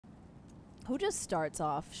Who just starts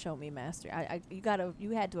off Show Me Mastery?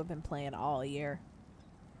 You had to have been playing all year.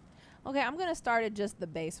 Okay, I'm gonna start at just the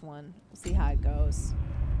base one. We'll see how it goes.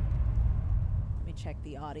 Let me check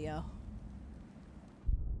the audio.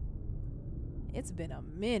 It's been a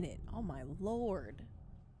minute. Oh my lord.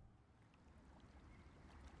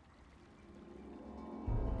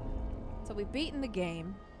 So we've beaten the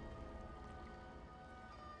game.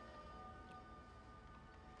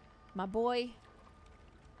 My boy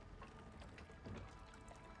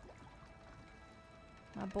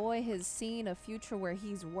has seen a future where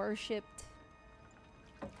he's worshipped.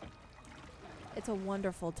 It's a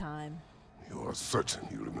wonderful time. You are certain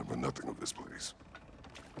you remember nothing of this place?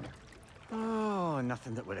 Oh,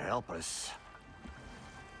 nothing that would help us.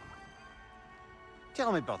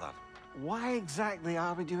 Tell me, brother, why exactly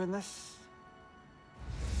are we doing this?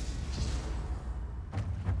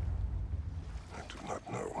 I do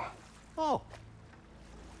not know. Oh,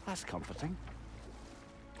 that's comforting.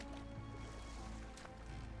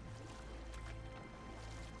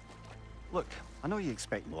 Look, I know you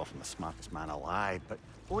expect more from the smartest man alive, but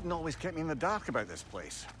Odin always kept me in the dark about this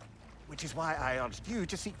place. Which is why I urged you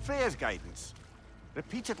to seek Freya's guidance.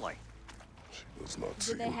 Repeatedly. She does not Did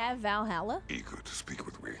seem they have Valhalla? eager to speak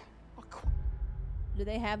with me. Do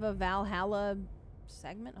they have a Valhalla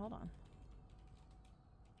segment? Hold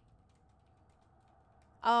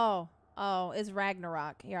on. Oh, it's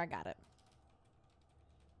Ragnarok. Here, I got it.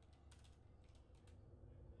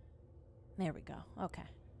 There we go. Okay.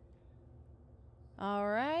 All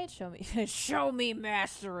right. Show me. Show me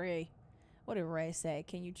mastery. What did Ray say?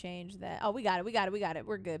 Can you change that? Oh, we got it. We got it. We got it.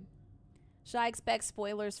 We're good. Should I expect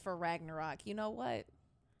spoilers for Ragnarok? You know what?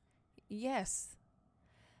 Yes.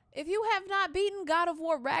 If you have not beaten God of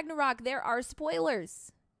War Ragnarok, there are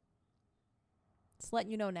spoilers. Just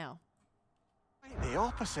letting you know now. Quite the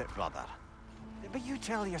opposite, brother. But you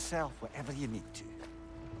tell yourself whatever you need to.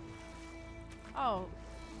 Oh.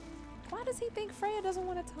 Why does he think Freya doesn't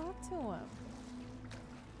want to talk to him?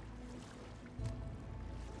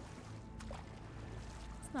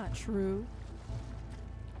 It's not true.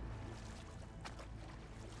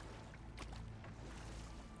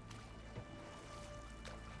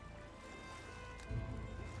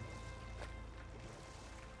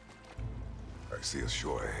 I see a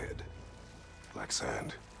shore ahead. Black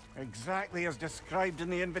sand. Exactly as described in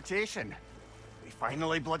the invitation. We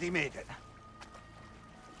finally bloody made it.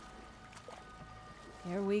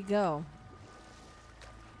 Here we go.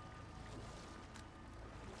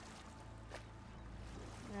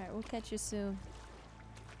 Alright, we'll catch you soon.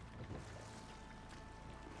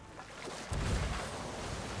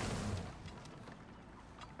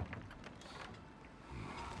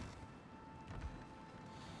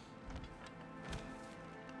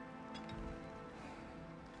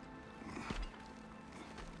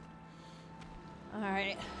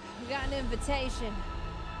 Alright, we got an invitation.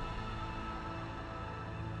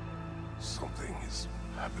 Something is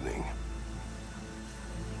happening.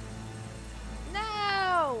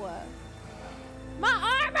 No!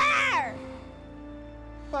 My armor!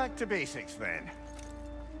 Back to basics then.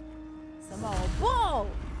 Some old bull!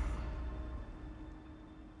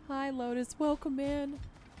 Hi, Lotus. Welcome in.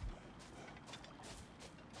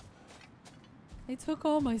 They took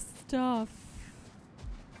all my stuff.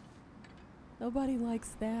 Nobody likes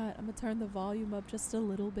that. I'm gonna turn the volume up just a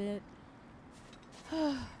little bit.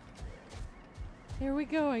 Here we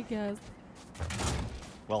go, I guess.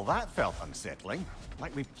 Well, that felt unsettling.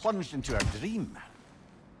 Like we plunged into a dream.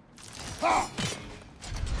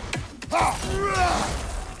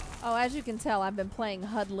 Oh, as you can tell, I've been playing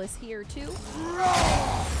HUDless here, too.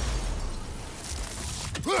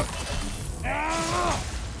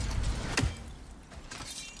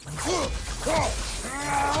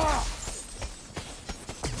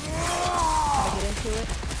 Get into it.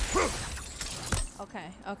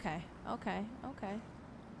 Okay.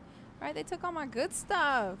 Alright, they took all my good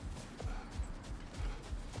stuff.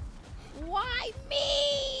 Why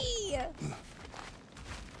me? A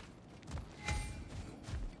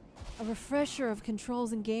refresher of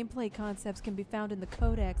controls and gameplay concepts can be found in the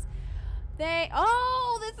codex.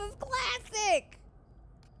 Oh, this is classic.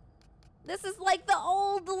 This is like the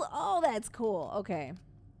old, oh, that's cool. Okay.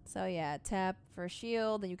 So yeah, tap for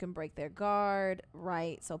shield, then you can break their guard.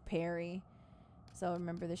 Right, so parry. So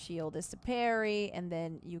remember the shield is to parry, and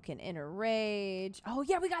then you can enter rage. Oh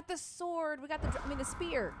yeah, we got the sword. We got the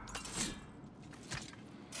spear.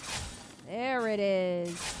 There it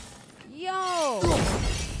is. Yo!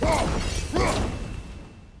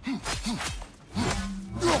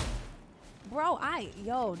 Bro,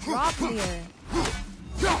 drop here.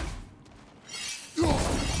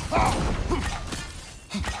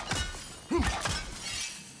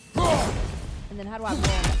 then how do I roll?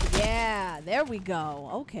 Yeah, there we go.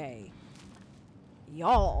 Okay.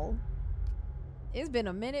 Y'all. It's been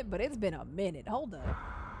a minute, but it's been a minute. Hold up.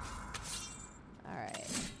 Alright.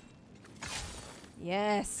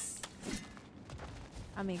 Yes.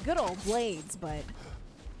 I mean, good old blades, but...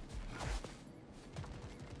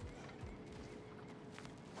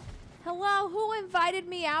 Hello, who invited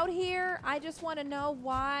me out here? I just want to know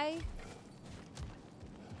why.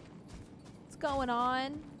 What's going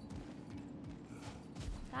on?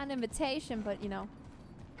 Not an invitation, but you know.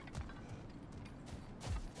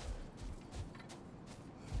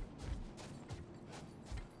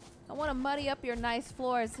 I want to muddy up your nice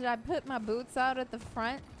floors. Should I put my boots out at the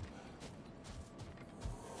front?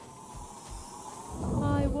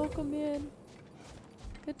 Hi, welcome in.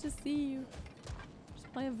 Good to see you.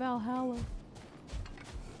 Just playing Valhalla.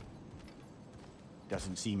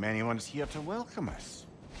 Doesn't seem anyone's here to welcome us.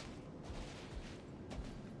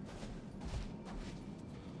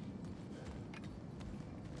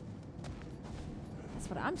 That's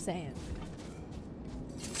what I'm saying.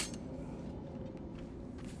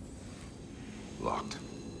 Locked.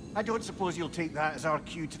 I don't suppose you'll take that as our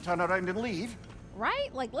cue to turn around and leave? Right?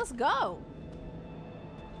 Like, let's go.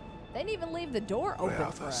 They didn't even leave the door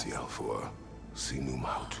open for us.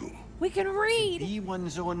 We can read. Be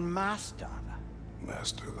one's own master.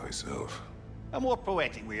 Master thyself. A more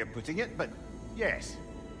poetic way of putting it, but yes.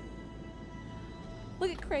 Look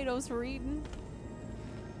at Kratos reading.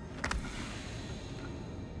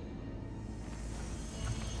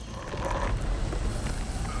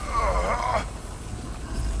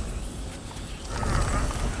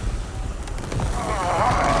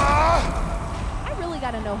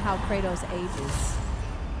 Know how Kratos ages.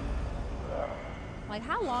 Like,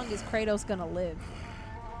 how long is Kratos gonna live?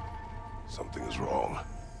 Something is wrong.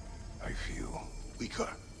 I feel weaker.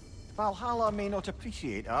 Valhalla may not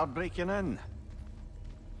appreciate our breaking in.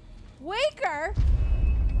 Weaker?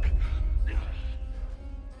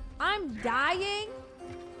 I'm dying?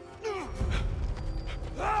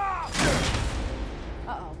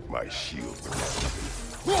 Uh-oh. My shield.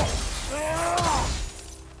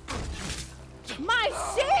 My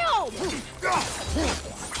shield!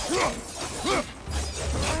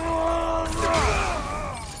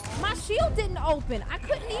 My shield didn't open. I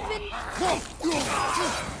couldn't even...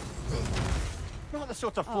 Not the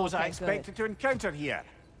sort of foes I expected to encounter here.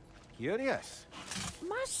 Curious.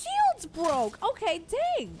 My shield's broke. Okay,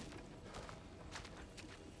 dang.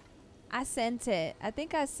 I sent it. I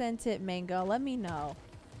think I sent it, Mango. Let me know.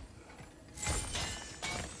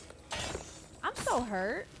 I'm so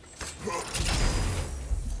hurt.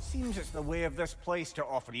 Seems it's the way of this place to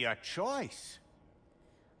offer you a choice.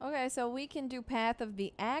 Okay, so we can do Path of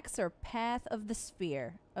the Axe or Path of the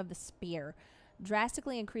Spear.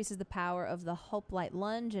 Drastically increases the power of the Hoplite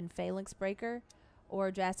Lunge and Phalanx Breaker,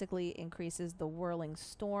 or drastically increases the Whirling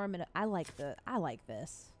Storm. And I like this. I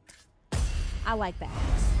like the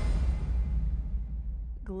axe.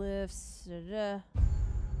 Glyphs.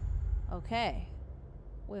 Okay.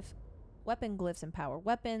 With weapon glyphs empower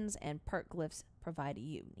weapons, and perk glyphs provide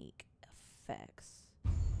unique effects.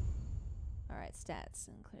 Alright, stats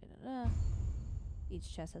included.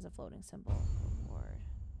 Each chest has a floating symbol reward.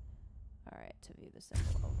 Alright, to view the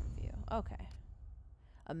symbol overview. Okay.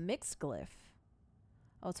 A mixed glyph.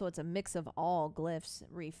 Oh, so it's a mix of all glyphs,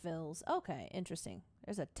 refills. Okay, interesting.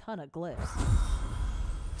 There's a ton of glyphs.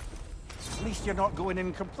 At least you're not going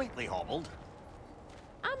in completely hobbled.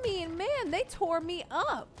 I mean, man, they tore me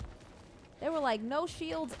up. They were like, no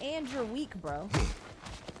shields and you're weak, bro.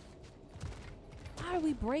 Why are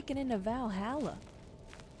we breaking into Valhalla?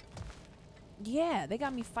 Yeah, they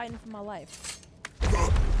got me fighting for my life.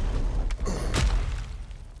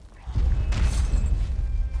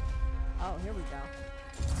 Oh, here we go.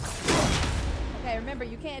 Okay, remember,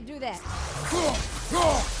 you can't do that.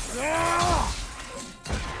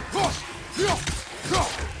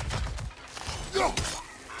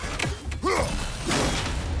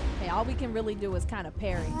 Okay, all we can really do is kind of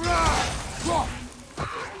parry.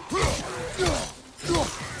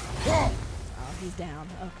 Oh, he's down.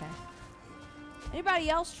 Okay. Anybody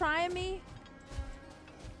else trying me?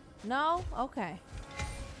 No? Okay.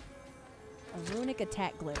 A runic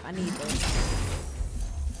attack glyph. I need this.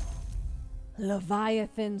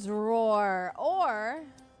 Leviathan's Roar. Or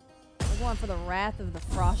we're going for the Wrath of the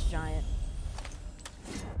Frost Giant.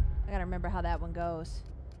 I gotta remember how that one goes.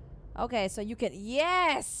 Okay, so you can...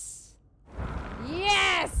 Yes!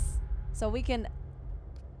 Yes! So we can...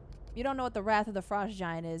 You don't know what the Wrath of the Frost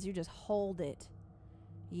Giant is. You just hold it.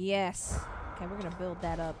 Yes. Okay, we're gonna build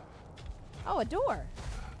that up. Oh, a door.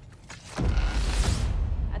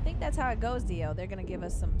 I think that's how it goes, Dio. They're gonna give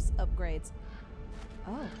us some upgrades.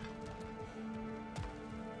 Oh.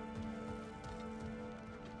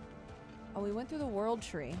 Oh, we went through the world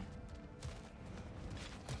tree.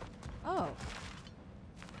 Oh.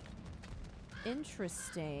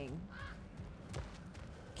 Interesting.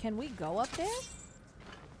 Can we go up there?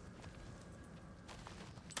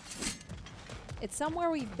 It's somewhere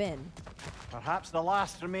we've been. Perhaps the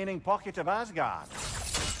last remaining pocket of Asgard.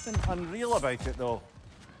 Something unreal about it, though.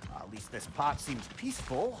 At least this part seems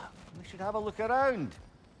peaceful. We should have a look around.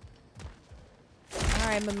 All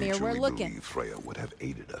right, Mimir, we're looking. Believe Freya would have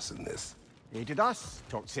aided us in this. Aided us,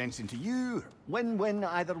 talked sense into you. Win-win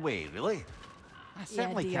either way, really. I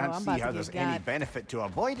certainly Dio, can't I'm see about to how get there's any got. benefit to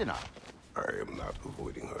avoiding her. I am not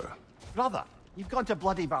avoiding her. Brother, you've gone to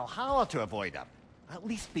bloody Valhalla to avoid her. At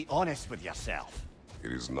least be honest with yourself.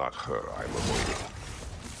 It is not her I'm avoiding.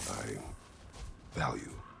 I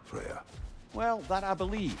value Freya. Well, that I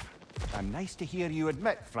believe. I'm nice to hear you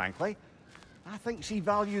admit, frankly. I think she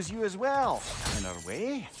values you as well, in her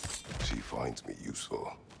way. She finds me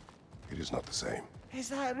useful. It is not the same. Is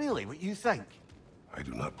that really what you think? I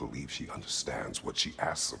do not believe she understands what she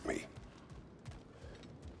asks of me.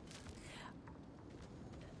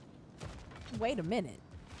 Wait a minute.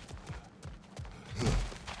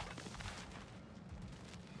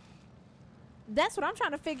 That's what I'm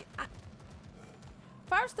trying to figure.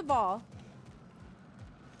 First of all,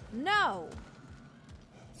 no.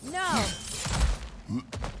 No.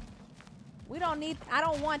 We don't need. I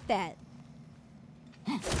don't want that.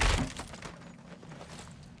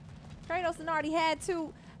 Kratos had already had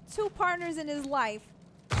two partners in his life.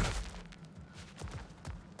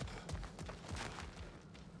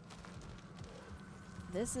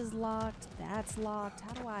 This is locked. That's locked.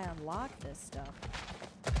 How do I unlock this stuff?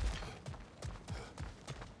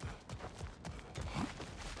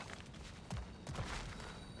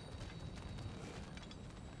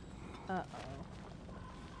 Uh-oh.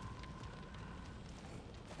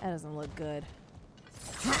 That doesn't look good.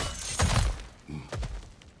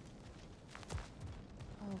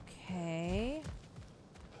 Okay.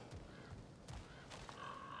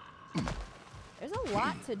 There's a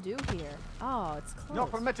lot to do here. Oh, it's closed.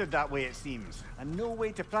 Not permitted that way, it seems. And no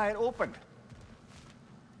way to pry it open.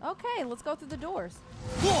 Okay, let's go through the doors.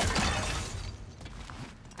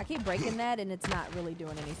 I keep breaking that and it's not really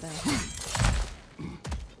doing anything.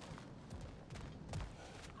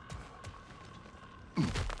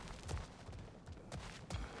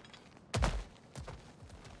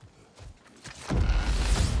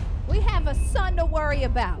 We have a son to worry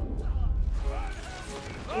about.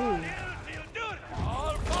 Ooh.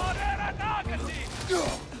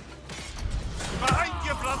 Behind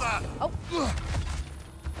you, brother! Oh.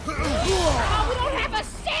 Oh, we don't have a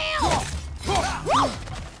sail!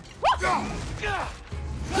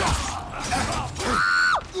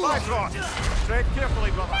 Backrot! Tread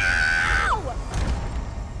carefully, brother. Ow!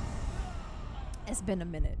 It's been a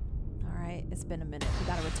minute. All right, it's been a minute. We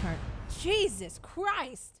gotta return. Jesus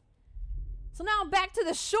Christ! So now I'm back to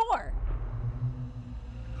the shore.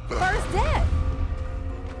 First death.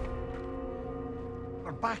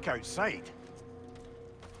 We're back outside.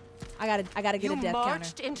 I gotta get You a death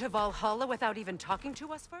marched counter. into Valhalla without even talking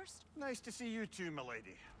to us first? Nice to see you too,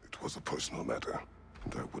 milady. It was a personal matter,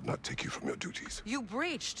 and I would not take you from your duties. You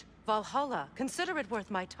breached Valhalla. Consider it worth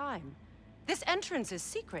my time. This entrance is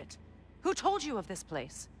secret. Who told you of this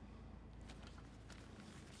place?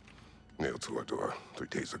 Nailed to our door 3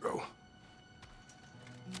 days ago.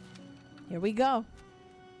 Here we go.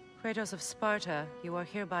 Kratos of Sparta, you are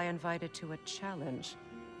hereby invited to a challenge.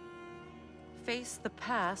 Face the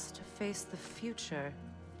past, face the future.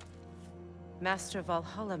 Master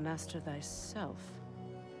Valhalla, master thyself.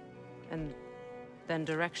 And then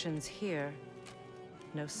directions here,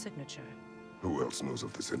 no signature. Who else knows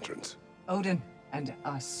of this entrance? Odin and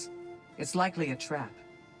us. It's likely a trap.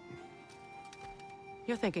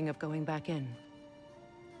 You're thinking of going back in.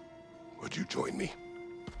 Would you join me?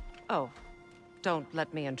 Oh, don't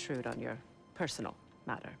let me intrude on your personal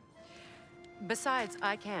matter. Besides,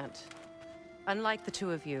 I can't. Unlike the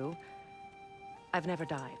two of you, I've never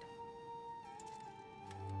died.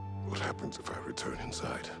 What happens if I return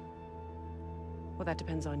inside? Well, that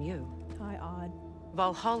depends on you. Hi, Odd.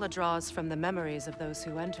 Valhalla draws from the memories of those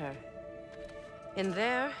who enter. In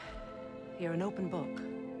there, you're an open book.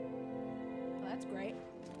 Well, that's great.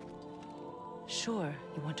 Sure,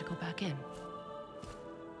 you want to go back in.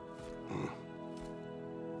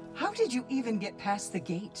 How did you even get past the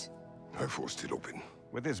gate? I forced it open.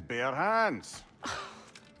 With his bare hands.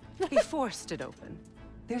 He forced it open.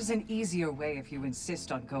 There's an easier way if you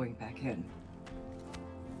insist on going back in.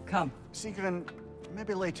 Come. Sigrun,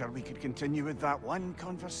 maybe later we could continue with that one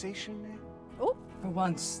conversation. Oh, For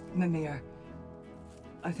once, Mimir,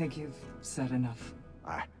 I think you've said enough.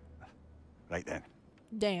 Ah, right then.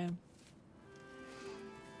 Damn.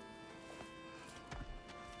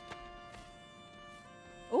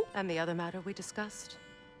 Oh, and the other matter we discussed?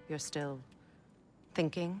 You're still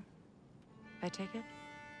thinking, I take it?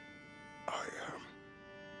 I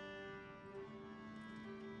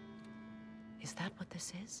Is that what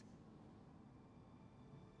this is?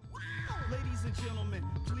 Ladies and gentlemen,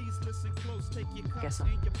 please listen close. Take your Guess cups so.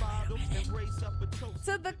 and your bottles and raise up a toast.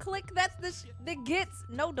 To the click, that's the that gets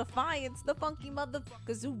no defiance. The funky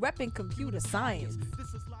motherfuckers who repping computer science.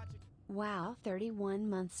 This is logic. Wow, 31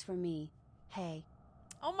 months for me. Hey.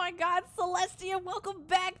 Oh my God, Celestia, welcome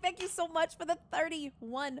back. Thank you so much for the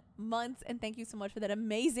 31 months, and thank you so much for that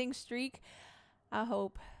amazing streak. I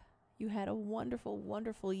hope you had a wonderful,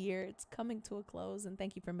 wonderful year. It's coming to a close, and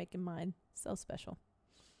thank you for making mine so special.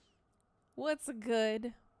 What's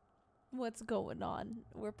good? What's going on?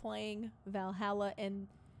 We're playing Valhalla, and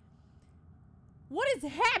what is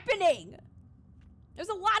happening? There's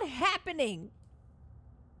a lot happening.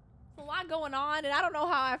 There's a lot going on, and I don't know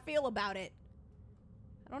how I feel about it.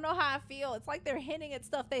 I don't know how I feel. It's like they're hinting at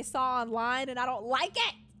stuff they saw online, and I don't like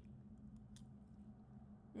it.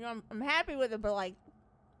 You know, I'm happy with it, but like,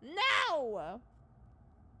 no.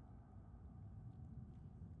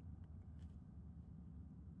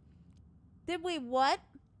 Did we what?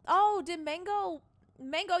 Oh, did Mango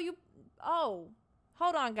you? Oh,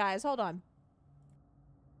 hold on, guys, hold on.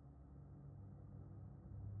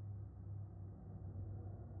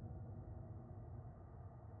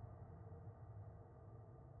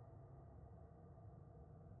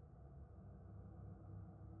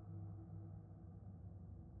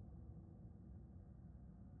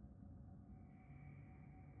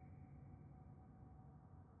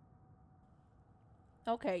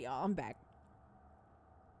 Okay, y'all, I'm back.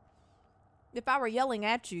 If I were yelling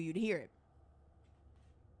at you, you'd hear it.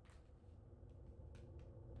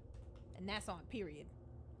 And that's on period.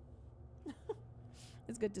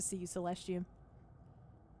 It's good to see you, Celestia.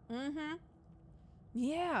 Mm-hmm.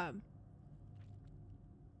 Yeah.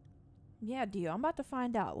 Yeah, Dio, I'm about to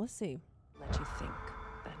find out. Let's see. Let you think,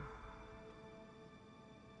 then.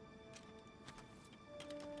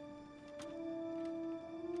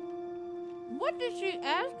 What did she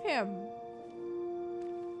ask him?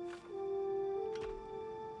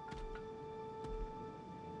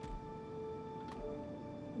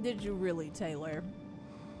 Did you really, Taylor?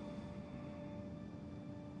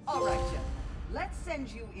 All right, gentlemen. Let's send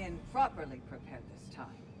you in properly prepared this time.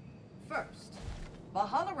 First,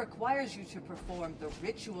 Valhalla requires you to perform the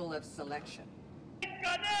ritual of selection.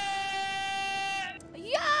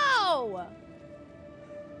 Yo!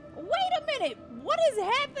 Wait a minute! What is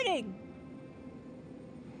happening?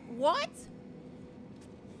 What?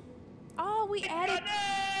 Oh, we added...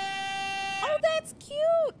 Oh, that's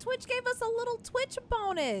cute! Twitch gave us a little Twitch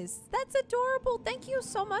bonus. That's adorable. Thank you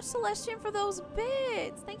so much, Celestian, for those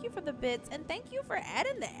bits. Thank you for the bits, and thank you for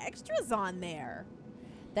adding the extras on there.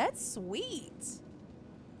 That's sweet.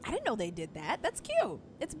 I didn't know they did that. That's cute.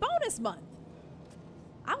 It's bonus month.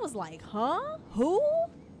 I was like, huh? Who?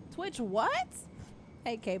 Twitch what?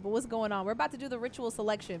 Hey, Cable, what's going on? We're about to do the ritual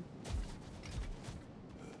selection.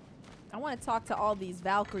 I want to talk to all these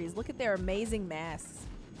Valkyries. Look at their amazing masks.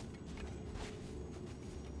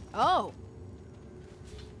 Oh.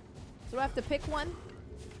 So do I have to pick one?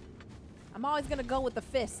 I'm always going to go with the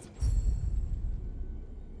fist.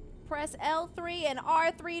 Press L3 and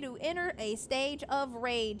R3 to enter a stage of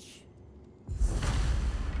rage.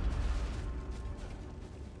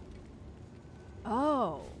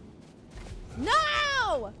 Oh.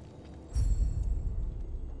 No!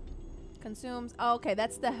 Consumes. Oh, okay,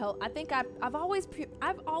 that's the hell. I think I've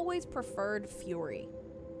always preferred Fury.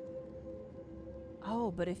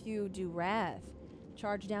 Oh, but if you do Wrath,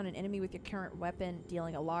 charge down an enemy with your current weapon,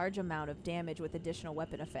 dealing a large amount of damage with additional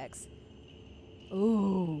weapon effects.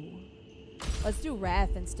 Ooh. Let's do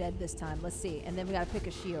Wrath instead this time. Let's see. And then we gotta pick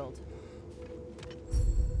a shield.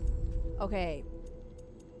 Okay.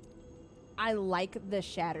 I like the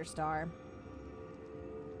Shatterstar.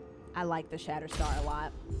 I like the Shatterstar a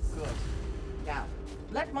lot. Good. Now,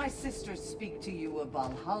 let my sisters speak to you of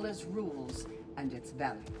Valhalla's rules and its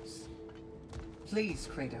values. Please,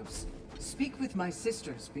 Kratos, speak with my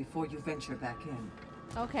sisters before you venture back in.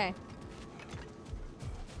 Okay.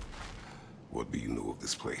 What do you know of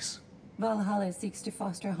this place? Valhalla seeks to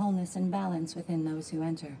foster wholeness and balance within those who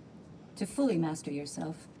enter. To fully master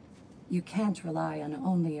yourself, you can't rely on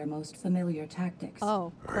only your most familiar tactics.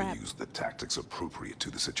 Oh, I crap. use the tactics appropriate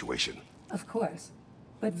to the situation. Of course,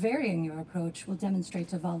 but varying your approach will demonstrate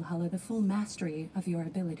to Valhalla the full mastery of your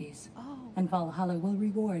abilities. Oh. and Valhalla will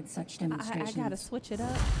reward such I demonstrations. gotta switch it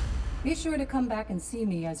up. Be sure to come back and see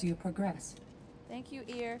me as you progress. Thank you,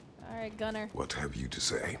 Ear. All right, Gunner. What have you to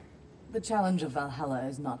say? The challenge of Valhalla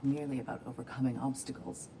is not merely about overcoming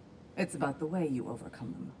obstacles. It's about the way you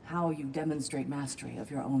overcome them, how you demonstrate mastery of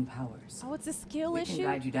your own powers. Oh, it's a skill We issue? can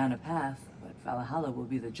guide you down a path, but Valhalla will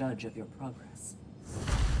be the judge of your progress.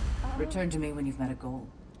 Return to me when you've met a goal,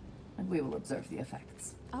 and we will observe the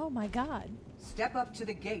effects. Oh my god. Step up to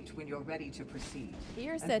the gate when you're ready to proceed.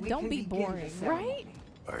 Ear and said, we don't can be begin the boring, ceremony. right?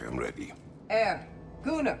 I am ready. Air,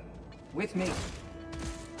 Gunnar, with me.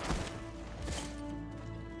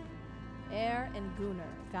 Air and Gunnar.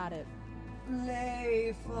 Got it.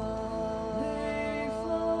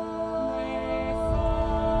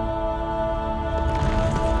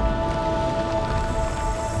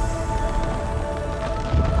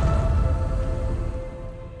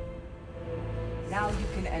 Now you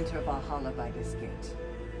can enter Valhalla by this gate,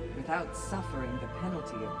 without suffering the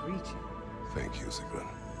penalty of breaching. Thank you, Sigrun.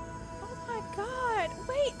 Oh my god.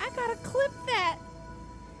 Wait, I gotta clip that.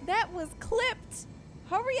 That was clipped.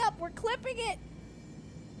 Hurry up, we're clipping it.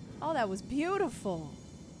 Oh, that was beautiful.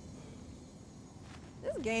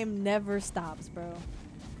 This game never stops, bro.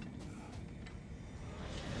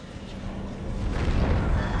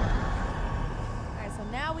 Alright, so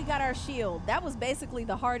now we got our shield. That was basically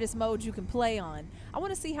the hardest mode you can play on. I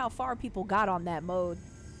want to see how far people got on that mode.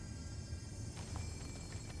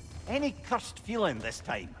 Any cursed feeling this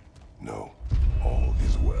time? No, all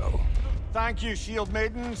is well. Thank you, shield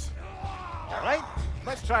maidens. All right,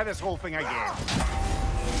 let's try this whole thing again.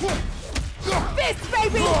 Fist,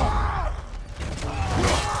 baby!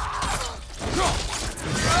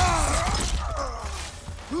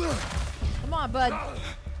 Come on, bud.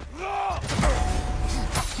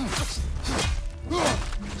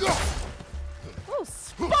 Oh,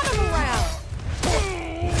 spun him around.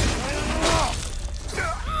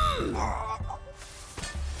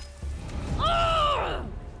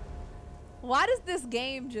 Why does this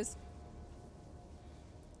game just...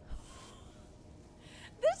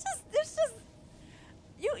 This just...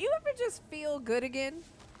 You ever just feel good again?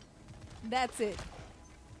 That's it.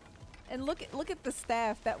 And look at the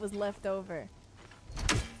staff that was left over.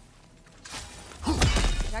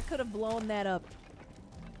 Like, I could have blown that up.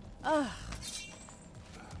 Ugh.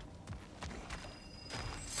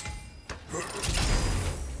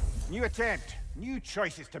 New attempt, new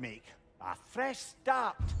choices to make. A fresh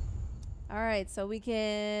start. All right, so we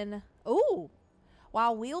can... Ooh!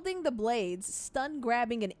 While wielding the blades, stun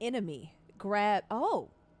grabbing an enemy. Grab...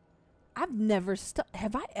 Oh! I've never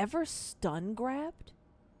have I ever stun grabbed?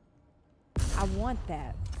 I want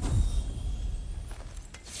that.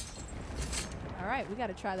 All right, we got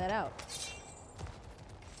to try that out.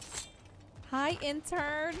 Hi,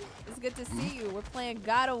 intern. It's good to see you. We're playing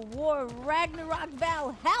God of War Ragnarok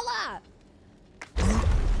Valhalla.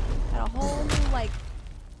 Got a whole new, like,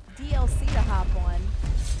 DLC to hop on.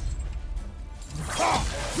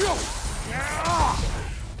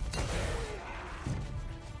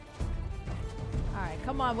 All right,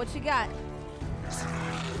 come on. What you got?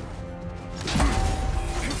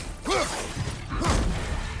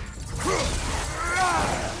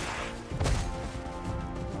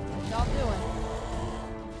 What y'all doing?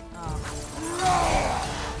 Oh.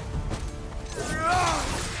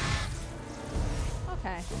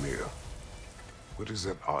 Okay. Amir, what is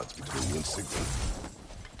at odds between you and Sigrun?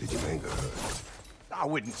 Did you anger her? I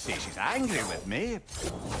wouldn't say she's angry with me.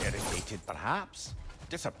 Irritated, perhaps.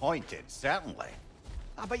 Disappointed, certainly.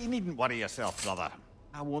 But you needn't worry yourself, brother.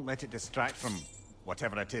 I won't let it distract from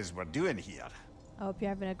whatever it is we're doing here. I hope you're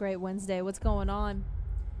having a great Wednesday. What's going on?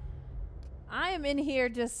 I am in here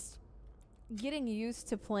just getting used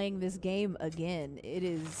to playing this game again.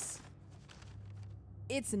 It's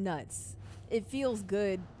nuts. It feels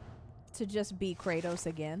good to just be Kratos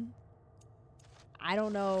again. I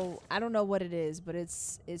don't know what it is, but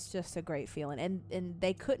it's just a great feeling. And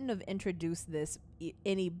they couldn't have introduced this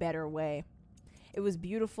any better way. It was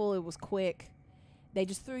beautiful, it was quick. They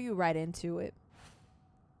just threw you right into it.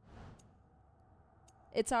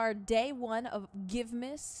 It's our day one of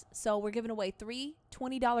Givemas, so we're giving away 3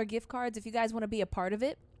 $20 gift cards. If you guys want to be a part of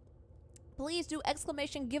it, please do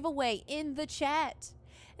exclamation giveaway in the chat.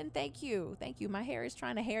 And thank you. My hair is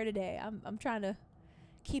trying to hair today. I'm trying to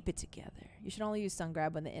keep it together. You should only use stun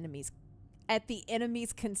grab when the enemy's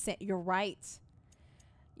consent. You're right.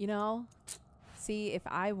 You know, see, if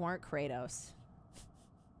I weren't Kratos.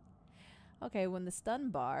 Okay, when the stun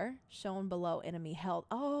bar shown below enemy health.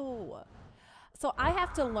 Oh. So I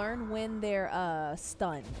have to learn when they're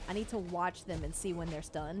stunned. I need to watch them and see when they're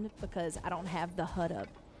stunned because I don't have the HUD up.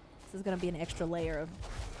 This is going to be an extra layer of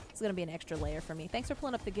It's gonna be an extra layer for me. Thanks for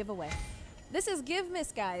pulling up the giveaway. This is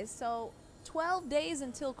Givemas, guys. So 12 days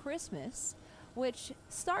until Christmas, which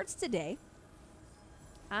starts today.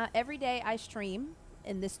 Every day I stream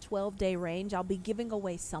in this 12-day range, I'll be giving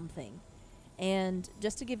away something. And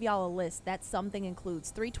just to give y'all a list, that something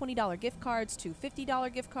includes 3 $20 gift cards, 2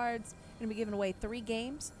 $50 gift cards. Gonna be giving away 3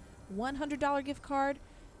 games, $100 gift card.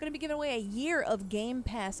 Gonna be giving away a year of Game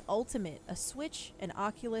Pass Ultimate, a Switch, an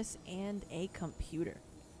Oculus, and a computer.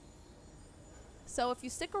 So if you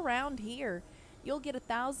stick around here, you'll get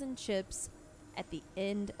 1,000 chips at the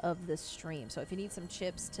end of the stream. So if you need some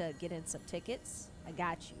chips to get in some tickets, I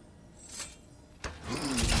got you.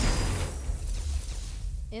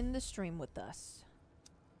 In the stream with us.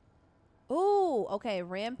 Ooh, okay.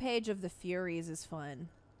 Rampage of the Furies is fun.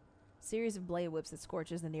 Series of blade whips that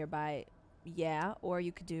scorches the nearby. Yeah, or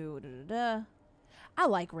you could do I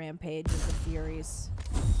like Rampage of the Furies.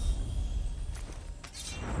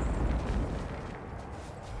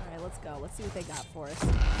 Alright, let's go. Let's see what they got for us.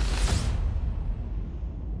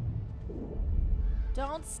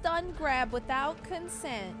 Don't stun grab without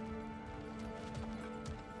consent.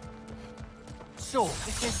 So,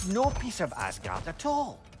 this is no piece of Asgard at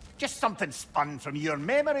all. Just something spun from your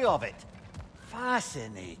memory of it.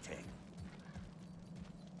 Fascinating.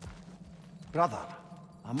 Brother,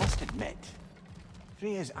 I must admit,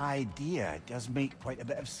 Freya's idea does make quite a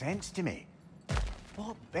bit of sense to me.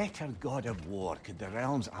 What better god of war could the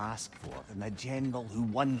realms ask for than the general who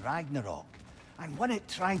won Ragnarok, and won it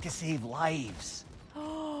trying to save lives?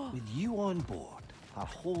 With you on board, our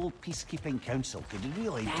whole peacekeeping council could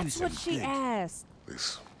really do some good. That's what she asked.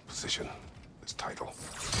 This position, this title,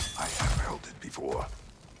 I have held it before.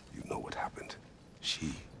 You know what happened.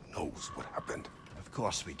 She knows what happened. Of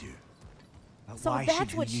course we do. But So why that's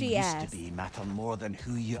should who what you she used asked. to be matter more than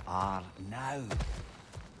who you are now?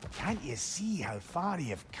 Can't you see how far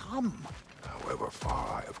you've come? However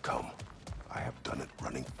far I have come, I have done it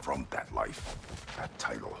running from that life, that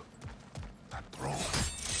title, that throne.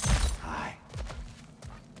 Aye.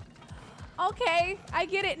 Okay, I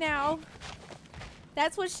get it now.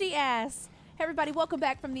 That's what she asked. Hey everybody, welcome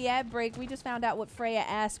back from the ad break. We just found out what Freya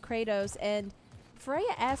asked Kratos, and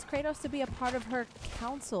Freya asked Kratos to be a part of her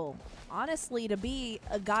council. Honestly, to be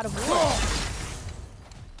a god of war.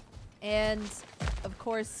 And, of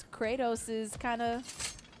course, Kratos is kind of,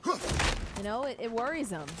 you know, it worries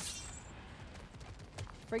him.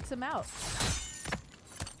 Freaks him out.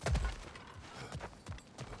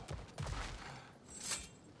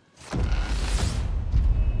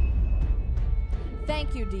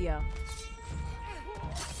 Thank you, Dia.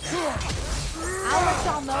 I'll let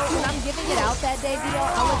y'all know when I'm giving it out that day, Dia.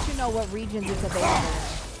 I'll let you know what regions it's available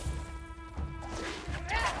in.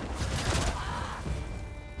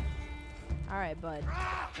 All right, bud.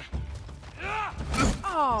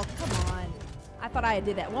 Oh, come on. I thought I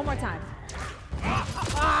did that. One more time.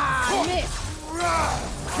 Ah, I missed.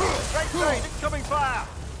 Right side, incoming fire!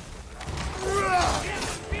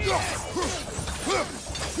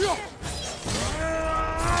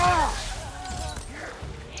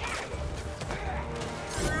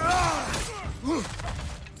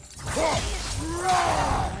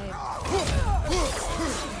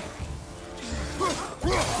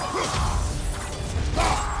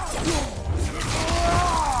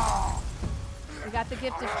 We got the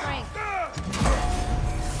gift of strength.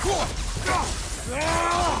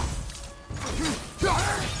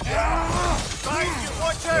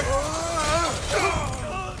 Watch out!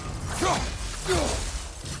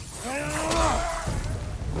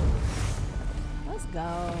 Let's go.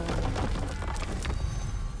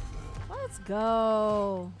 Let's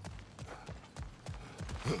go.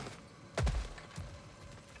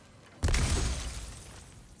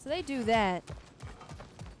 So they do that.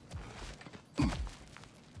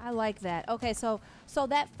 I like that. Okay, so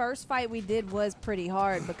that first fight we did was pretty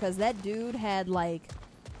hard because that dude had like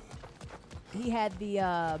he had the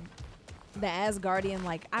Asgardian,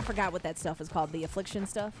 like, I forgot what that stuff is called, the affliction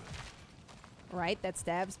stuff. Right? That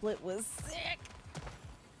stab split was sick.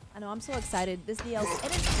 I know, I'm so excited. This DLC,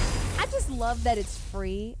 and I just love that it's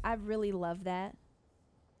free. I really love that.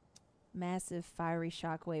 Massive fiery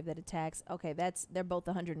shockwave that attacks. Okay, they're both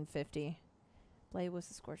 150. Blade with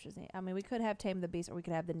the Scorcher's Knee. I mean, we could have Tame the Beast, or we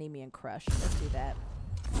could have the Nemean Crush. Let's do that.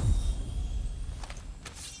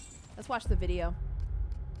 Let's watch the video.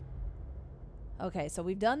 Okay, so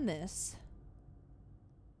we've done this.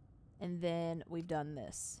 And then we've done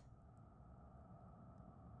this.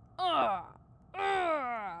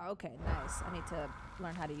 Okay, nice. I need to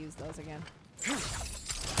learn how to use those again.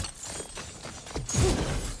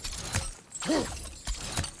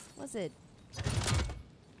 Was it?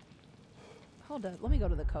 hold up. Let me go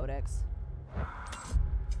to the codex.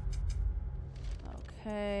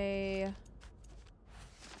 Okay.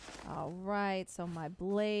 All right. So my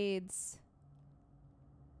blades.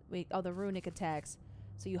 Wait. Oh, the runic attacks.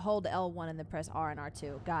 So you hold L1 and then press R and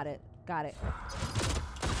R2. Got it. Got it.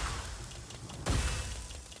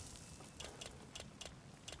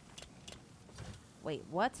 Wait,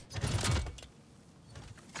 what?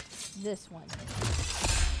 This one.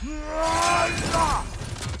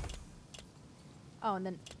 Oh, and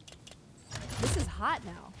then this is hot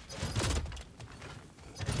now.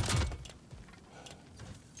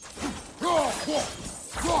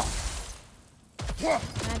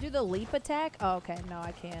 Can I do the leap attack? Oh, okay. No,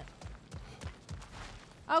 I can't.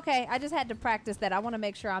 Okay, I just had to practice that. I want to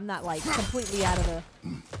make sure I'm not like completely out of the...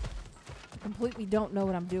 completely don't know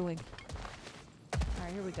what I'm doing.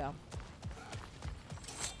 Alright, here we go.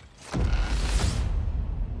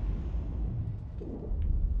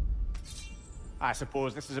 I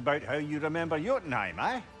suppose this is about how you remember Jotunheim,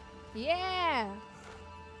 eh? Yeah!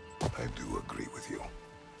 I do agree with you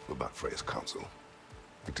about Freya's council.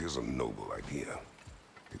 It is a noble idea.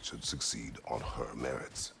 It should succeed on her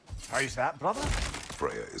merits. How's that, brother?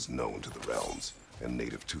 Freya is known to the realms and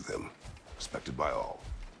native to them, respected by all,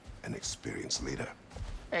 an experienced leader.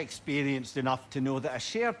 Experienced enough to know that a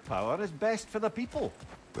shared power is best for the people.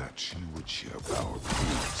 That she would share power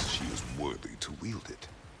proves she is worthy to wield it.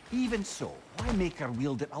 Even so, why make her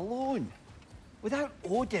wield it alone? Without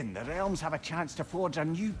Odin, the realms have a chance to forge a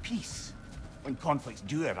new peace. When conflicts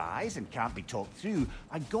do arise and can't be talked through,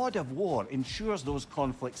 a god of war ensures those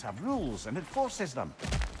conflicts have rules and enforces them.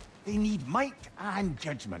 They need might and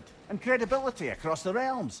judgment and credibility across the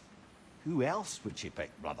realms. Who else would she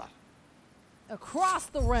pick, brother? Across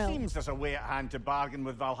the realm. Seems there's a way at hand to bargain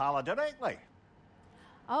with Valhalla directly.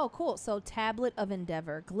 Oh, cool. So, Tablet of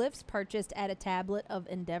Endeavor. Glyphs purchased at a Tablet of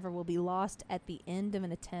Endeavor will be lost at the end of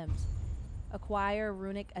an attempt. Acquire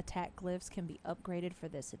runic attack glyphs can be upgraded for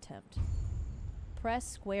this attempt. Press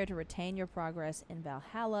square to retain your progress in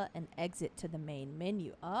Valhalla and exit to the main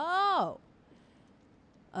menu. Oh!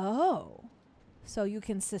 Oh. So you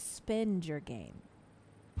can suspend your game.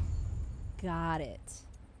 Got it.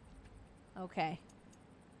 Okay.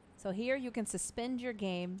 So here you can suspend your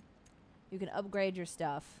game. You can upgrade your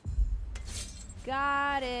stuff.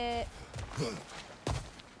 Got it.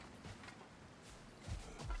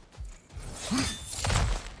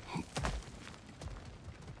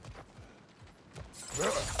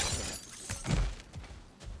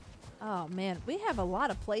 Oh man, we have a lot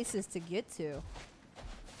of places to get to.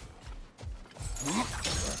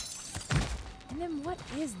 And then what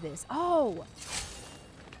is this? Oh!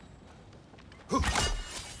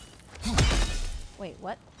 Wait,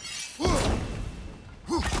 what?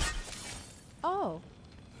 Oh.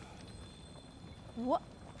 What?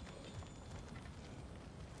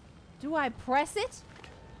 Do I press it?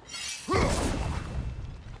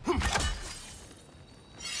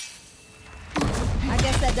 I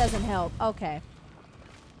guess that doesn't help. Okay.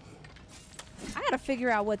 I gotta figure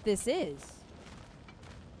out what this is.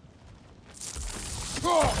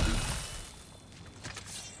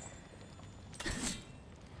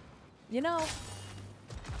 You know,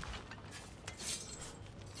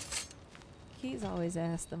 Keys always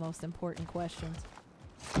asks the most important questions.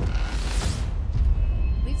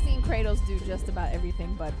 We've seen Kratos do just about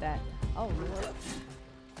everything but that. Oh, Lord.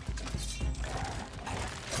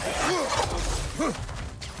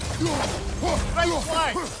 Right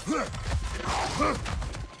flank!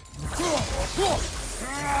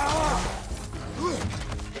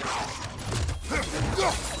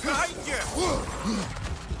 Behind you!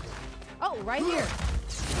 Oh, right here.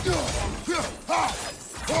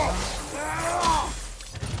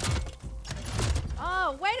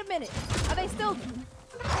 Oh, wait a minute. Are they still...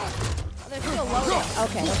 Oh, they're still loading.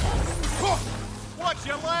 Okay, okay. Watch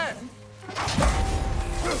your left!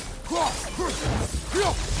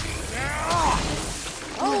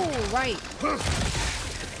 Oh, right.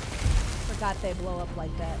 Forgot they blow up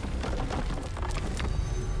like that.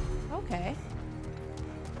 Okay.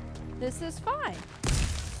 This is fine.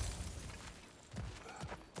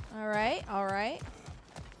 All right, all right.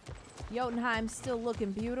 Jotunheim's still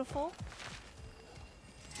looking beautiful.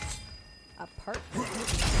 Apartment.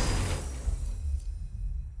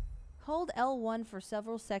 Hold L1 for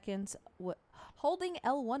several seconds. Holding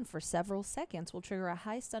L1 for several seconds will trigger a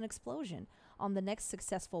high stun explosion on the next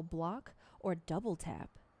successful block or double tap.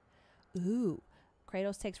 Ooh.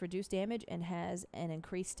 Kratos takes reduced damage and has an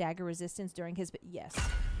increased stagger resistance during his... Yes.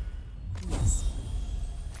 Yes.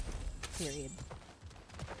 Period.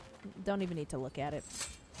 Don't even need to look at it.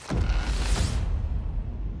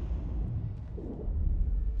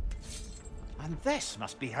 And this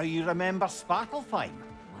must be how you remember Svartalfheim.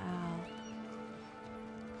 Wow.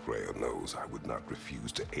 Freya knows I would not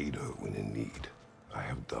refuse to aid her when in need. I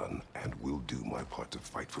have done and will do my part to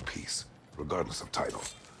fight for peace, regardless of title,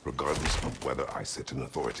 regardless of whether I sit in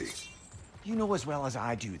authority. You know as well as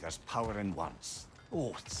I do there's power in words.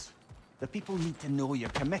 Oaths. The people need to know you're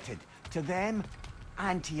committed to them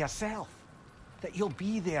and to yourself. That you'll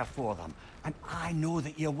be there for them, and I know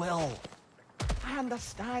that you will. I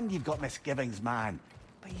understand you've got misgivings, man,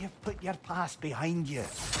 but you've put your past behind you.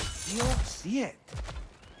 You'll see it.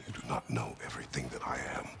 You do not know everything that I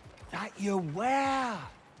am. That you were.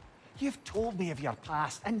 You've told me of your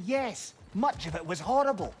past, and yes, much of it was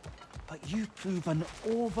horrible. But you've proven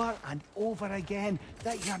over and over again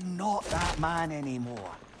that you're not that man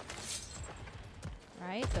anymore.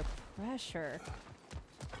 Right? The pressure.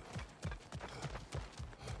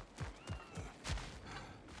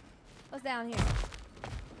 What's down here?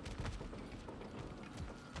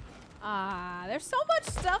 Ah, there's so much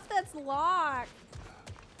stuff that's locked.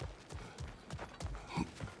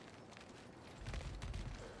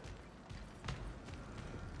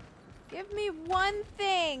 Give me one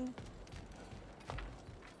thing.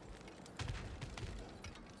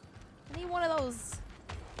 I need one of those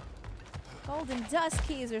golden dust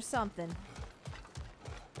keys or something.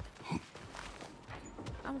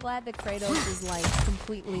 I'm glad that Kratos is like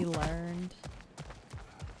completely learned.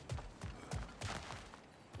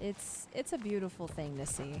 It's a beautiful thing to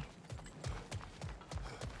see.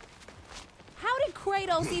 How did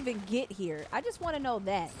Kratos even get here? I just want to know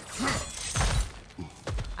that.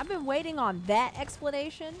 I've been waiting on that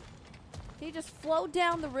explanation. Did he just float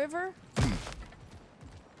down the river?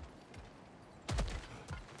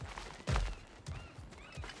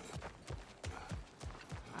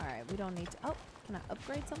 Alright, we don't need to... Oh, can I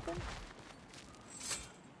upgrade something?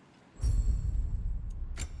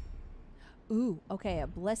 Ooh, okay, a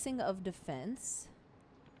Blessing of Defense.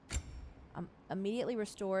 Immediately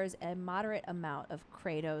restores a moderate amount of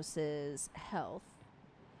Kratos' health.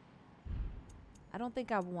 I don't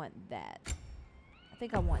think I want that. I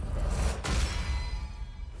think I want this.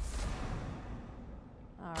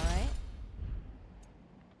 Alright.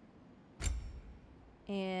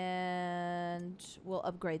 And we'll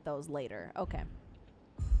upgrade those later. Okay.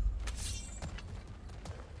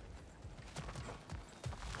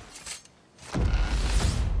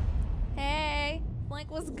 Hey,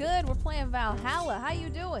 Flink, what's good? We're playing Valhalla. How you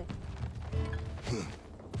doing?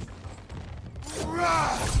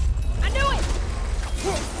 I knew it!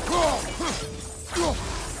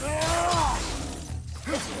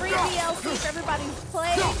 It's free DLC for everybody who's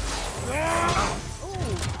played.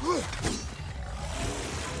 Ooh.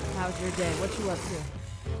 How's your day? What you up to?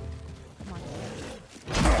 Come on.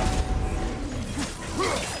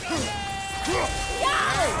 Yo!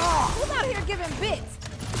 Who's out here giving bits?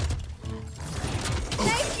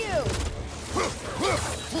 Thank you!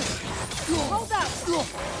 Hold up!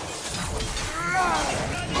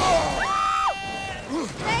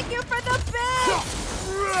 Thank you for the bit!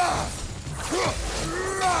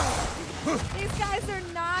 These guys are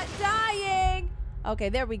not dying! Okay,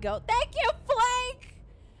 there we go. Thank you, Flake!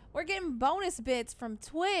 We're getting bonus bits from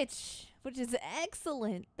Twitch, which is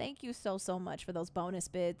excellent. Thank you so much for those bonus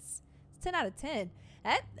bits. It's 10 out of 10.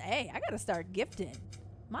 Hey, I gotta start gifting.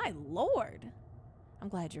 My lord. I'm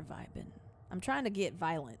glad you're vibing. I'm trying to get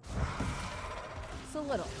violent. Just a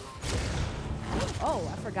little. Oh,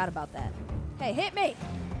 I forgot about that. Hey, hit me!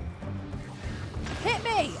 Hit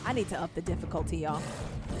me! I need to up the difficulty, y'all.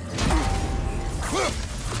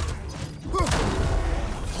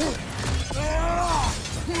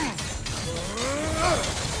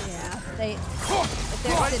 Yeah, if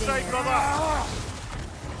they're sitting there.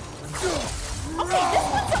 Okay, this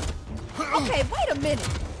one's okay, wait a minute.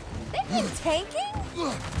 They've been tanking?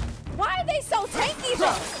 Why are they so tanky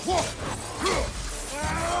though?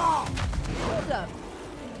 Hold up.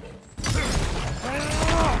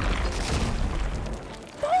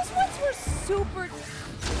 Those ones were super...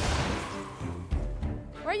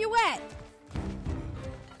 Where you at?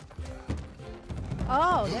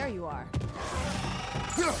 Oh, there you are. I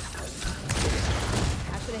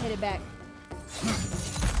should have hit it back.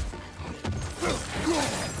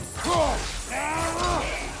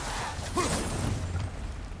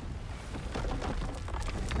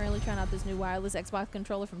 Currently trying out this new wireless Xbox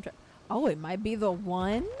controller from... Oh, it might be the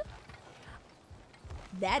one?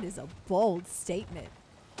 That is a bold statement.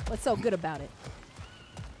 What's so good about it?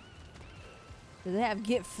 Does it have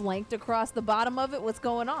get flanked across the bottom of it? What's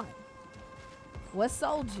going on? What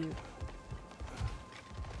sold you?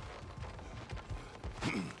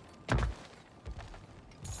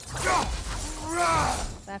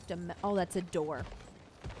 That have to... Oh, that's a door.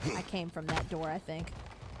 I came from that door, I think.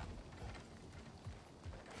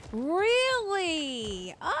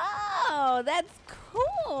 Really? Oh, that's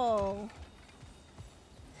cool.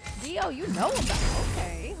 Dio, you know about...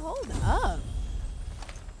 Okay, hold up.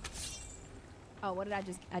 Oh, what did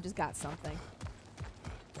I just got something.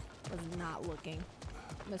 Was not looking.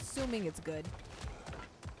 I'm assuming it's good.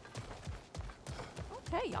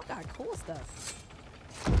 Okay, y'all got cool stuff.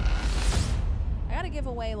 I gotta give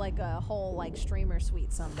away like a whole like streamer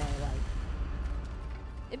suite someday. Like,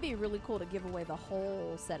 it'd be really cool to give away the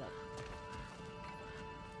whole setup.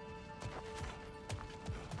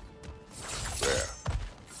 There.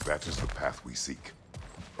 That is the path we seek.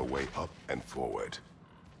 A way up and forward.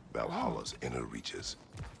 Valhalla's inner reaches.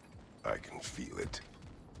 I can feel it.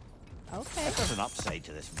 Okay. If there's an upside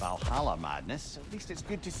to this Valhalla madness, at least it's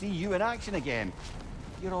good to see you in action again.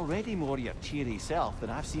 You're already more your cheery self than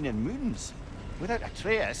I've seen in moons. Without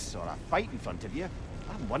Atreus or a fight in front of you,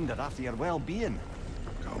 I wonder after your well-being.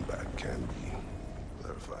 Combat can be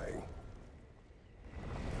clarifying.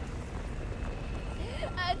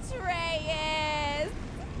 Atreus!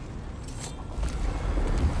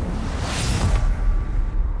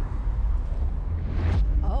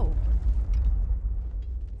 Oh.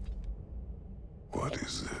 What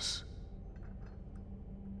is this?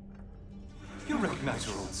 You recognize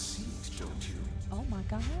your old seat, don't you? Oh my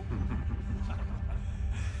god.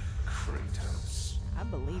 Kratos. I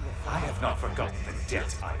believe it. I have not forgotten the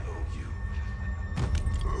debt I owe you.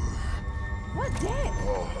 What debt?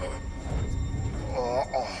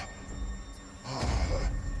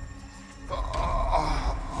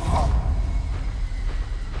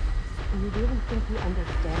 You really think you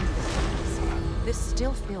understand this? This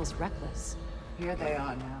still feels reckless. Here they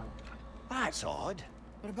are now. That's odd.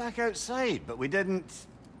 We're back outside, but we didn't...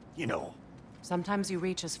 You know. Sometimes you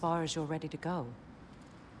reach as far as you're ready to go.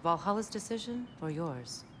 Valhalla's decision, or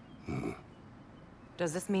yours?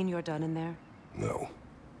 Does this mean you're done in there? No.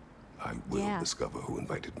 I will discover who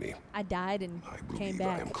invited me. I died and I came believe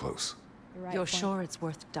back. I am close. You're right, You're Flint. sure it's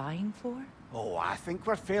worth dying for? Oh, I think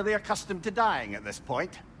we're fairly accustomed to dying at this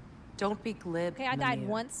point. Don't be glib, Okay, I died Mimir.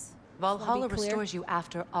 once. Valhalla Just wanna be clear. restores you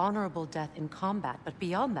after honorable death in combat, but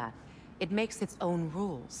beyond that, it makes its own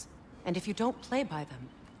rules. And if you don't play by them,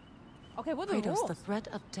 Okay, what are the Kratos, rules? the threat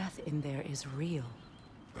of death in there is real.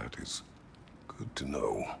 That is good to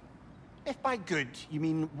know. If by good, you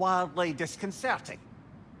mean wildly disconcerting.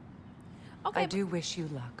 Okay, I do wish you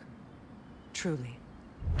luck. Truly.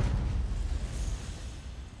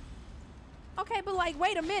 okay, but like,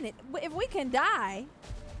 wait a minute. If we can die...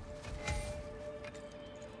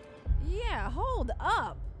 Yeah, hold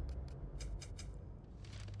up.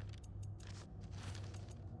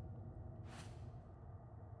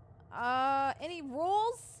 Any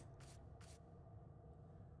rules?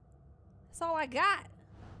 That's all I got.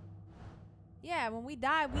 Yeah, when we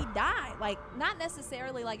die, we die. Like, not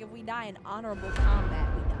necessarily like if we die in honorable combat,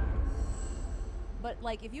 we die. But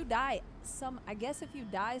like if you die I guess if you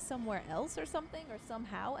die somewhere else or something, or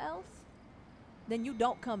somehow else, then you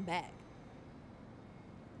don't come back.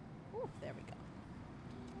 Ooh, there we go.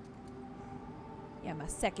 Yeah, my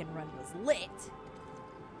second run was lit.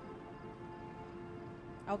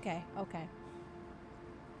 Okay, okay.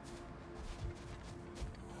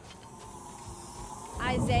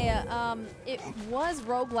 Isaiah, it was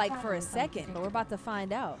roguelike for a second, but we're about to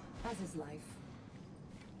find out. As is life.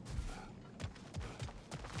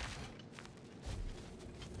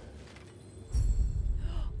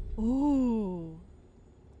 Ooh.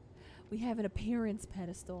 We have an appearance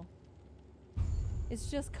pedestal. It's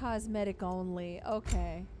just cosmetic only.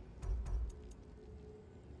 Okay.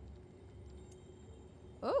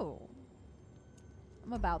 Ooh.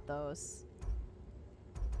 I'm about those.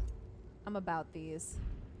 I'm about these.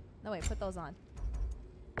 No, wait, put those on.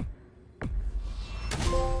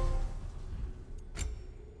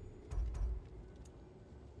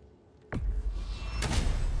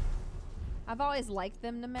 I've always liked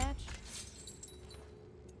them to match.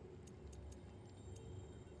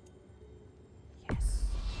 Yes.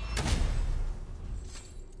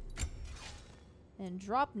 And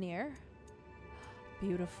drop near.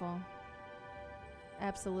 Beautiful.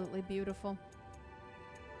 Absolutely beautiful.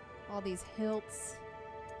 All these hilts.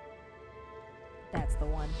 That's the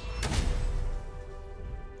one.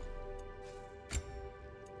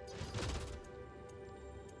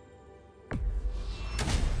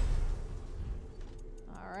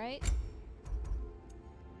 All right.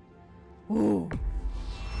 Ooh.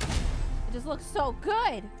 It just looks so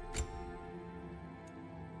good.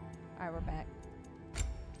 All right, we're back.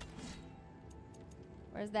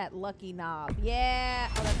 Where's that lucky knob? Yeah.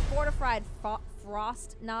 Oh, that's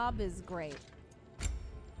frost knob is great.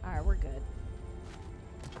 Alright, we're good.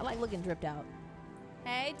 I like looking dripped out.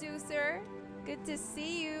 Hey, Deucer. Good to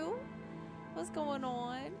see you. What's going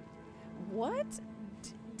on? What?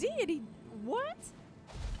 Deity. What?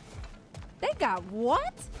 They got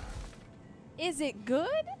what? Is it good?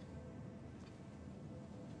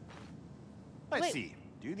 Let's Wait. see.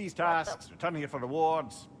 Do these tasks, return here for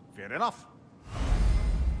rewards. Fair enough.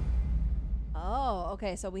 Oh,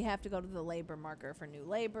 okay. So we have to go to the labor marker for new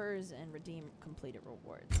labors and redeem completed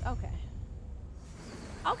rewards. Okay.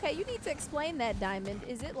 Okay, you need to explain that, Diamond.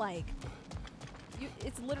 Is it like...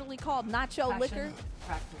 it's literally called nacho Passion, liquor?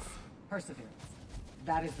 practice, perseverance.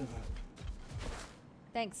 That is the road.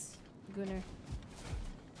 Thanks, Gunnar.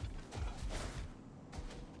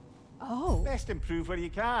 Oh. Best improve where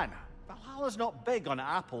you can. Valhalla's not big on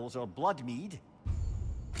apples or blood mead.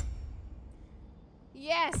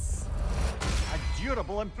 Yes. A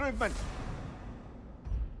durable improvement.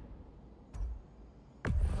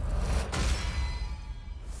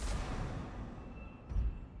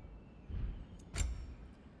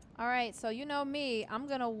 All right, so you know me, I'm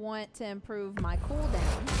gonna want to improve my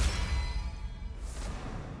cooldown.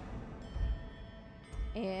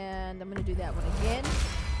 And I'm gonna do that one again.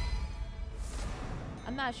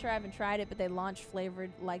 I'm not sure, I haven't tried it, but they launch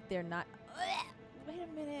flavored like they're not. Wait a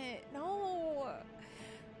minute, no.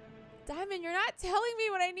 Diamond, you're not telling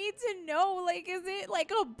me what I need to know. Like, is it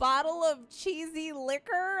like a bottle of cheesy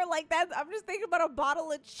liquor? Like that's, I'm just thinking about a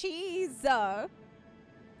bottle of cheese.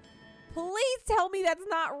 Please tell me that's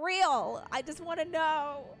not real. I just want to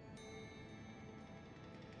know.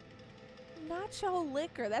 Nacho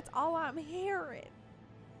liquor. That's all I'm hearing.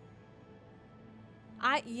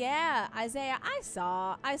 Yeah, Isaiah, I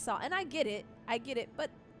saw, and I get it, but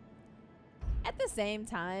at the same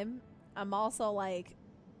time, I'm also like,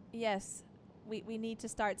 yes, we need to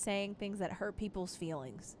start saying things that hurt people's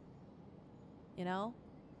feelings. You know?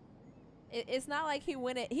 It's not like he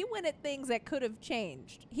went at things that could have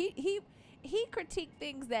changed. He critiqued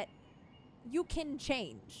things that you can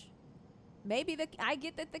change. Maybe I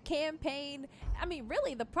get that the campaign, I mean,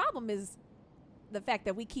 really the problem is the fact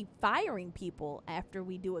that we keep firing people after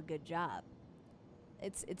we do a good job.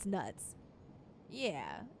 It's nuts.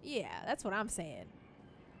 Yeah, that's what I'm saying.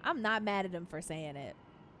 I'm not mad at him for saying it.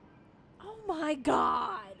 Oh my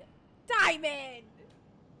God. Diamond.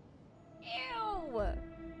 Ew.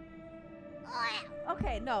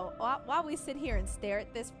 Okay, no. While we sit here and stare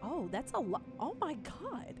at this, oh, that's a lot. Oh my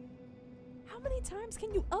God. How many times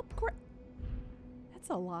can you upgrade? That's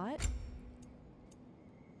a lot.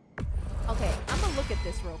 Okay, I'm gonna look at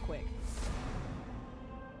this real quick.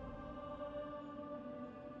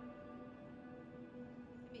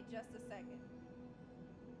 Give me just a second.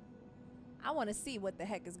 I want to see what the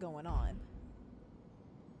heck is going on.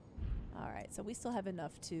 All right, so we still have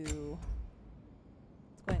enough to... Let's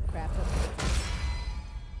go ahead and craft up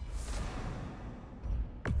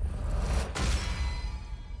the...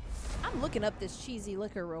 I'm looking up this cheesy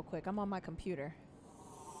liquor real quick. I'm on my computer.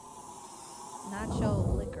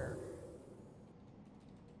 Nacho liquor.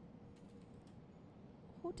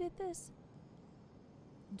 Who did this?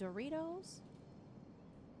 Doritos?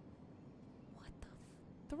 What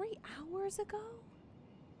the 3 hours ago?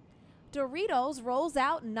 Doritos rolls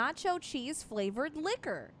out nacho cheese flavored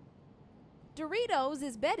liquor. Doritos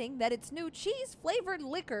is betting that its new cheese flavored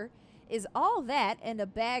liquor is all that and a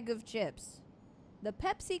bag of chips. The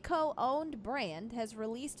PepsiCo owned brand has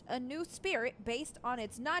released a new spirit based on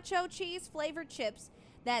its nacho cheese flavored chips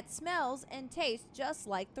that smells and tastes just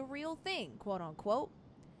like the real thing, quote unquote.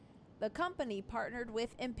 The company partnered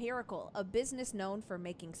with Empirical, a business known for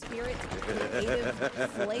making spirits with creative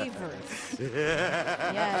flavors.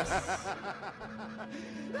 Yes.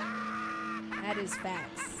 That is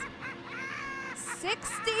facts.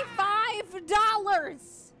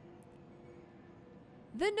 $65!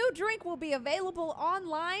 The new drink will be available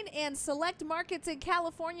online and select markets in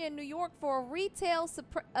California and New York for a retail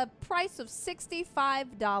price of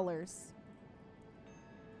 $65.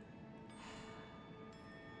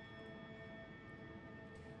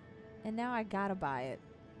 And now I gotta buy it.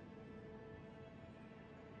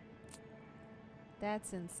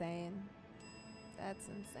 That's insane. That's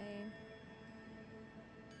insane.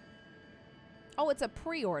 Oh, it's a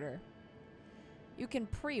pre-order. You can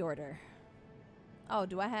pre-order. Oh,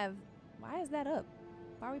 do I have... Why is that up?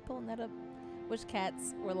 Why are we pulling that up? Which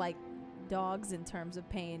cats were like dogs in terms of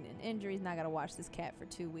pain and injuries? Now I gotta watch this cat for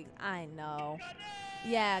 2 weeks. I know.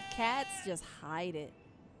 Yeah, cats just hide it.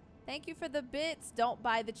 Thank you for the bits. Don't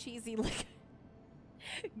buy the cheesy liquor.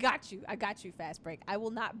 Got you. I got you, Fast Break. I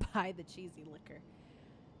will not buy the cheesy liquor.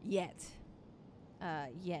 Yet.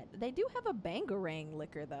 yet. They do have a Bangarang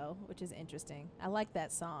liquor though, which is interesting. I like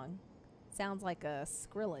that song. Sounds like a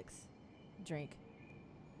Skrillex drink.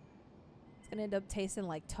 It's gonna end up tasting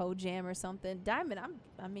like toe jam or something. Diamond,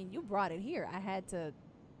 I mean, you brought it here. I had to.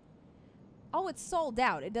 Oh, it's sold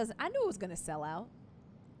out. It doesn't. I knew it was gonna sell out.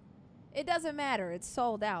 It doesn't matter. It's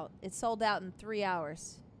sold out. It's sold out in 3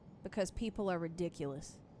 hours because people are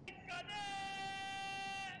ridiculous.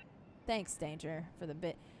 Thanks, Danger, for the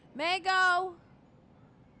bit. Mango,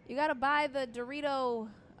 you gotta buy the Dorito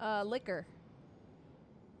liquor.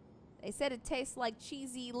 They said it tastes like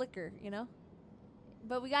cheesy liquor, you know?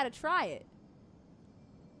 But we gotta try it.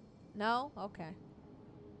 No? Okay.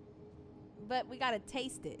 But we gotta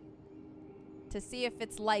taste it to see if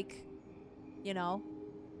it's like, you know.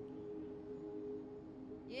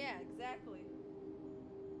 Yeah, exactly.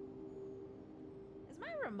 Is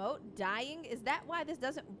my remote dying? Is that why this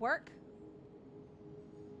doesn't work?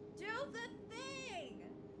 Do the thing!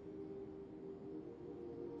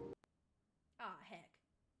 Aw, heck.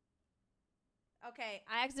 Okay,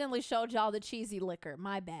 I accidentally showed y'all the cheesy liquor.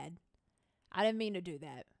 My bad. I didn't mean to do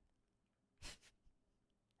that.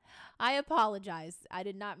 I apologize. I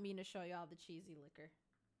did not mean to show y'all the cheesy liquor.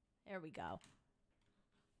 There we go.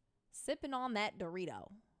 Sipping on that Dorito.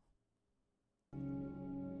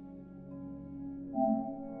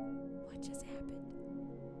 What just happened?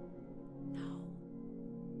 No.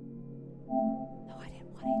 No, I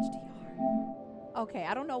didn't want HDR. Okay,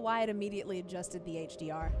 I don't know why it immediately adjusted the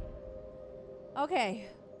HDR. Okay.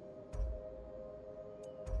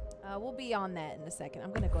 We'll be on that in a second.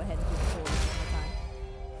 I'm gonna go ahead and do the chores one more time.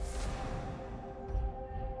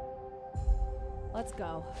 Let's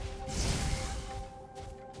go.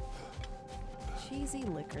 Cheesy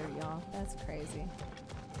liquor, y'all. That's crazy.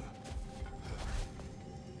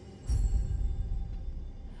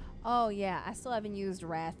 Oh, yeah. I still haven't used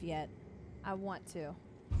Wrath yet. I want to.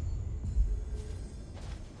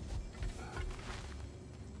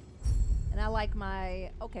 And I like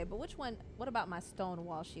my... Okay, but which one... What about my stone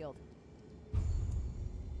wall shield?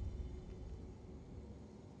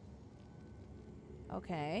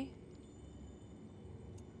 Okay.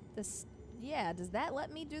 This... Yeah, does that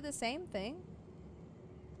let me do the same thing?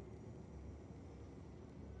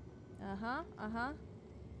 Uh-huh, uh-huh.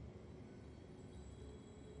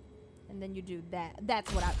 And then you do that.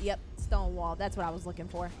 That's what I... Yep, stone wall. That's what I was looking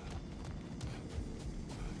for.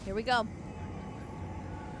 Here we go.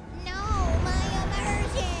 No, my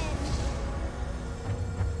immersion!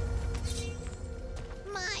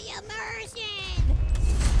 My immersion!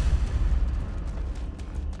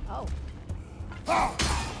 Oh.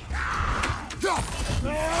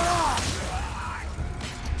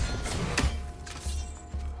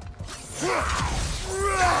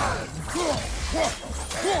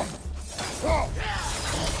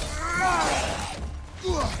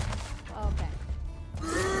 Okay.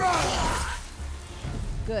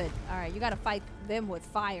 Good. Alright, you gotta fight them with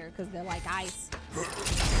fire because they're like ice.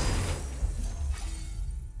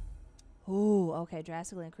 Ooh, okay.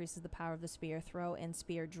 Drastically increases the power of the spear throw and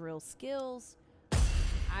spear drill skills.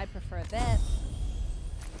 I prefer that.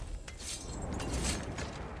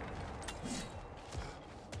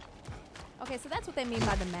 Okay, so that's what they mean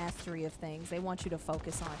by the mastery of things. They want you to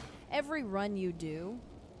focus on every run you do.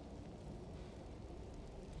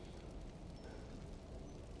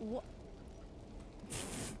 What?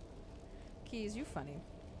 Keys, you funny.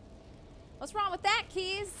 What's wrong with that,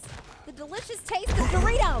 Keys? The delicious taste of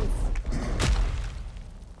Doritos.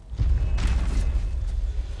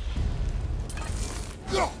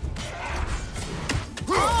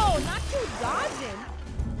 Oh, not you dodging.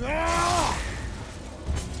 Not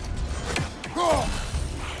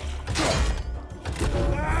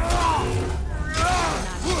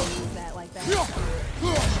use that like that.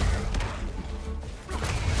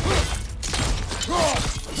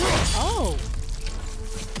 Oh.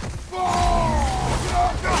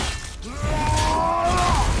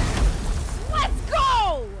 Let's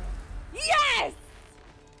go! Yes!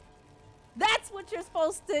 That's what you're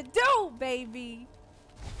supposed to do, baby.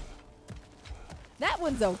 That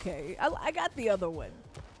one's okay. I got the other one.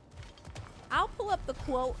 I'll pull up the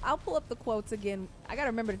quote. I'll pull up the quotes again. I gotta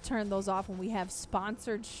remember to turn those off when we have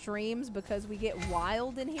sponsored streams because we get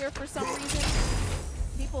wild in here for some reason.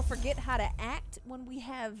 People forget how to act when we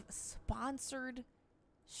have sponsored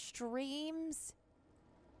streams.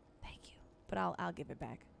 Thank you. But I'll give it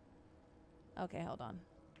back. Okay, hold on.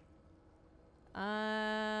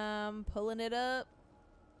 I'm pulling it up.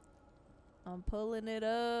 I'm pulling it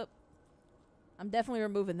up. I'm definitely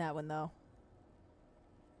removing that one though.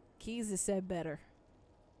 Keys has said better.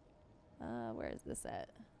 Where is this at?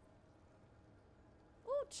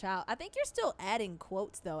 Ooh, child. I think you're still adding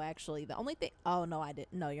quotes, though, actually. The only thing... Oh, no, I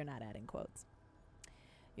didn't. No, you're not adding quotes.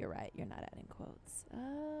 You're right. You're not adding quotes.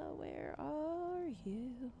 Where are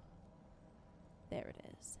you? There it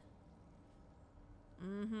is.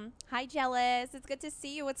 Hi, Jealous. It's good to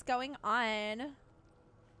see you. What's going on?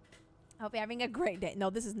 Hope you're having a great day. No,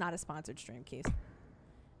 this is not a sponsored stream, Keith.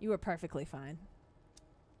 You were perfectly fine.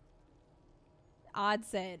 Odd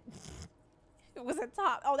said it was a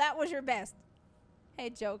top. Oh, that was your best. Hey,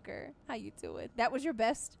 Joker. How you doing? That was your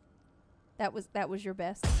best? That was your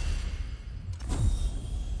best?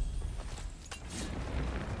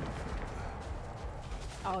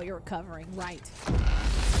 Oh, you're recovering. Right.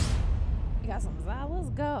 You got some Zyle. Let's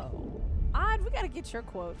go. Odd, we got to get your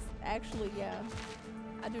quotes. Actually, yeah.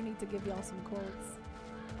 I do need to give y'all some quotes.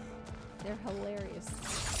 They're hilarious.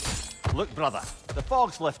 Look, brother, the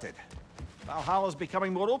fog's lifted. Valhalla's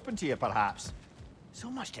becoming more open to you, perhaps. So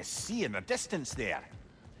much to see in the distance there.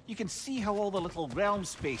 You can see how all the little realm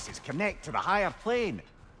spaces connect to the higher plane.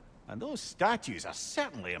 And those statues are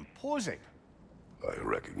certainly imposing. I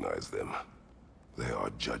recognize them. They are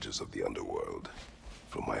judges of the underworld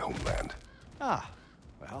from my homeland. Ah,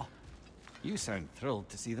 well, you sound thrilled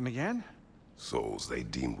to see them again. Souls they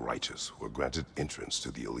deemed righteous were granted entrance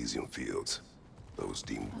to the Elysium fields. Those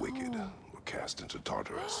deemed wicked were cast into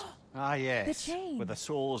Tartarus. Ah, yes. The chain. Where the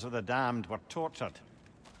souls of the damned were tortured.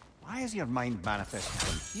 Why is your mind manifested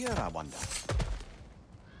from here, I wonder?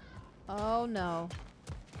 Oh, no.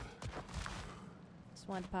 Just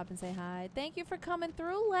wanted to pop and say hi. Thank you for coming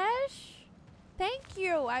through, Lesh. Thank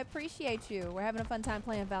you. I appreciate you. We're having a fun time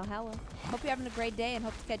playing Valhalla. Hope you're having a great day and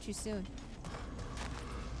hope to catch you soon.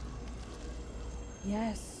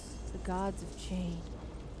 Yes, the gods of change.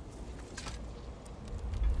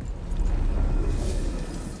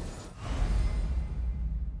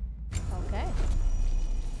 Okay.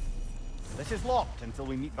 This is locked until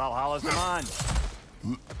we meet Valhalla's demand.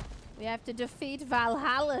 We have to defeat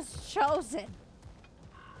Valhalla's chosen.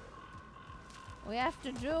 We have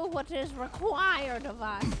to do what is required of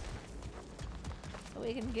us so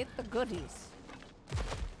we can get the goodies.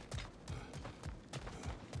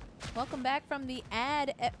 Welcome back from the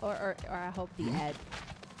ad, or I hope the ad.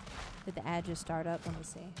 Did the ad just start up? Let me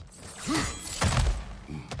see.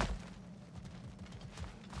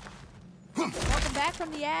 Welcome back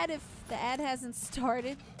from the ad if the ad hasn't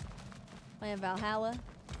started. Playing Valhalla,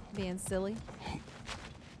 being silly,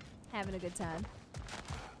 having a good time.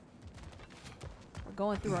 We're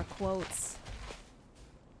going through our quotes.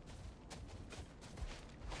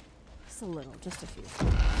 Just a little, just a few.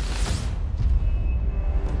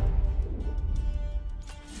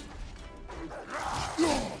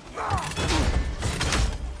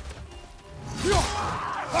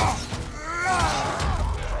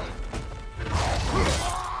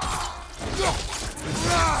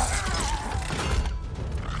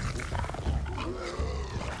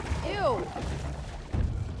 Ew.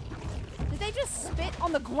 Did they just spit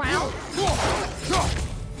on the ground?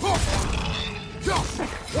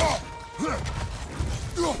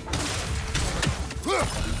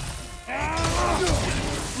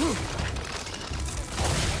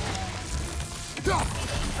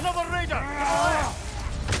 Another raider!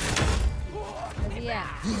 Where's he at?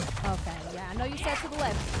 Okay, yeah, I know you said to the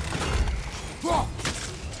left.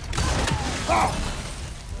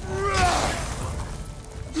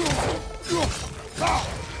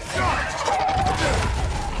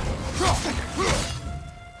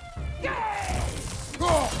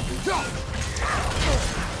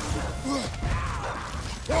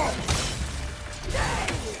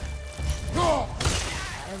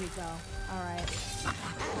 There we go. Alright.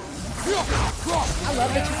 I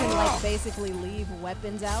love that you can, like, basically leave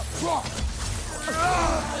weapons out.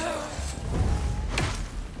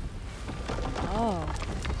 Oh.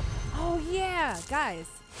 Oh, yeah, guys.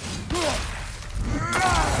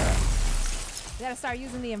 We gotta start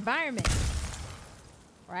using the environment.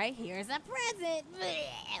 Right? Here's a present.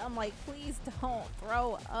 I'm like, please don't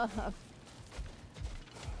throw up.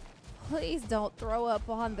 Please don't throw up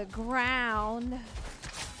on the ground.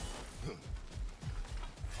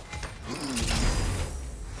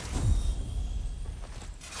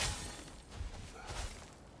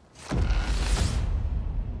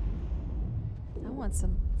 I want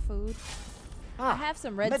some food. I have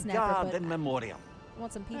some red snapper, but in memoriam. I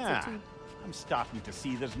want some pizza too. I'm starting to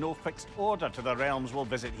see there's no fixed order to the realms we'll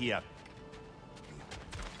visit here.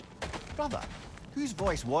 Brother, whose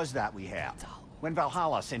voice was that we heard when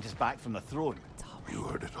Valhalla sent us back from the throne? You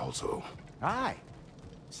heard it also. Aye.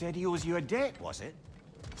 Said he owes you a debt, was it?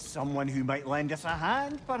 Someone who might lend us a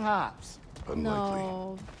hand, perhaps? Unlikely.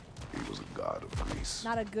 No. He was a god of grief. peace.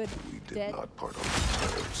 Not a good We did debt. not part on good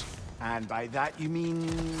terms. And by that you mean...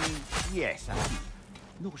 yes,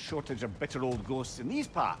 no shortage of bitter old ghosts in these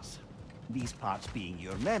parts. These parts being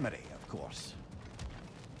your memory, of course.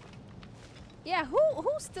 Yeah, who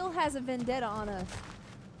still has a vendetta on us?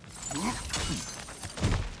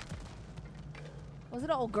 Was it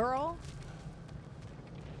an old girl?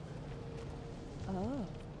 Oh.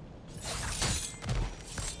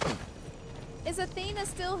 Is Athena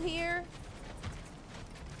still here?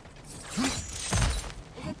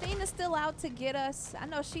 Is Athena still out to get us? I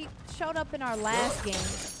know she showed up in our last game.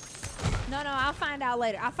 No, I'll find out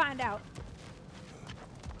later. I'll find out.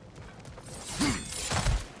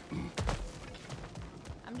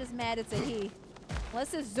 I'm just mad it's a he.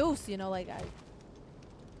 Unless it's Zeus, you know, like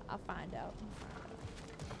I'll find out.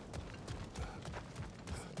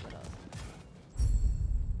 What else?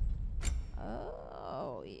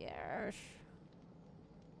 Oh, yes.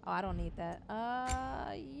 Oh, I don't need that.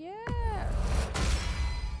 Yeah.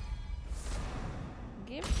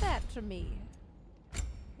 Give that to me.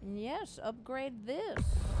 And yes, upgrade this.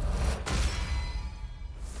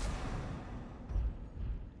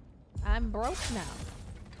 I'm broke now.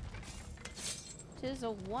 'Tis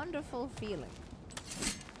a wonderful feeling.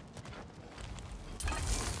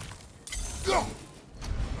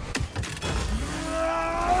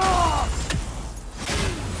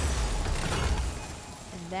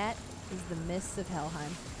 And that is the Mists of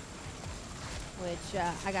Helheim, which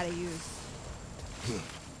I gotta use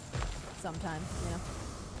sometime, you know.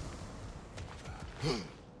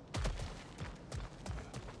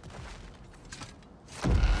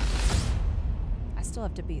 I still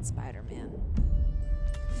have to beat Spider-Man.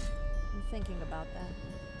 I'm thinking about that.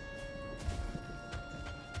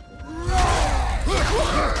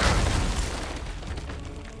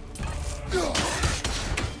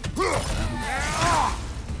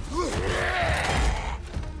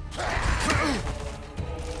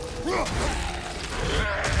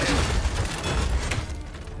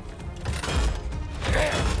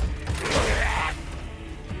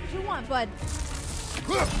 What you want, bud?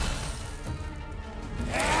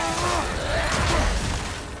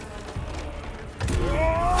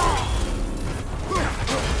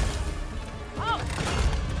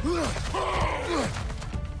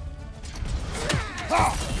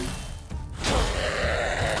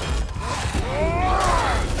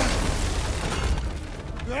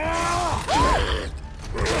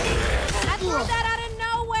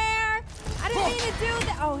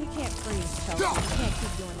 Oh, he can't freeze, Chelsea. He can't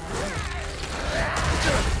keep doing that.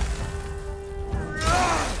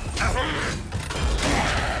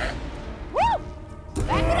 Woo!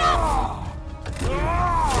 Back it up!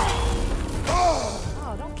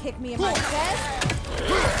 Oh, don't kick me in my chest.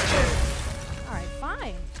 All right,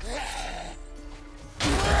 fine.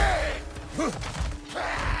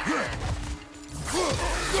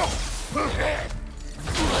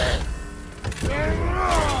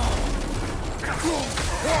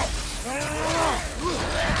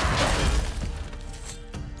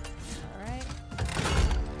 Alright.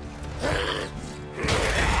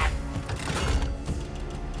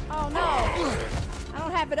 Oh no! I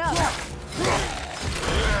don't have it up.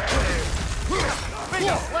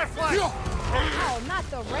 Left leg! Oh, not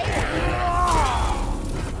the radar.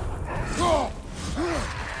 Oh,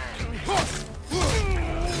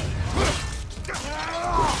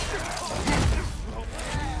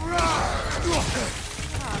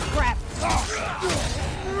 crap.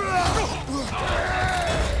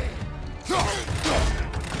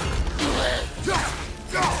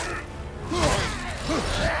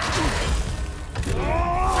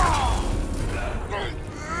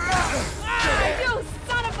 You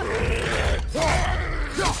son of a...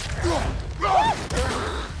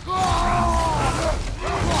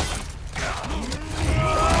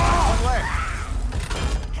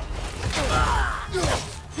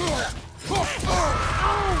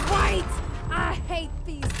 Oh, right! I hate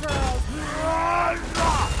these girls.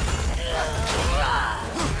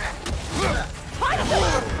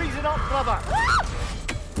 Freezing up, brother!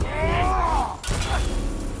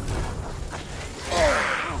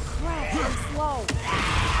 Oh, crap, I'm slow.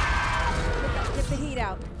 Get the heat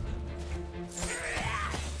out.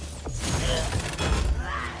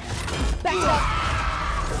 Back up.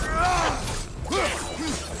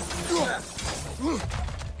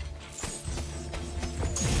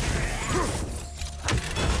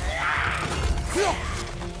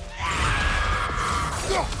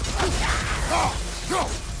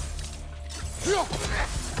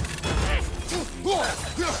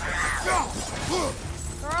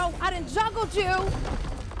 Girl, I done juggled you.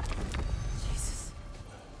 Jesus.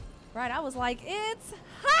 Right, I was like, it's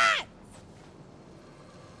hot.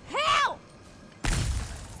 Help!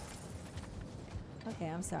 Okay,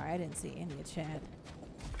 I'm sorry. I didn't see any of chat.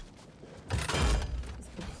 It's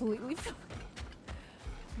completely fine.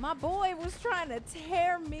 My boy was trying to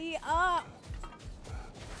tear me up.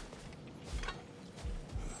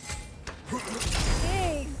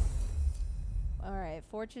 Dang. All right,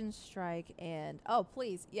 Fortune Strike and... Oh,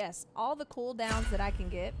 please. Yes, all the cooldowns that I can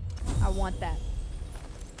get. I want that.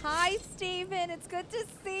 Hi, Steven. It's good to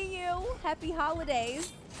see you. Happy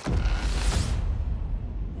holidays.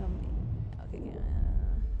 Okay.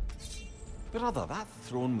 Brother, that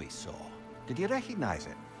throne we saw, did you recognize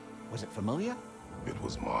it? Was it familiar? It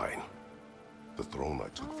was mine. The throne I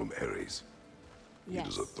took from Ares. Yes. It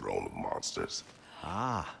is a throne of monsters.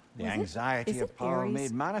 Ah, the Was it- anxiety is of it power Ares?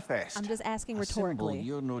 made manifest. I'm just asking A symbol rhetorically.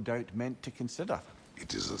 you're no doubt meant to consider.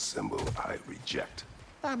 It is a symbol I reject.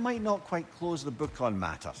 That might not quite close the book on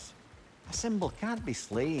matters. A symbol can't be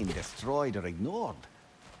slain, destroyed, or ignored.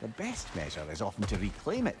 The best measure is often to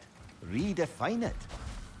reclaim it, redefine it.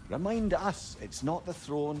 Remind us it's not the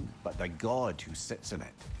throne, but the god who sits in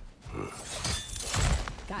it.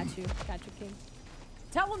 Got you, King.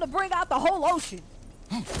 Tell him to bring out the whole ocean.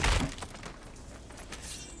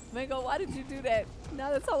 Mango, why did you do that?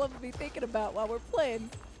 Now that's all I'm gonna be thinking about while we're playing.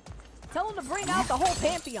 Tell him to bring out the whole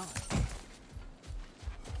pantheon.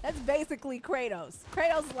 That's basically Kratos.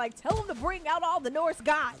 Kratos is like, tell him to bring out all the Norse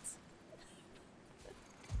gods.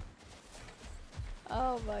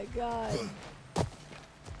 Oh my god.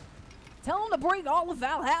 Tell him to bring all of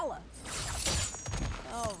Valhalla.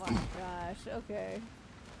 Oh my gosh, okay.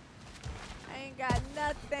 I ain't got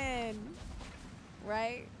nothing.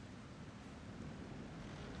 Right?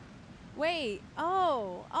 Wait,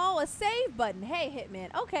 oh, a save button. Hey,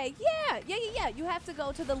 Hitman. Okay, yeah. You have to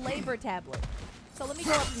go to the labor tablet. So let me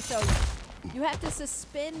go up and show you. You have to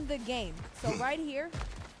suspend the game. So right here,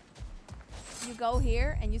 you go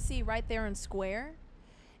here and you see right there in square,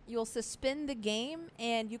 you'll suspend the game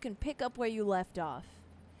and you can pick up where you left off.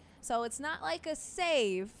 So it's not like a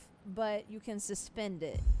save, but you can suspend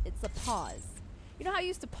it. It's a pause. You know how you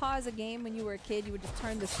used to pause a game when you were a kid? You would just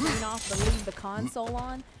turn the screen off but leave the console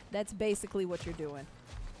on? That's basically what you're doing.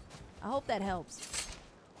 I hope that helps.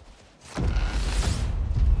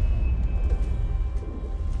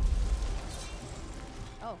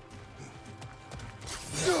 Oh.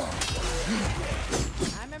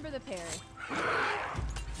 I remember the parry.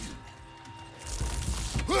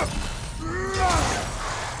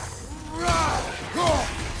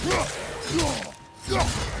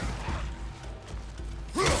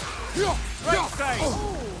 Right side!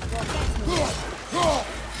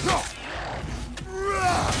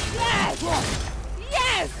 Yes!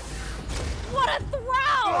 Yes! What a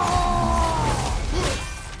throw!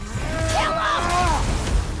 Kill him!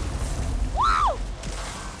 Woo!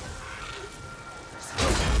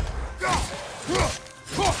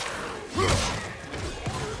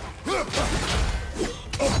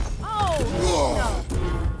 Oh, no.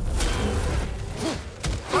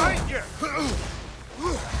 Behind you!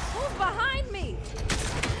 Who's behind me?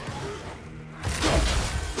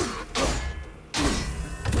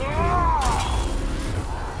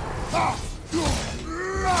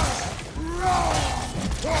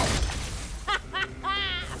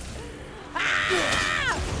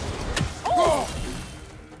 Oh!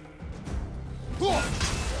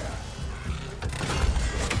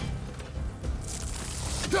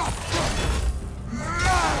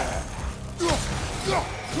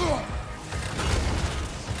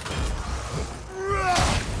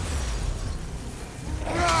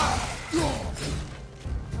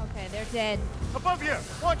 Okay, they're dead. Above you!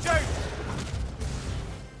 Watch out!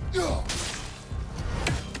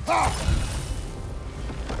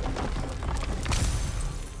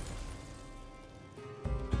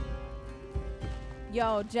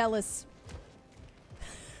 Yo, jealous.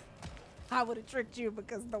 I would have tricked you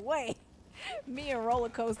because the way me and roller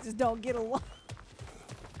coasters don't get along.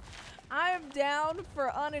 I am down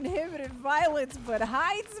for uninhibited violence, but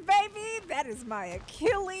heights, baby, that is my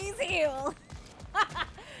Achilles heel.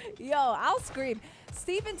 Yo, I'll scream.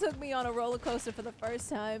 Steven took me on a roller coaster for the first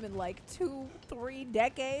time in like 2-3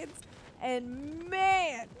 decades. And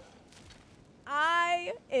man,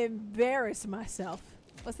 I embarrassed myself.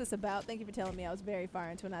 What's this about? Thank you for telling me. I was very far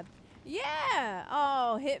into it. Yeah.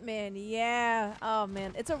 Oh, Hitman. Yeah. Oh,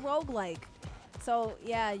 man. It's a roguelike. So,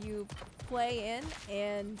 yeah, you play in,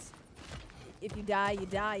 and if you die, you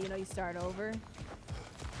die. You know, you start over.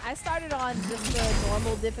 I started on just the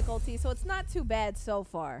normal difficulty, so it's not too bad so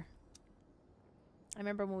far. I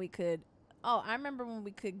remember when we could... Oh, I remember when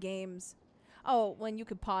we could games... Oh, when you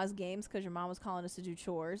could pause games because your mom was calling us to do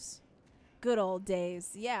chores. Good old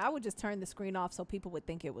days. Yeah, I would just turn the screen off so people would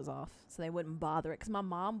think it was off, so they wouldn't bother it. Because my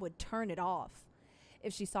mom would turn it off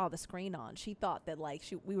if she saw the screen on. She thought that like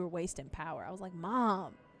we were wasting power. I was like,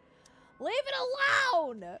 Mom, leave it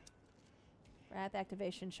alone. Wrath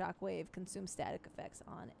activation, shockwave, consume static effects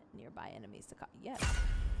on nearby enemies to yes.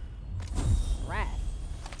 Wrath.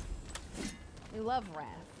 We love wrath.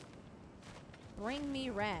 Bring me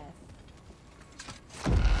wrath.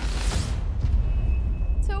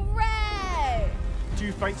 Hooray!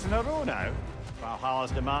 2 fights in a row now.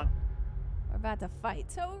 Valhalla's demand. We're about to fight.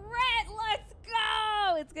 Tourette, let's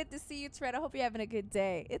go! It's good to see you, Tourette. I hope you're having a good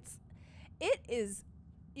day. It is,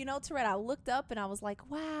 you know, Tourette, I looked up and I was like,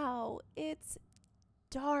 wow, it's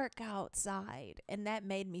dark outside. And that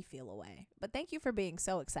made me feel away. But thank you for being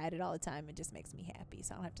so excited all the time. It just makes me happy.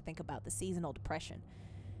 So I don't have to think about the seasonal depression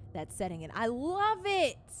that's setting in. I love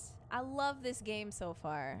it. I love this game so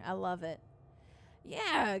far. I love it.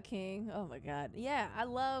 Yeah, King. Oh my God. Yeah, I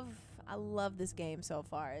love this game so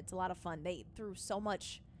far. It's a lot of fun. They threw so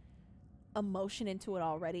much emotion into it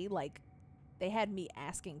already. Like, they had me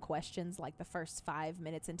asking questions like the first 5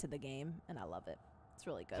 minutes into the game, and I love it. It's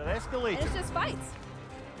really good. So escalating. And it's just fights.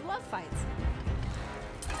 We love fights.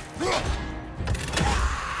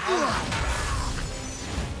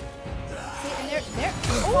 See, and they're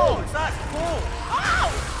oh, that's cool.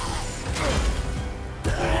 Oh!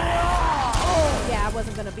 Yeah, I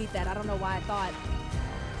wasn't gonna beat that. I don't know why I thought.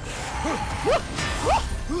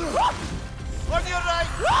 On your right.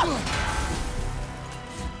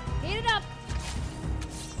 Heat it up.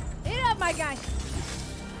 Heat it up, my guy.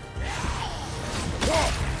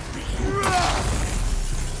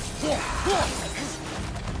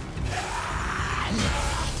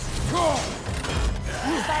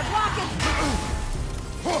 Start blocking.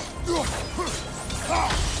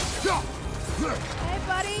 Hey,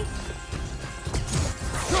 buddy.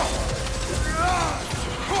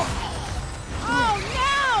 Oh,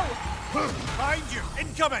 no! Behind you,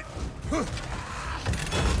 incoming!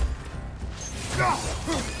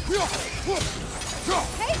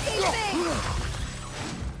 Take these things!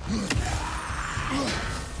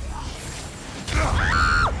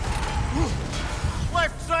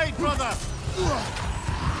 Left side, brother!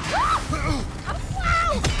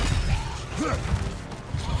 Wow!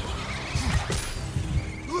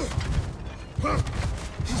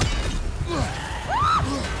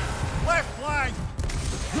 Left flank!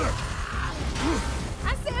 I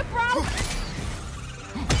see it, bro!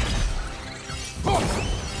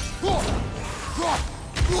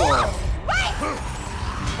 Wait!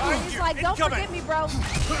 He's like, don't forget me, bro.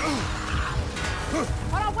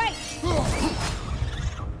 Hold on, wait!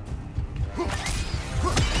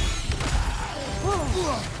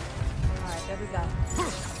 Alright, there we go.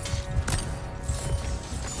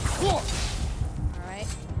 Alright.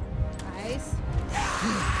 Nice.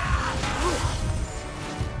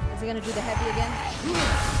 Is he gonna do the heavy again?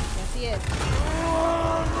 Yes, he is.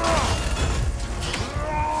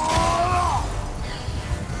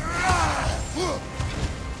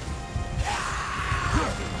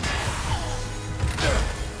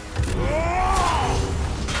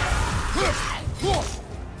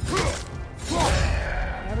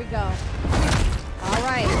 There we go. All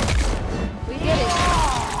right. We did it.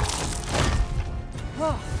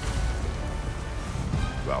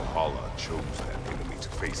 Valhalla chose that enemy to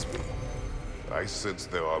face me. I sense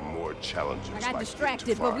there are more challenges. I got like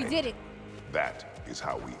distracted, but we did it. That is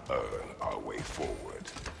how we earn our way forward.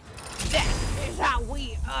 That is how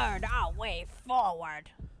we earn our way forward.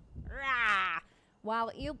 Rah!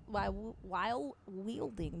 While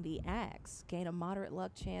wielding the axe, gain a moderate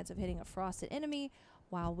luck chance of hitting a frosted enemy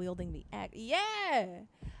while wielding the axe. Yeah!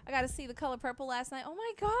 I got to see The Color Purple last night. Oh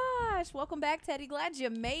my gosh! Welcome back, Teddy. Glad you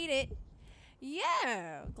made it.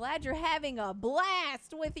 Yeah! Glad you're having a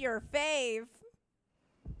blast with your fave.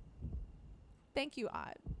 Thank you,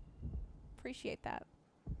 Odd. Appreciate that.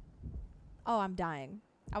 Oh, I'm dying.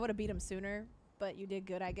 I would have beat him sooner, but you did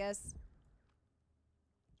good, I guess.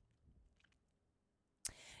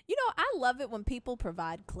 You know, I love it when people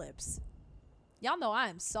provide clips. Y'all know I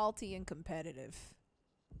am salty and competitive.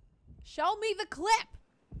 Show me the clip.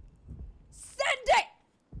 Send it.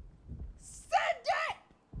 Send it.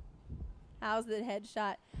 How's the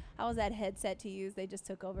headshot? How was that headset to use? They just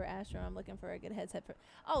took over Astro. I'm looking for a good headset.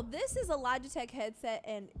 Oh, this is a Logitech headset,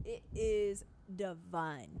 and it is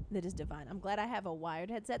divine. That is divine. I'm glad I have a wired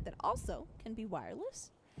headset that also can be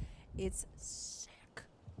wireless. It's sick.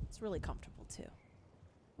 It's really comfortable, too.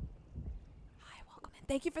 Hi, welcome in.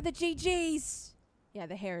 Thank you for the GGs. Yeah,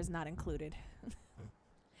 the hair is not included.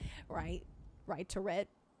 Right? Right, Tourette?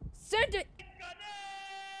 Send it!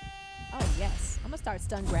 Oh, yes. I'm going to start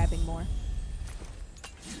stun grabbing more.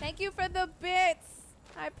 Thank you for the bits.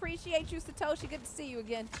 I appreciate you, Satoshi. Good to see you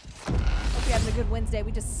again. Hope you're having a good Wednesday.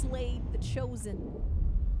 We just slayed the Chosen.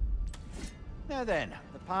 Now then,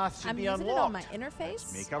 the path should I'm be using unlocked. it on my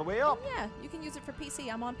interface. Let's make our way up. Yeah, you can use it for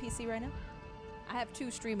PC. I'm on PC right now. I have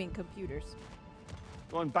 2 streaming computers.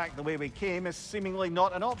 Going back the way we came is seemingly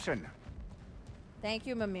not an option. Thank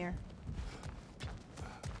you, Mimir.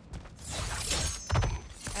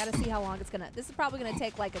 I gotta see how long it's gonna. This is probably gonna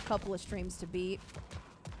take like a couple of streams to beat.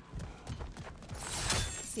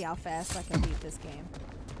 See how fast I can beat this game.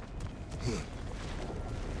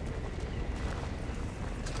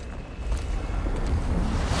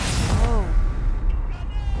 Oh.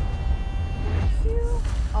 Thank you.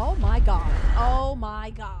 Oh my god. Oh my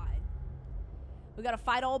god. We gotta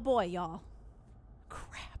fight old boy, y'all.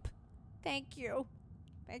 Crap. Thank you.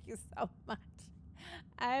 Thank you so much.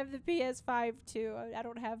 I have the PS5 too. I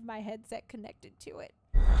don't have my headset connected to it.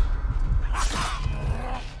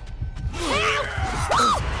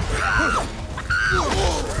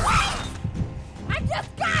 I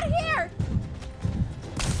just got here!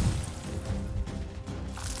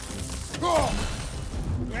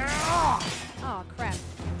 Oh, crap.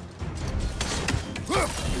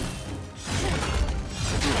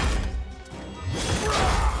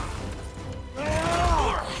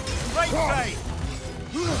 Right side!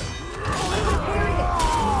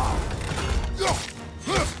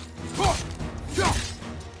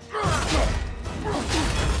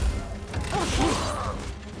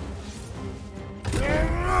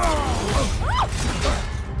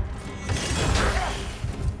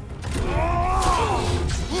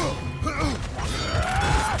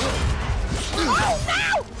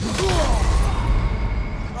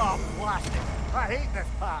 Oh, blasted. I hate this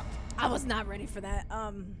part. I was not ready for that.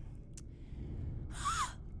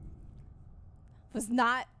 Was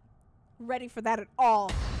not ready for that at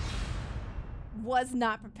all. Was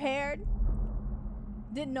not prepared.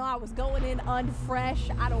 Didn't know I was going in unfresh.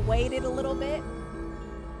 I'd have waited a little bit.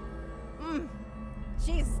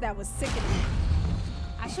 Jesus, that was sickening.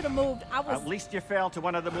 I should have moved. At least you fell to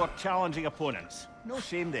one of the more challenging opponents. No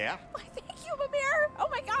shame there. Thank you, Mimir. Oh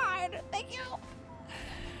my god. Thank you.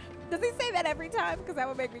 Does he say that every time? Because that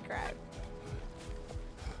would make me cry.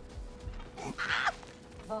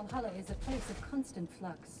 Valhalla is a place of constant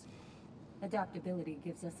flux. Adaptability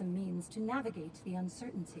gives us a means to navigate the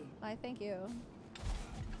uncertainty. Why, thank you.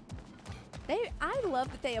 I love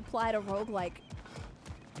that they applied a roguelike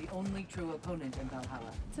The only true opponent in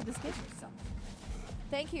Valhalla. to this game. Yourself.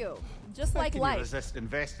 Thank you. Just How like can life. you resist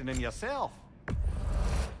investing in yourself?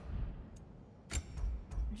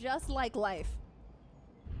 Just like life.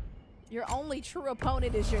 Your only true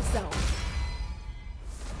opponent is yourself.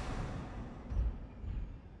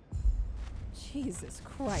 Jesus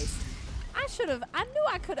Christ. I knew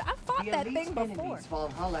I could. I fought The that elite thing before. enemies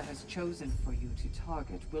Valhalla has chosen for you to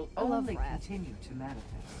target will I love only Wrath. continue to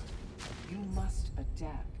manifest. You must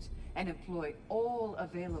adapt and employ all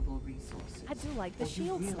available resources. I do like the or you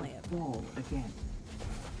shield will slam. fall again.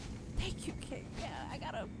 Thank you, King. Yeah, I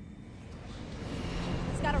gotta.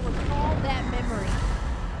 Just gotta recall that memory.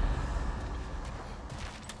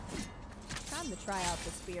 Time to try out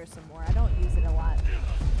the spear some more. I don't use it a lot.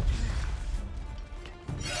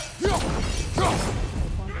 This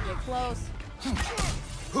one to get close.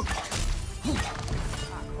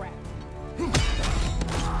 Ah, crap.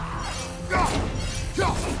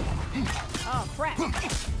 Oh, crap.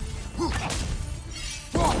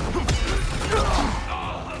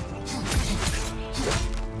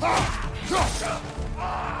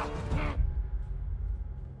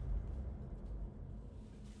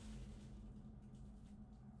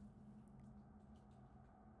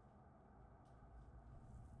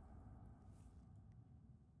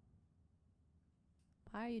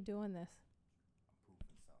 Why are you doing this?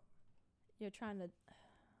 You're trying to...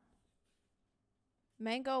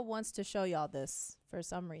 Mango wants to show y'all this for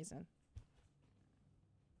some reason.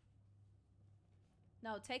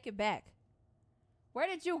 No, take it back. Where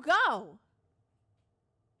did you go?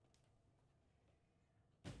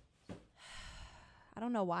 I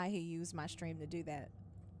don't know why he used my stream to do that.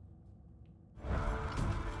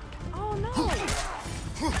 Oh, no.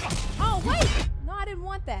 Oh, wait. No, I didn't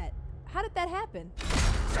want that. How did that happen?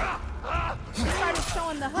 It started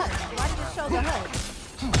showing the HUD. Why did it show the HUD?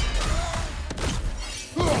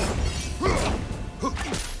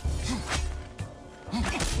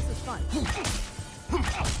 This is fun.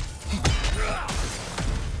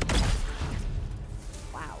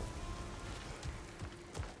 Wow.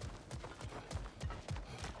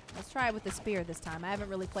 Let's try it with the spear this time. I haven't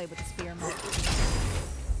really played with the spear much.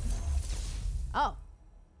 Oh.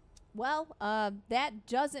 Well, that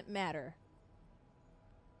doesn't matter.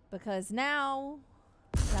 Because now,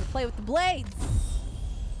 gotta play with the blades.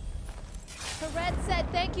 Red said,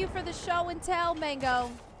 thank you for the show and tell,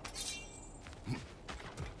 Mango.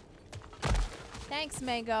 Thanks,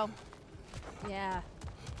 Mango. Yeah.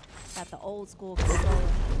 Got the old school controller.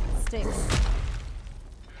 Sticks.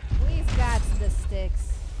 We've got the sticks.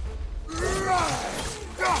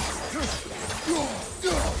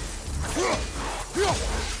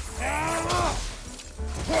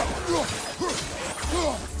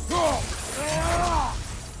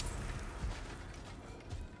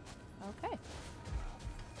 Okay.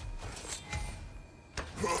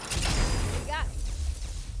 What we got?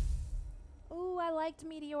 Ooh, I liked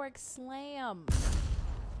Meteoric Slam.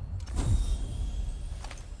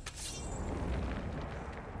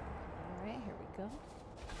 Alright, here we go.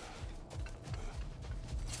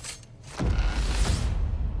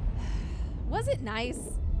 Was it nice?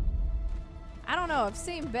 I don't know, I've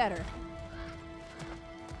seen better.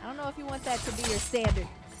 I don't know if you want that to be your standard.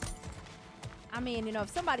 I mean, you know, if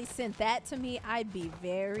somebody sent that to me, I'd be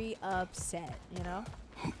very upset, you know?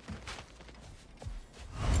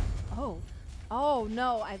 Oh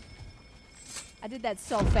no, I did that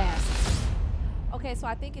so fast. Okay, so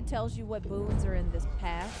I think it tells you what boons are in this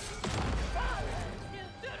path.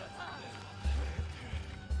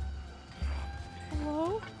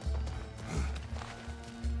 Hello?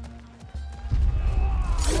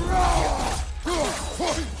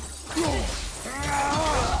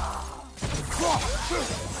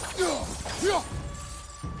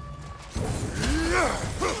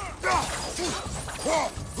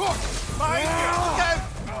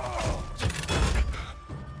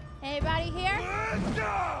 Anybody here?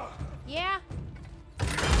 Yeah?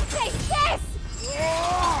 Taste this!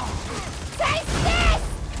 Taste this!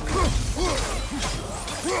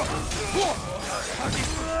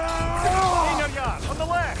 In your yard, on the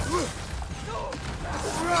left! Woo!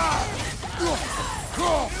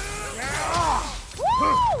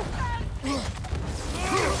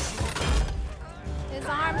 His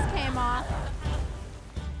arms came off.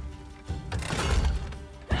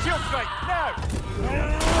 Shield strike, now!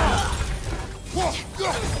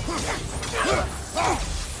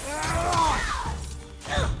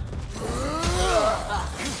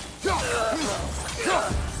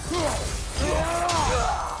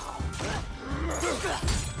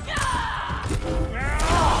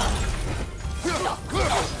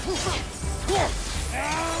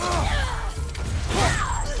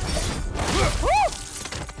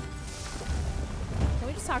 Can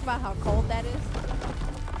we just talk about how cold that is?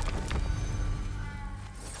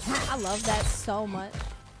 I love that so much.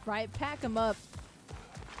 Right? Pack 'em up.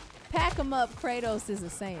 Pack 'em up, Kratos is a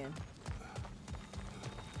saying.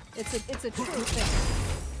 It's a true thing.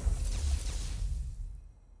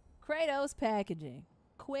 Kratos packaging.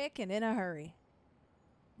 Quick and in a hurry.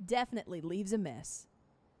 Definitely leaves a mess.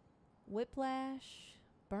 Whiplash.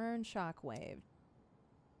 Burn shockwave.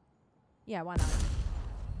 Yeah, why not?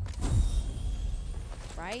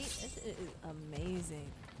 Right? This is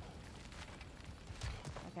amazing.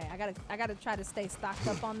 Okay, I gotta try to stay stocked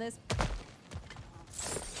up on this. Get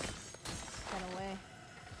away.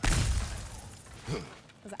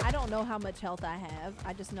 Because I don't know how much health I have.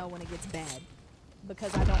 I just know when it gets bad.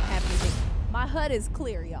 Because I don't have anything. My HUD is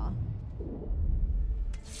clear, y'all.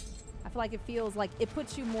 I feel like it feels like it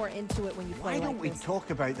puts you more into it when you play Why don't like we this.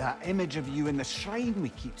 talk about that image of you in the shrine we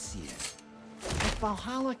keep seeing? If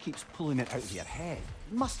Valhalla keeps pulling it out of your head,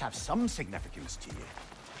 it must have some significance to you.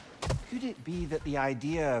 Could it be that the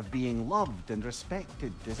idea of being loved and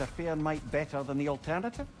respected is a fair mite better than the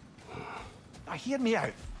alternative? Now, hear me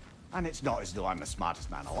out. And it's not as though I'm the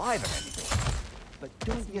smartest man alive or anything. But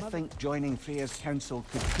don't you think joining Freya's council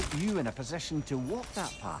could put you in a position to walk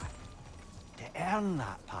that path? To earn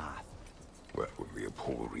that path? That would be a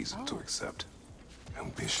poor reason to accept.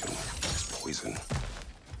 Ambition is poison.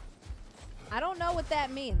 I don't know what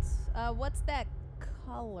that means. What's that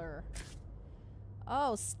color?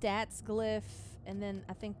 Oh, stats glyph. And then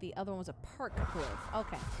I think the other one was a perk glyph.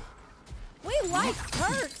 Okay. We like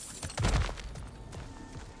perks!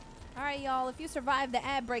 Alright, y'all. If you survived the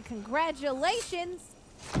ad break, congratulations!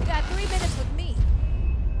 You got 3 minutes with me.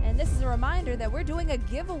 And this is a reminder that we're doing a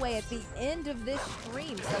giveaway at the end of this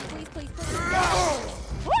stream. So please, please, please.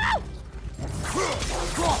 Woo!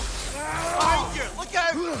 Behind you! Look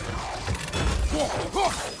out!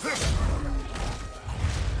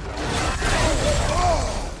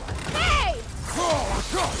 Hey!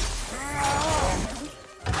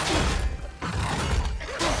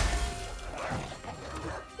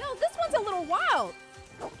 Yo, this one's a little wild.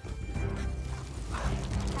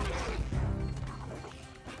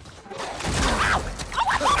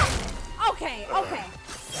 Okay, okay.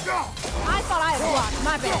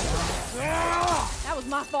 My bad. That was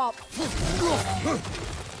my fault.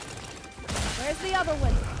 Where's the other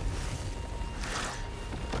one?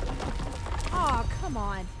 Oh, come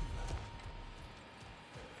on.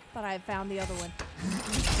 Thought I had found the other one.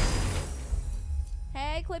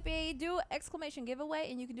 Hey, Clippy, do exclamation giveaway,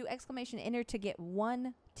 and you can do exclamation enter to get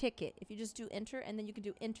 1 ticket. If you just do enter, and then you can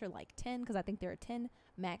do enter like 10, because I think there are 10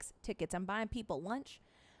 max tickets. I'm buying people lunch,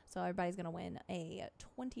 so everybody's going to win a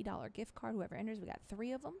 $20 gift card. Whoever enters, we got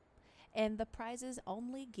 3 of them. And the prizes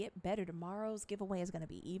only get better. Tomorrow's giveaway is going to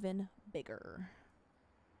be even bigger.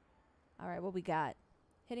 All right, what we got?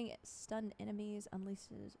 Hitting stunned enemies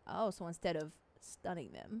unleashes... Oh, so instead of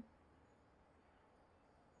stunning them...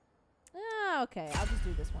 Ah, okay, I'll just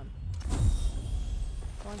do this one.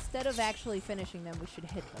 So instead of actually finishing them, we should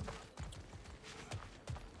hit them.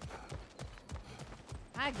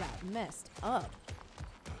 I got messed up.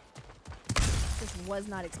 Just was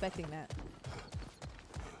not expecting that.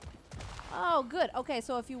 Oh, good. Okay,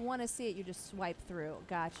 so if you want to see it, you just swipe through.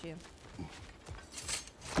 Got you.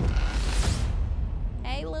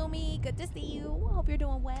 Hey, Lumi. Good to see you. Hope you're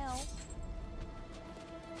doing well.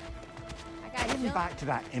 Getting back to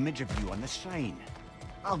that image of you on the shrine.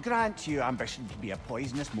 I'll grant you ambition can be a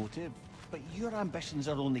poisonous motive, but your ambitions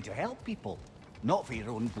are only to help people, not for your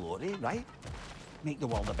own glory, right? Make the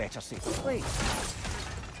world a better, safer place.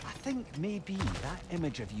 I think maybe that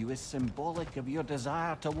image of you is symbolic of your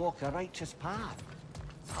desire to walk a righteous path.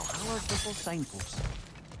 Valhalla's little signpost.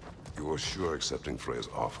 You're sure accepting Freya's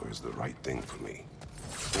offer is the right thing for me?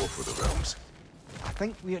 Or for the realms? I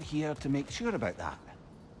think we're here to make sure about that,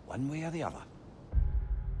 one way or the other.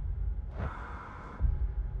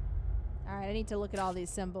 Alright, I need to look at all these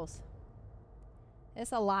symbols.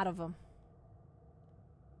 It's a lot of them.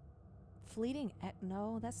 Fleeting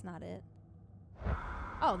no, that's not it.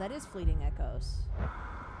 Oh, that is fleeting echoes.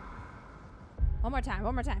 One more time,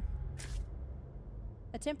 one more time.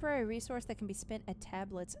 A temporary resource that can be spent at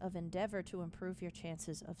tablets of endeavor to improve your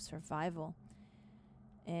chances of survival.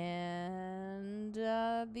 And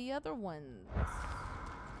the other ones.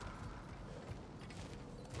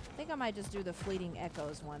 I think I might just do the fleeting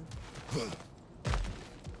echoes one.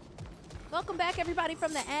 Welcome back, everybody,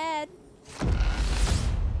 from the ad.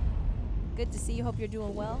 Good to see you. Hope you're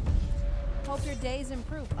doing well. Hope your days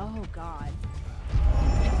improve. Oh, God.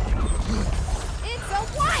 It's a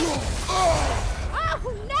white! Oh,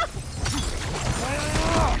 no!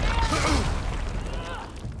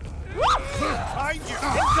 Behind you!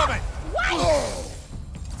 Incoming! What?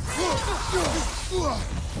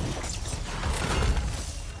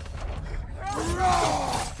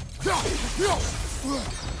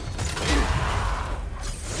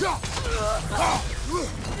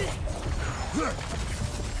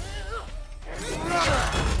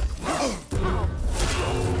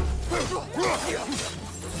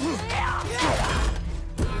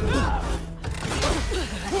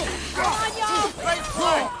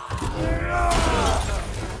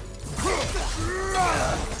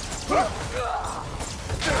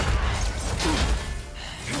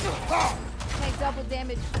 Take double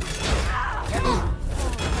damage. Oh,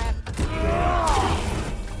 crap.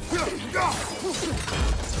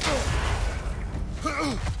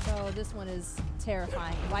 So this one is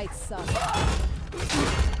terrifying. White suck. It's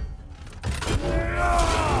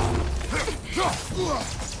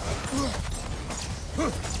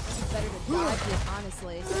better to dodge it,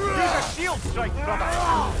 honestly. Use a shield strike, brother!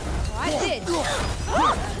 Oh, I did.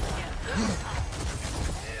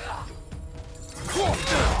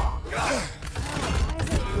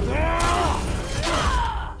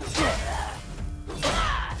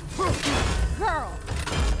 Girl.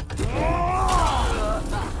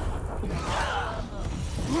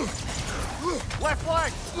 Left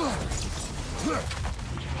leg!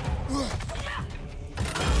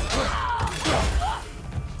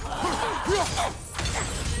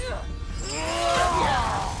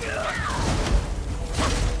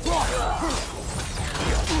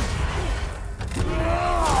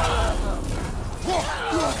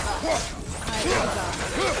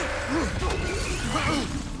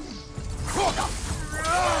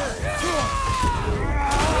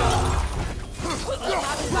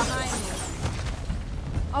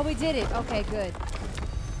 Oh, we did it. Okay, good.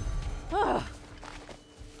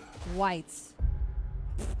 Whites.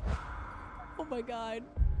 Oh my God.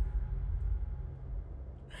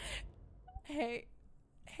 Hey.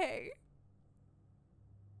 Hey.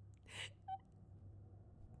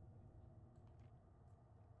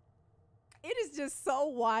 It is just so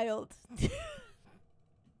wild.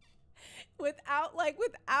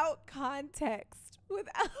 without context.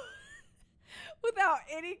 Without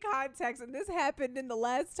any context. And this happened in the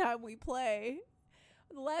last time we play.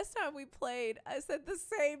 The last time we played, I said the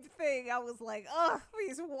same thing. I was like, "Ugh,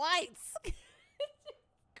 these whites,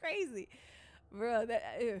 crazy, bro."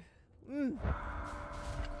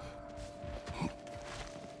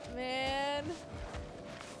 Man,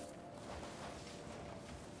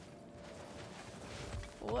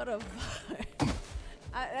 what a vibe.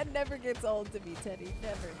 That never gets old to me, Teddy.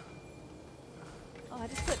 Never. Oh, I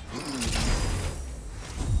just put.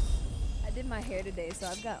 I did my hair today, so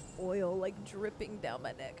I've got oil like dripping down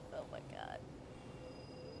my neck. Oh my god.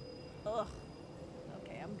 Ugh.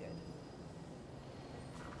 Okay, I'm good.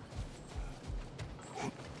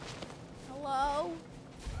 Hello?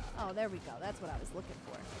 Oh, there we go. That's what I was looking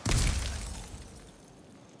for.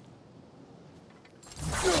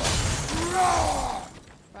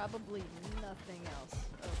 Probably nothing else.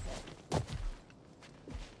 Okay.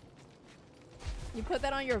 You put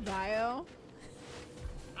that on your bio?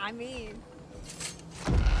 I mean...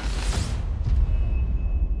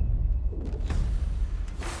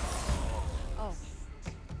 Oh.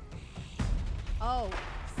 Oh.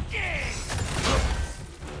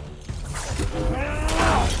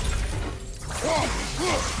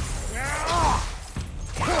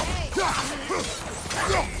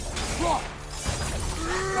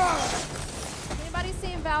 Anybody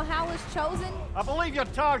seen Valhalla's Chosen? I believe your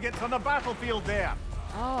target's on the battlefield there.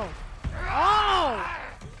 Oh. Oh!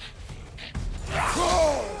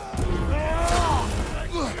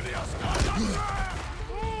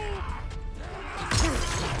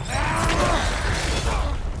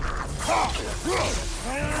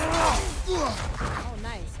 Oh,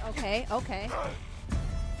 nice. Okay, okay.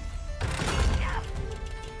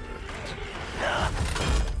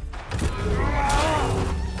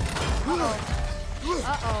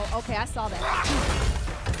 Uh-oh. Okay, I saw that.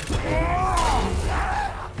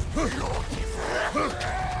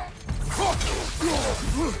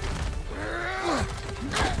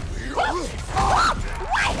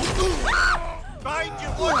 Find you,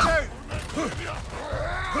 watch out!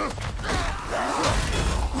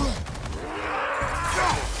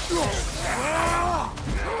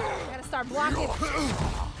 Gotta start blocking.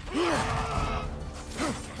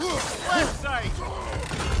 Left side!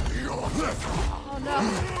 Oh no.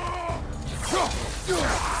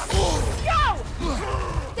 Go!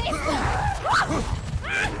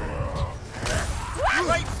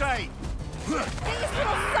 Right side! These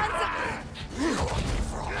little sons of...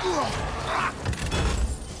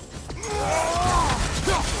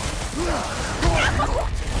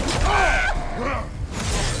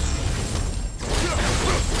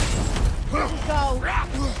 Go.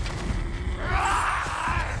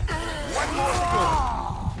 One more to go.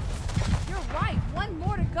 You're right. One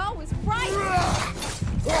more to go is right.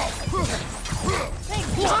 Thank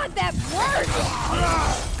God that worked.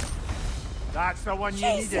 That's the one you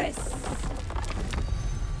needed.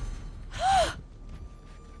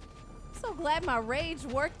 So glad my rage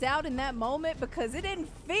worked out in that moment because it didn't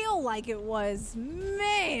feel like it was.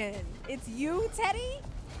 Man, it's you, Teddy?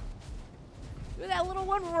 You're that little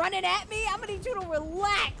one running at me? I'm gonna need you to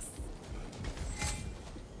relax.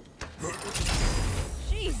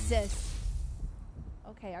 Jesus.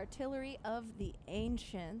 Okay, Artillery of the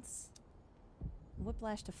Ancients.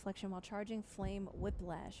 Whiplash deflection while charging. Flame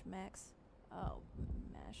whiplash. Max. Oh,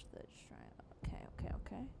 mash the shrine.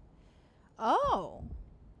 Okay. Oh.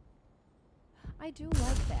 I do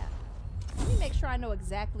like that. Let me make sure I know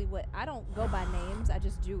exactly what... I don't go by names. I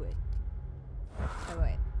just do it. Oh,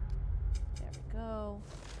 wait. There we go.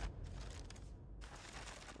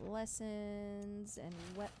 Lessons and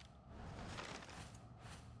what...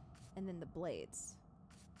 And then the blades.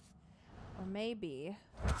 Or maybe...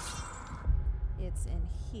 It's in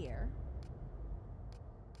here.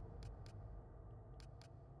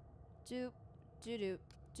 Doop. Doop.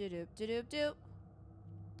 Doop. Doop. Doop.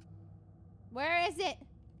 Where is it?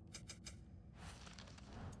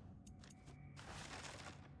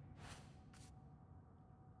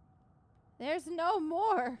 There's no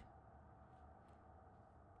more.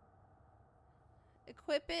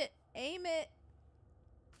 Equip it. Aim it.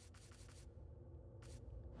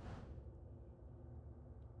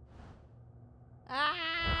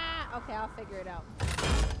 Ah! Okay, I'll figure it out.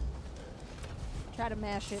 Try to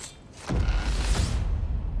mash it.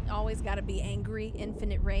 Always gotta be angry.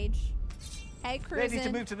 Infinite rage. Hey, Cruisin'. Ready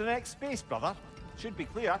to move to the next space, brother. Should be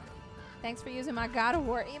clear. Thanks for using my God of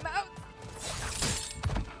War emote.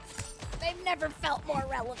 They've never felt more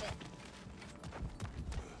relevant.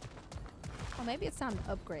 Oh, maybe it's time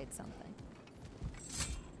to upgrade something.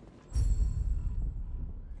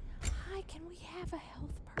 Hi, can we have a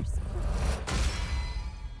health person?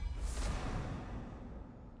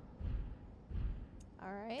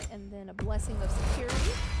 All right. And then a blessing of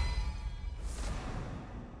security.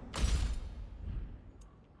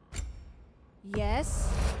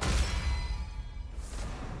 Yes.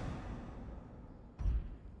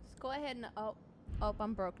 Let's go ahead and oh,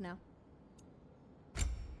 I'm broke now.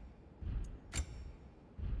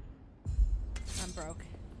 I'm broke.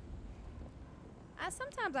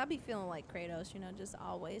 Sometimes I'll be feeling like Kratos, you know, just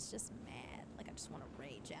always just mad. Like I just want to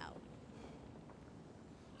rage out.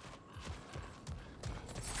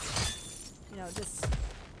 You know, just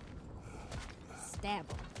stab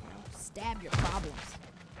them. You know, stab your problems.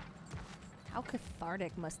 How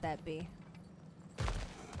cathartic must that be?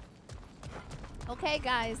 Okay,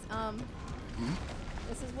 guys.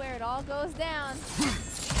 This is where it all goes down.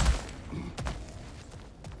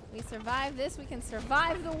 We survive this, we can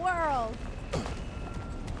survive the world.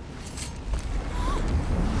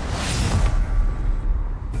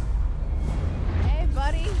 Hey,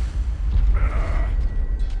 buddy.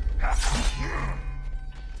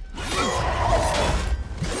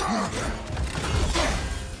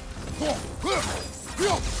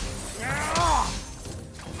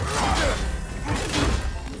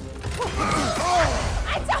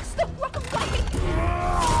 I touched the wrong way.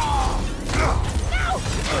 No!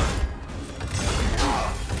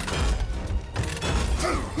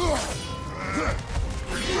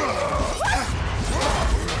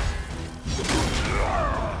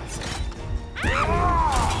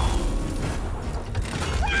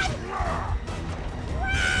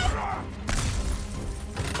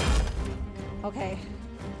 Okay.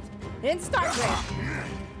 It didn't start great.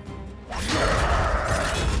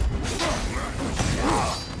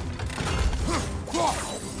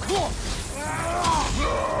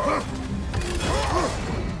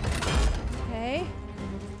 Okay.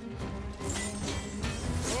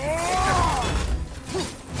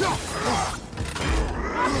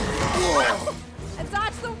 I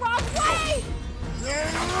dodged the wrong way!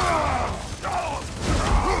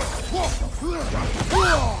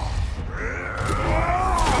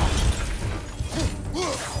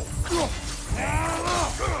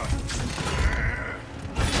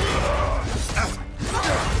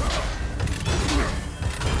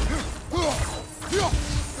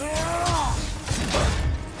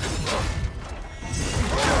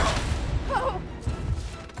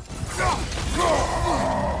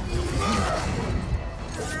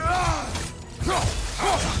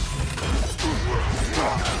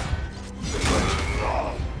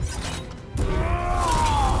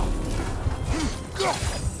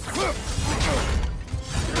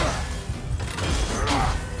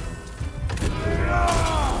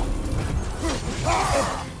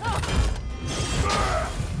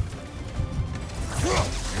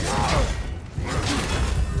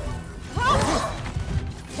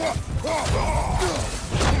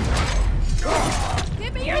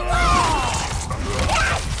 Give me your leg!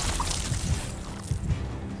 Yes!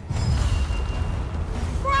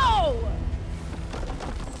 Bro!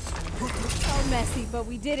 So messy, but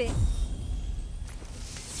we did it.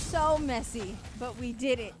 So messy, but we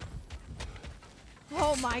did it.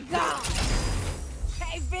 Oh my god!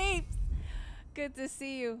 Hey, peeps! Good to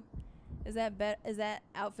see you. Is that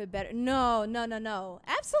outfit better? No.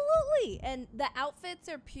 Absolutely. And the outfits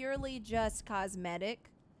are purely just cosmetic.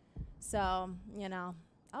 So, you know.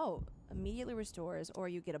 Oh, immediately restores, or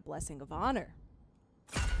you get a blessing of honor.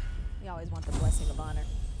 We always want the blessing of honor.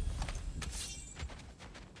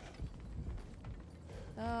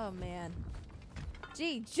 Oh, man.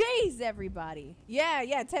 GG's, everybody.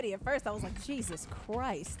 Yeah, Teddy. At first, I was like, Jesus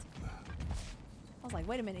Christ. I was like,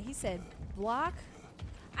 wait a minute. He said block?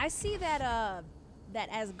 I see that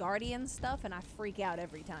Asgardian stuff, and I freak out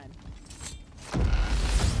every time.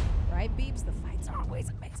 Right, Beeps? The fights are always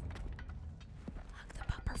amazing. Hug the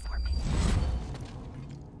pupper for me.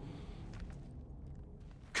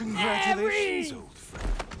 Congratulations, old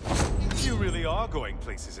friend. You really are going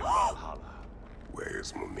places in Valhalla.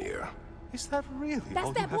 Where's Mimir? Is that really That's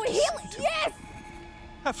all that you boy have to Healy. say to Yes! me?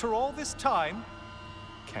 After all this time,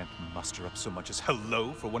 can't muster up so much as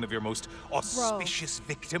hello for one of your most auspicious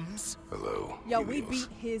victims? Hello, Yo, we Helios.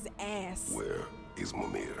 beat his ass. Where is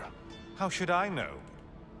Mimir? How should I know?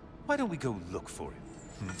 Why don't we go look for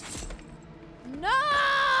him?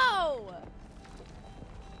 No!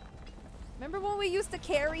 Remember when we used to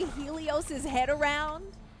carry Helios's head around?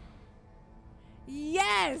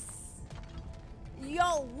 Yes!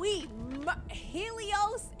 Yo,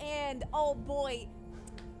 Helios and, oh boy,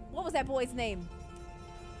 what was that boy's name?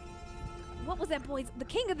 The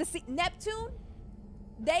king of the sea, Neptune?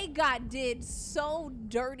 They did so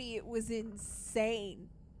dirty, it was insane.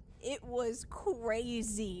 It was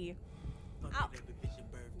crazy.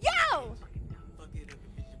 Yo!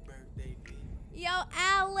 Yo,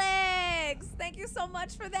 Alex! Thank you so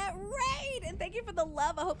much for that raid! And thank you for the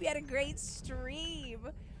love. I hope you had a great stream.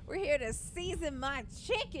 We're here to season my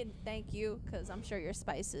chicken. Thank you, because I'm sure your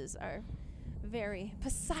spices are very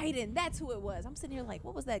Poseidon. That's who it was. I'm sitting here like,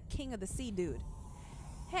 what was that King of the Sea dude?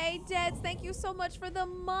 Hey, Deds, thank you so much for the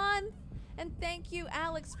month. And thank you,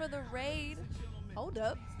 Alex, for the raid. Hold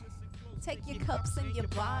up. Take your cups and your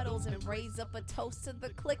bottles and raise up a toast to the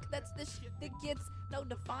click. That's the shit that gets no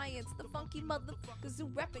defiance. The funky motherfuckers who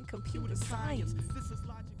reppin' computer science.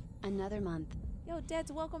 Another month. Yo,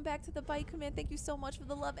 Deds, welcome back to the Byte Command. Thank you so much for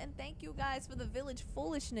the love. And thank you guys for the village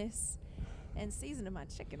foolishness and seasoning my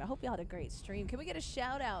chicken. I hope y'all had a great stream. Can we get a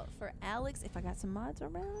shout out for Alex if I got some mods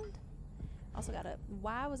around? Also got a,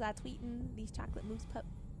 why was I tweeting these chocolate mousse pup?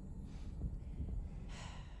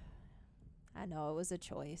 I know, it was a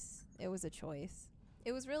choice. It was a choice.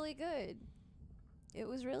 It was really good. It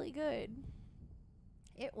was really good.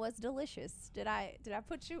 It was delicious. Did I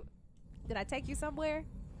take you somewhere?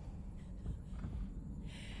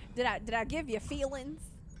 Did I give you feelings?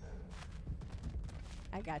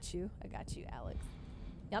 I got you, Alex.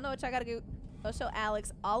 Y'all know what y'all gotta do? Go show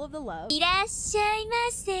Alex all of the love.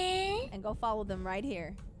 And go follow them right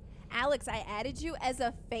here. Alex, I added you as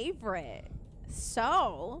a favorite.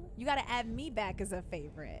 So, you gotta add me back as a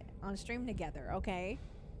favorite on Stream Together, okay?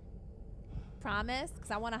 Promise? Because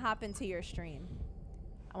I want to hop into your stream.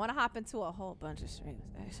 I want to hop into a whole bunch of streams,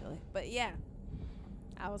 actually. But yeah,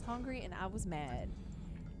 I was hungry and I was mad.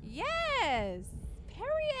 Yes!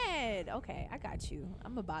 Period! Okay, I got you.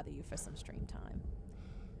 I'm gonna bother you for some stream time.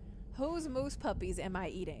 Whose moose puppies am I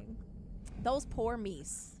eating? Those poor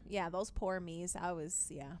me's. Yeah, those poor me's.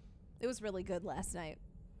 It was really good last night.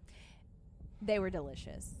 They were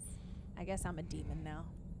delicious. I guess I'm a demon now.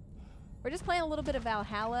 We're just playing a little bit of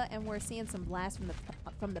Valhalla, and we're seeing some blasts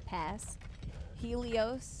from the past.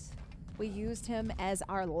 Helios, we used him as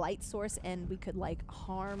our light source, and we could like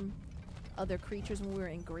harm other creatures when we were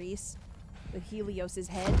in Greece with Helios's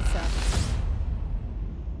head. So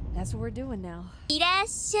that's what we're doing now.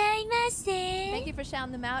 Thank you for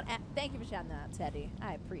shouting them out. Thank you for shouting them out, Teddy.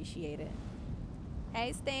 I appreciate it.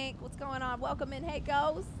 Hey, Stink, what's going on? Welcome in. Hey,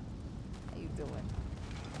 Ghost. How you doing?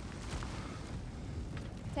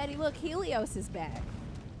 Teddy, look, Helios is back.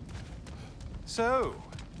 So,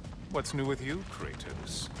 what's new with you,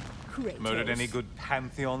 Kratos? Murdered any good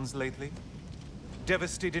pantheons lately?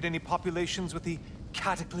 Devastated any populations with the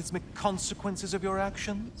cataclysmic consequences of your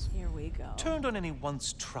actions? Here we go. Turned on any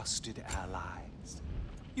once trusted allies?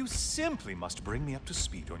 You simply must bring me up to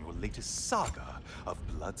speed on your latest saga of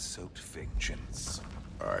blood-soaked vengeance.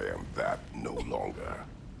 I am that no longer.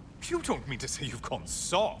 You don't mean to say you've gone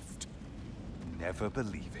soft? Never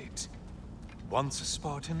believe it. Once a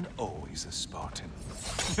Spartan, always a Spartan.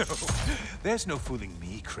 No, there's no fooling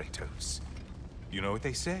me, Kratos. You know what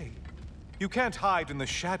they say? You can't hide in the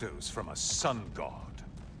shadows from a sun god.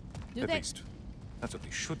 At least, that's what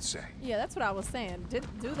they should say. Yeah, that's what I was saying.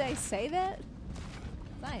 Do they say that?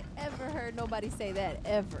 I ain't ever heard nobody say that,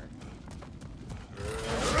 ever.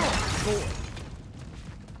 Boy.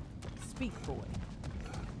 Speak, boy.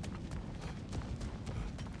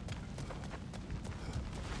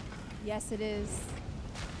 Yes, it is.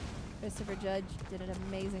 Christopher Judge did an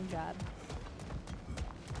amazing job.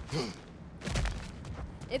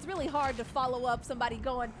 It's really hard to follow up somebody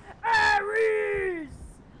going, Ares!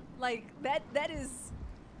 Like, that is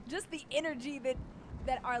just the energy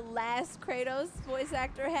that our last Kratos voice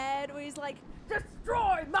actor had, where he's like,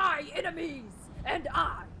 destroy my enemies, and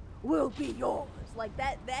I will be yours. Like,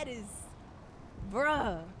 that is,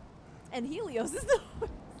 bruh. And Helios is the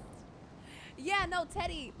Yeah, no,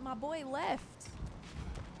 Teddy, my boy left.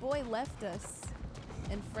 Boy left us.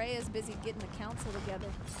 And Freya's busy getting the council together.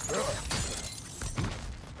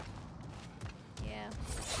 Yeah.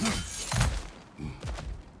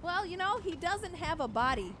 Well, you know, he doesn't have a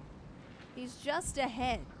body. He's just a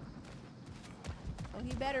head. So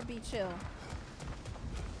he better be chill.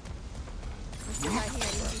 Let's get right here.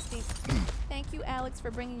 Steam. Thank you, Alex,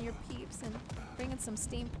 for bringing your peeps and bringing some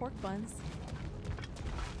steamed pork buns.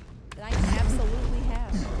 That I can absolutely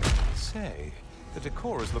have. Say, the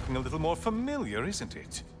decor is looking a little more familiar, isn't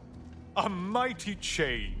it? A mighty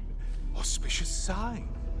chain. Auspicious sign.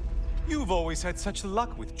 You've always had such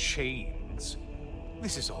luck with chains.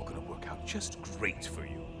 This is all gonna work out just great for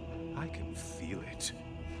you. I can feel it.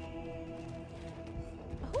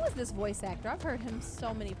 Who is this voice actor? I've heard him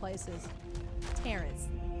so many places. Terrence.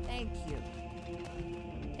 Thank you.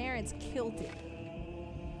 Terrence killed it.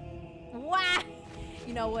 Wow!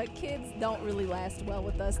 You know what? Kids don't really last well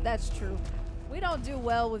with us. That's true. We don't do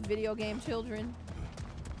well with video game children.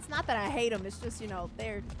 It's not that I hate them. It's just, you know,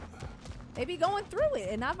 they're They be going through it,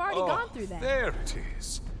 and I've already gone through that. There it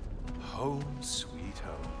is. Home sweet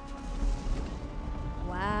home.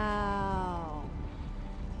 Wow.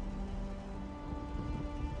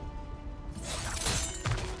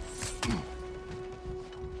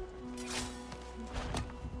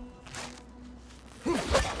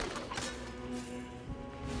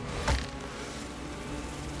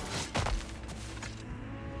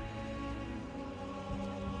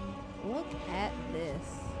 Look at this.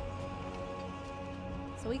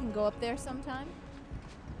 So we can go up there sometime?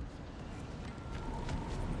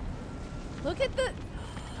 Look at the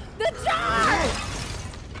jar!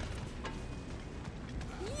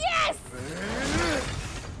 Yes!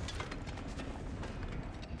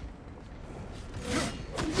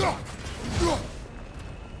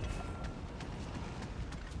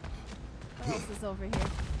 What else is over here?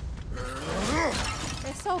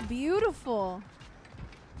 They're so beautiful.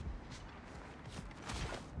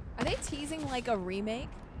 Are they teasing like a remake?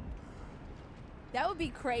 That would be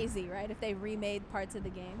crazy, right? If they remade parts of the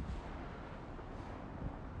game.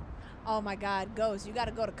 Oh my God, Ghost, you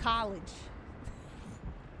gotta go to college.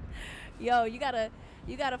 Yo, you gotta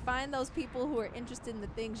find those people who are interested in the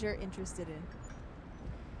things you're interested in.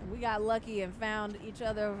 And we got lucky and found each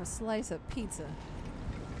other over a slice of pizza.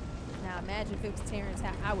 Now imagine if it was Terrence,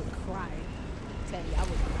 I would cry. I tell you, I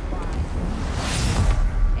would cry.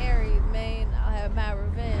 Harry, man, I'll have my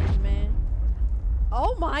revenge, man.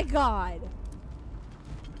 Oh my God.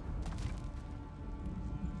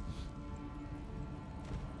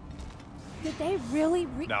 Did they really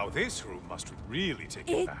Now this room must really take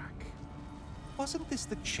it back. Wasn't this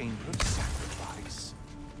the Chamber of Sacrifice?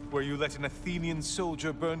 Where you let an Athenian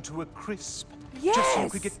soldier burn to a crisp? Yes! Just so you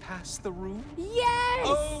could get past the room? Yes!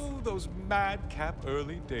 Oh, those madcap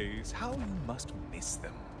early days. How you must miss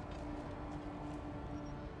them.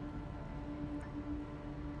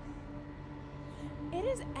 It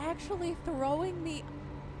is actually throwing me.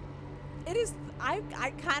 It is.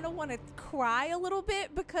 I kind of want to cry a little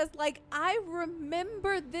bit because, like, I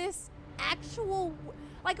remember this actual.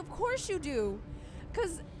 Like, of course you do,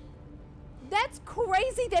 because that's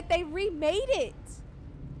crazy that they remade it.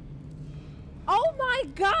 Oh my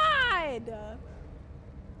God!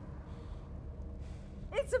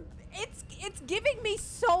 It's giving me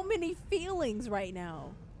so many feelings right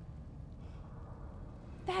now.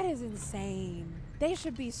 That is insane. They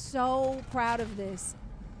should be so proud of this.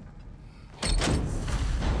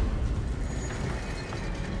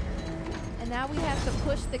 And now we have to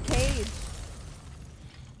push the cage.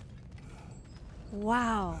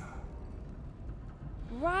 Wow.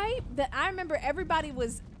 Right? I remember everybody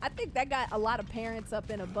was, I think that got a lot of parents up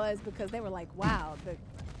in a buzz because they were like, wow.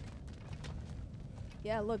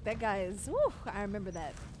 Yeah, look, that guy is, whew, I remember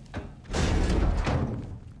that.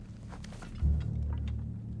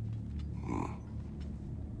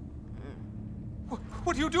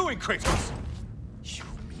 What are you doing, Kratos? You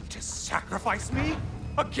mean to sacrifice me?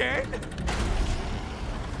 Again?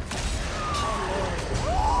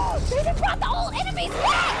 Oh, they just brought the old enemies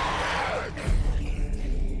back!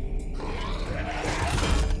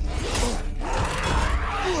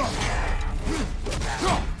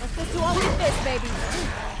 Let's just do only fists, baby.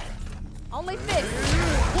 Only fists.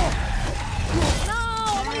 No,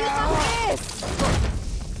 I want to use my fists.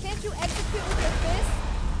 Can't you execute with your fists?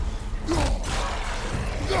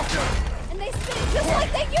 And they spin just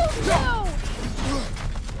like they used to!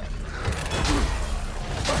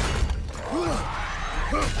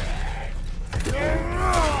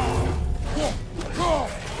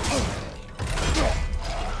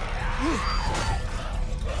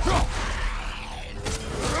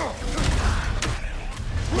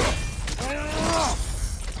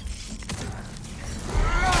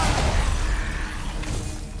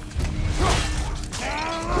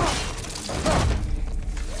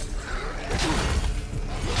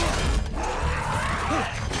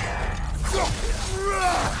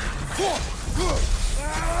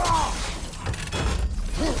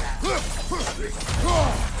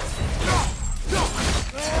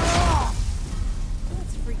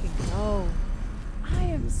 Let's freaking go. I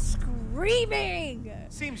am screaming!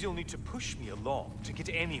 Seems you'll need to push me along to get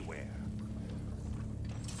anywhere.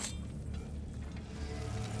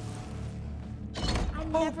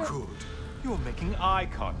 Oh, good. You're making eye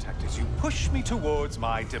contact as you push me towards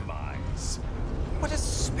my demise. What a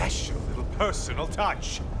special little personal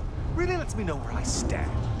touch. Really lets me know where I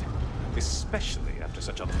stand. Especially after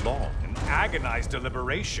such a long and agonized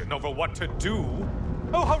deliberation over what to do.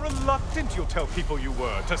 Oh, how reluctant you'll tell people you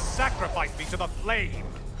were to sacrifice me to the flame.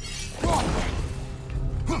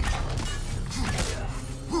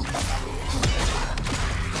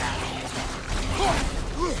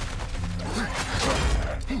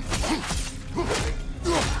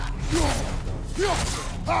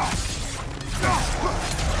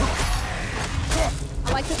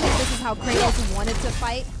 how Kratos wanted to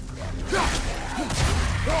fight. Yes.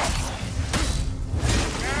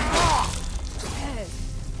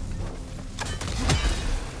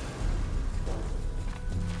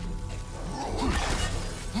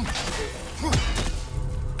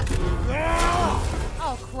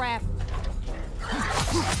 Oh crap.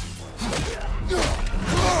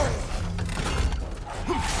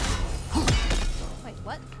 Wait,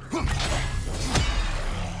 what?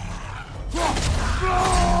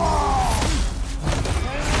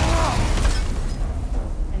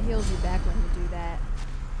 It heals you back when you do that.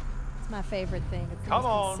 It's my favorite thing. It's the Come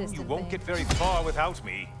most on, consistent you won't thing. get very far without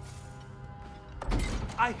me.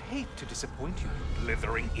 I hate to disappoint you,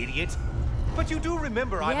 blithering idiot. But you do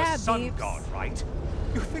remember I'm Yeah, a sun beeps. god, right?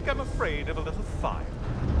 You think I'm afraid of a little fire?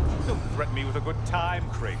 Don't threaten me with a good time,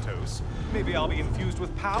 Kratos. Maybe I'll be infused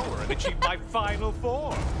with power and achieve my final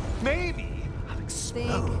form. Maybe I'll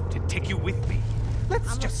explode and take you with me.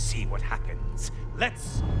 Let's just see what happens.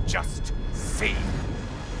 Let's just see.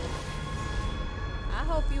 I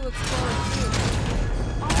hope you explode too.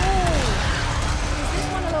 Oh! Is this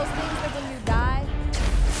one of those things that when you die?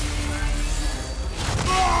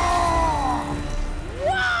 Whoa!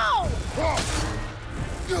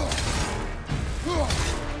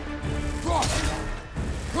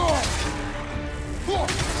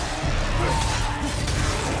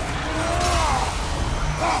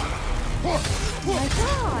 Oh my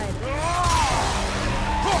God!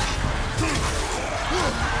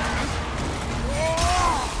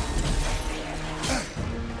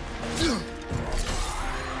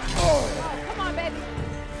 Oh, come on, baby.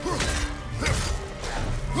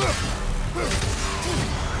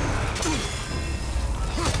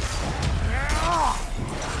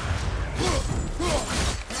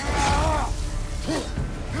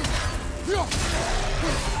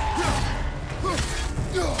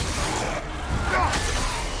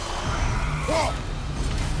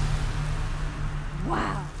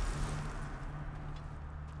 Wow.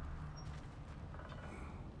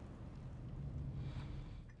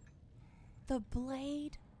 The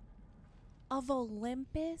blade of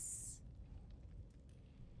Olympus?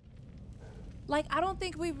 Like, I don't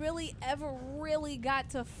think we really ever really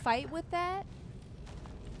got to fight with that.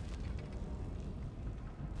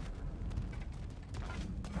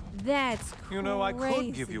 That's crazy. You know, I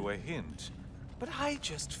could give you a hint, but I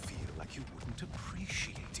just feel like you wouldn't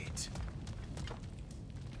appreciate it.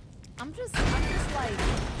 I'm just like,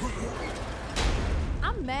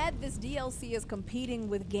 I'm mad this DLC is competing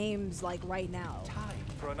with games like right now. Time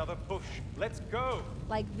for another push. Let's go.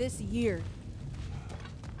 Like this year.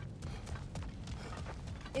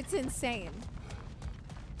 It's insane.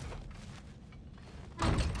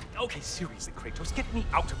 Okay, seriously, Kratos, get me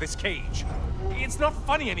out of this cage. It's not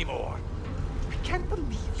funny anymore. I can't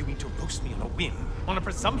believe you need to roast me on a whim on a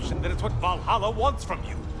presumption that it's what Valhalla wants from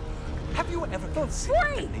you. Have you ever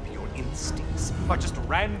considered that maybe your instincts are just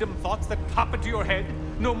random thoughts that pop into your head,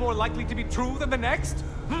 no more likely to be true than the next?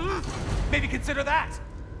 Hmm? Maybe consider that.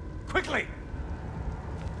 Quickly.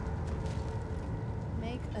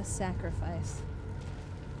 Make a sacrifice.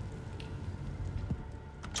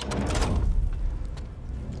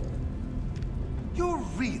 You're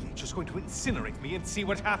really just going to incinerate me and see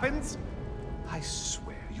what happens? I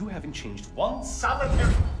swear, you haven't changed one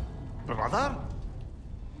solitary... Brother?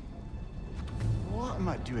 What am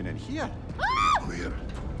I doing in here? Come here.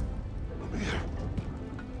 Come here.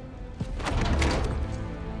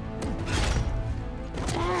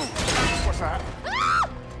 What's that?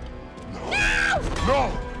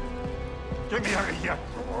 No! Get me out of here!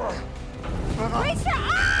 Brother? Raise your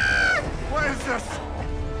arm! What is this?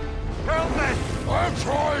 Help me! I'm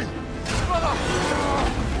trying! Brother!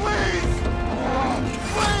 Please!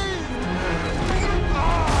 Please!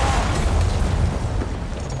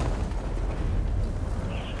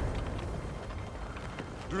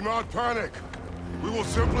 Do not panic. We will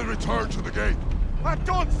simply return to the gate. I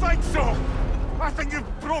don't think so! I think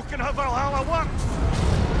you've broken how Valhalla works!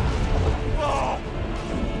 Oh!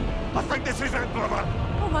 I think this is it, brother!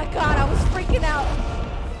 Oh my God, I was freaking out.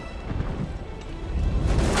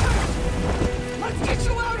 Let's get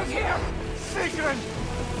you out of here! Sigrun!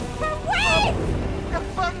 But wait! You're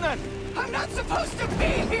burning! I'm not supposed to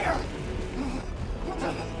be here!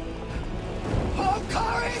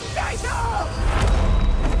 Hokari Naito!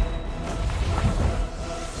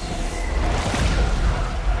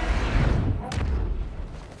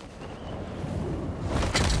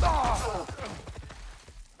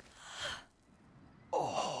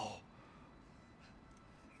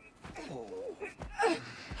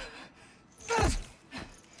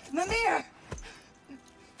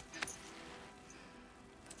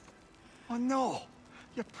 Oh no!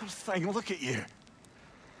 You poor thing, look at you.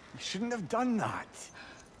 You shouldn't have done that.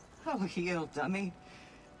 I'll heal, dummy.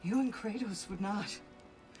 You and Kratos would not.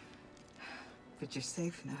 But you're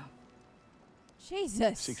safe now.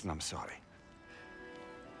 Jesus. Seeker, I'm sorry.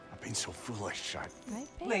 I've been so foolish.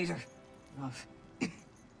 Later, love.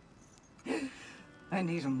 I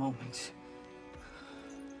need a moment.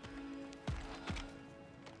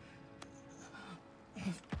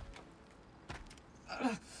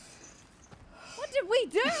 What did we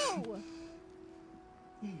do?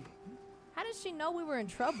 How did she know we were in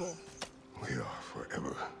trouble? We are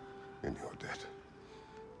forever in your debt.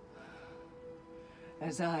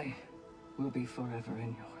 As I will be forever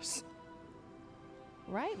in yours.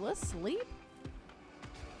 Right, let's sleep.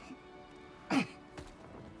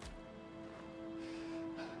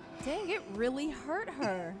 Dang, it really hurt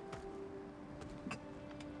her.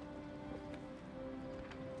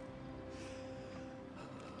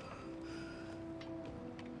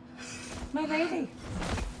 My lady!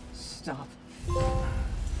 Stop.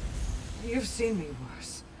 You've seen me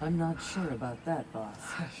worse. I'm not sure about that, boss.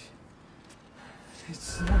 Hush.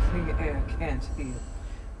 It's nothing air can't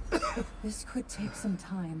heal. This could take some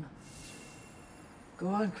time. Go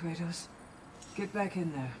on, Kratos. Get back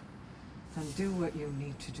in there. And do what you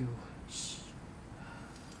need to do. Shh.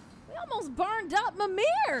 We almost burned up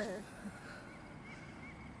Mimir.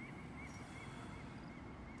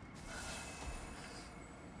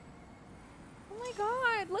 Oh my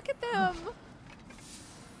god, look at them.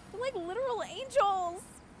 They're like literal angels.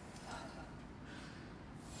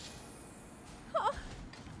 Huh.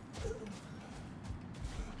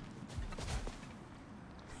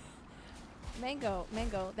 Mango,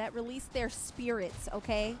 that released their spirits,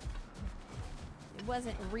 okay? It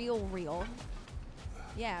wasn't real.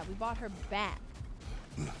 Yeah, we bought her back.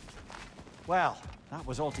 Well, that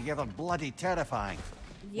was altogether bloody terrifying.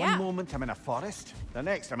 Yeah. One moment I'm in a forest, the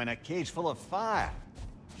next I'm in a cage full of fire.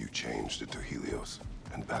 You changed into Helios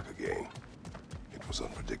and back again. It was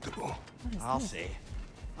unpredictable. I'll say.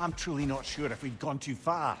 I'm truly not sure if we'd gone too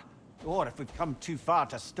far, or if we'd come too far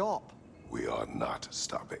to stop. We are not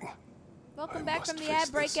stopping. Welcome I back must from the face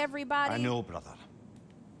ad break, this. everybody. I know, brother.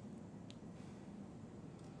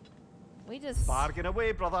 We just Bargain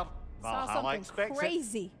away, brother. saw Valhalla something expects it.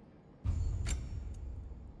 crazy.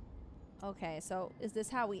 Okay, so is this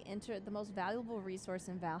how we enter the most valuable resource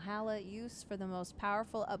in Valhalla? Use for the most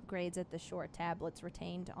powerful upgrades at the short tablets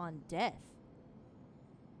retained on death.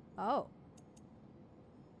 Oh.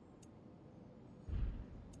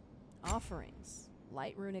 Offerings.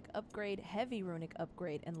 Light runic upgrade, heavy runic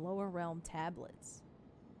upgrade, and lower realm tablets.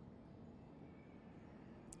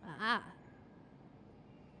 Ah.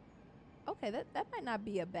 Okay, that might not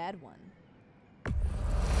be a bad one.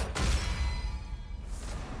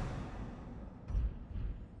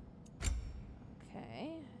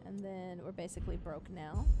 Okay, and then we're basically broke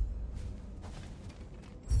now.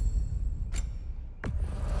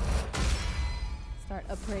 Start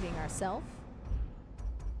upgrading ourselves.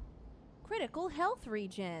 Critical health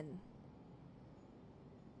regen.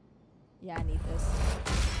 Yeah, I need this.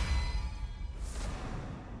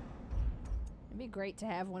 It'd be great to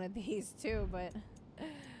have one of these too, but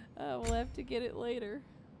we'll have to get it later.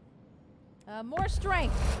 More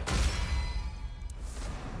strength.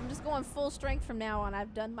 I'm just going full strength from now on.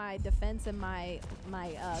 I've done my defense and my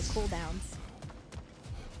cooldowns.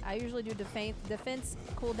 I usually do defense,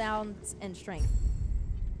 cooldowns, and strength.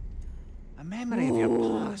 A memory of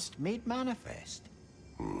your past made manifest.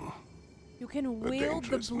 You can wield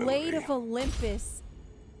the blade of Olympus.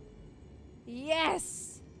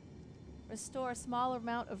 Yes! Restore a smaller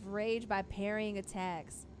amount of rage by parrying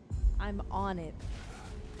attacks. I'm on it.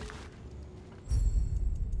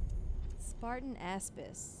 Spartan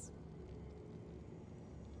Aspis.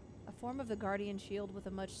 A form of the Guardian Shield with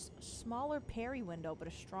a much smaller parry window but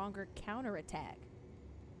a stronger counterattack.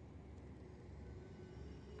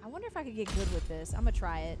 I wonder if I could get good with this. I'm gonna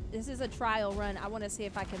try it. This is a trial run. I want to see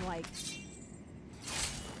if I can, like...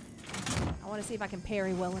 I want to see if I can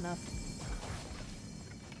parry well enough.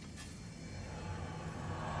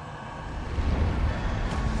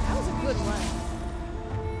 That was a good run.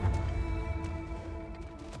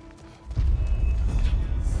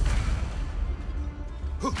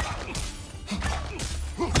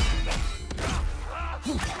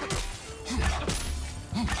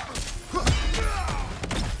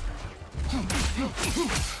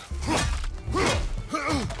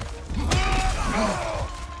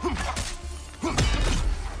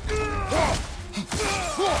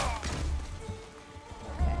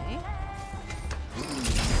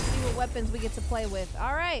 We get to play with.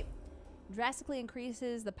 All right. Drastically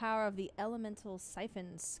increases the power of the elemental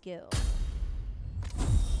siphon skill.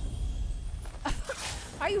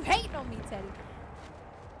 Are you hating on me, Teddy?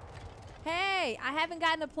 Hey, I haven't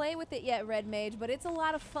gotten to play with it yet, Red Mage, but it's a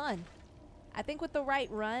lot of fun. I think with the right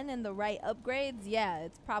run and the right upgrades, yeah,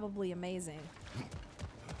 it's probably amazing.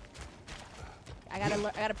 I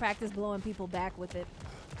gotta practice blowing people back with it.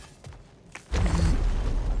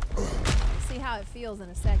 See how it feels in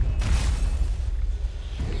a second.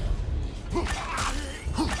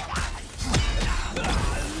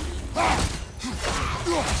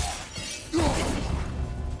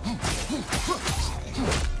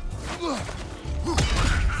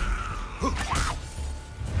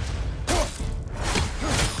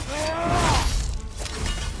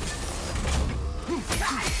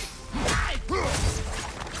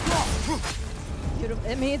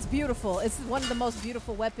 I mean, it's beautiful. It's one of the most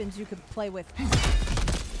beautiful weapons you could play with.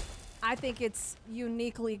 I think it's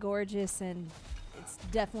uniquely gorgeous, and it's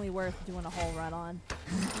definitely worth doing a whole run on.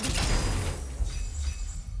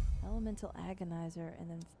 Elemental Agonizer, and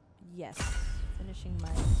then, yes, finishing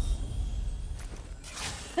my...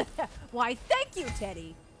 Why, thank you,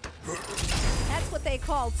 Teddy! That's what they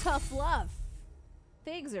call tough love.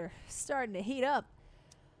 Things are starting to heat up.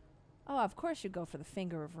 Oh, of course you go for the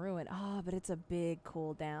Finger of Ruin. Oh, but it's a big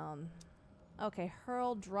cooldown. Okay,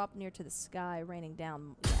 hurl, drop near to the sky, raining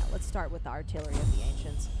down. Yeah, let's start with the Artillery of the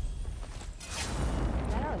Ancients. Is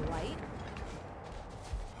that our light?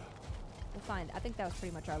 We'll find. I think that was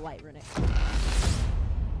pretty much our light runic.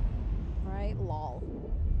 Right? Lol.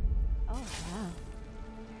 Oh, wow.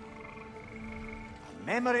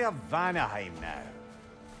 Memory of Vanaheim now.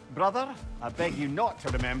 Brother, I beg you not to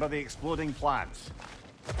remember the exploding plants.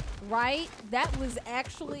 Right? That was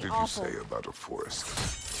actually awful. What did you say about a forest?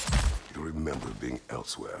 You remember being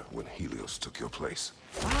elsewhere when Helios took your place?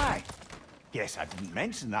 Aye. Yes, I didn't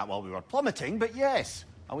mention that while we were plummeting, but yes.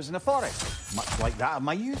 I was in a forest, much like that of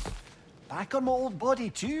my youth. Back on my old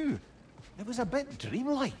body, too. It was a bit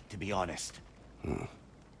dreamlike, to be honest. Do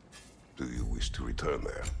you wish to return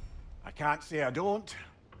there? I can't say I don't.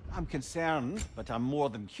 I'm concerned, but I'm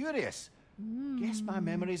more than curious. Guess my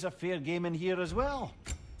memories are fair game in here as well.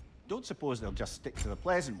 Don't suppose they'll just stick to the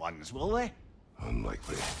pleasant ones, will they?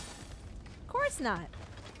 Unlikely. Of course not.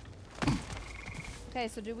 Okay,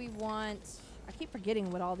 so do we want... I keep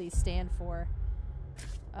forgetting what all these stand for.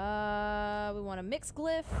 We want a mixed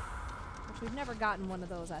glyph, which we've never gotten one of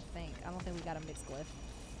those, I think. I don't think we got a mixed glyph.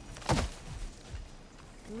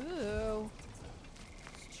 Ooh.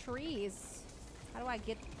 It's trees. How do I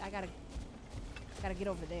get... I gotta get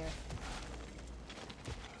over there.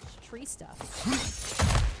 It's tree stuff.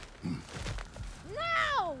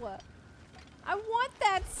 No! I want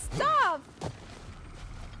that stuff!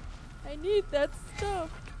 I need that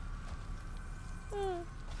stuff.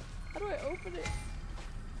 How do I open it?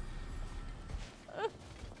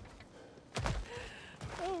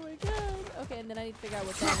 Oh my god. Okay, and then I need to figure out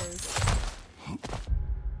what that is.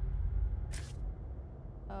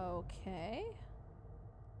 Okay.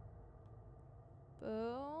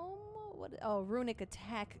 Boom. What? Oh, runic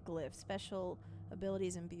attack glyph. Special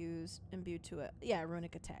abilities imbued to it. Yeah,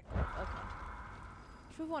 runic attack glyph. Okay.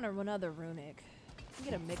 If we want another runic, we can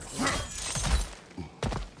get a mix.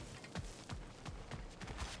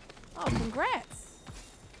 Oh, congrats!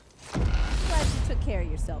 Glad you took care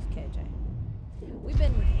of yourself, KJ. We've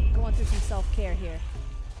been going through some self-care here.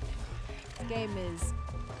 This game is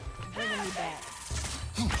bringing me back.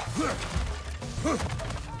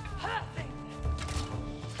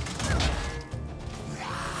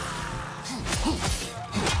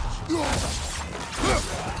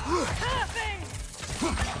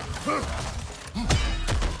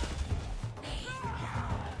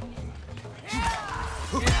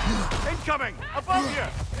 Incoming! Above you!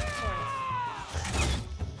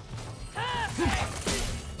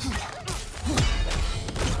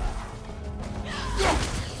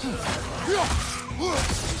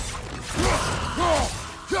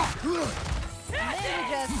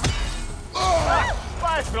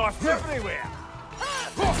 Flash off everywhere!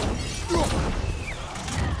 That's what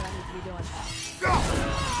I need to be doing.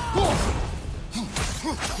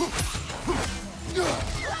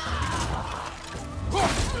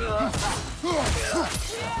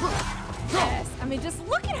 Yes, I mean, just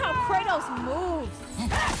look at how Kratos moves.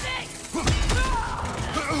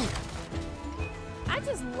 I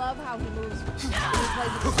just love how he moves when he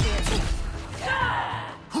plays with the spear.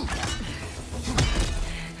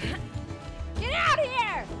 Get out of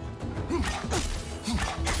here!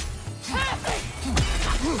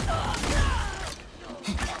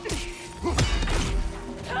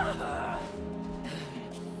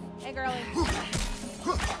 Hey, girlie.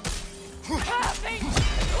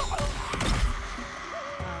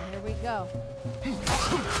 Oh, here Here we go.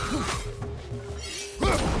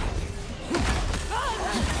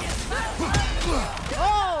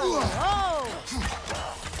 Oh!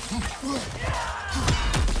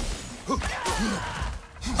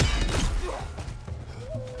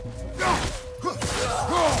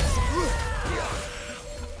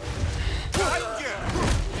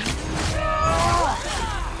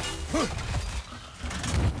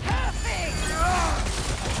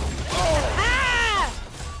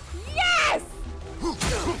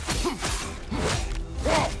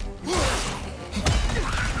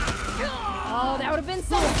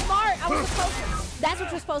 That's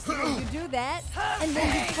what you're supposed to do. You do that, and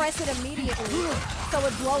then you press it immediately, so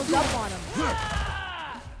it blows up on him.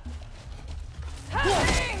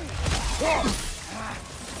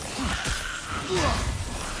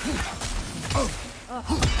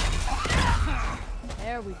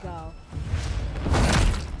 There we go.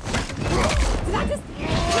 Did I just... Okay,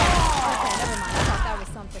 never mind. I thought that was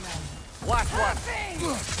something else. Watch one.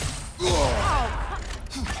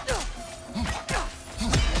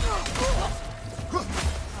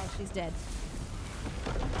 Oh, she's dead.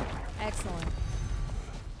 Excellent.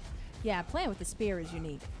 Yeah, playing with the spear is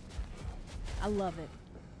unique. I love it.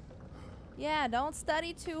 Yeah, don't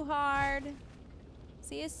study too hard.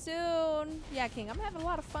 See you soon. Yeah, King, I'm having a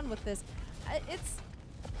lot of fun with this.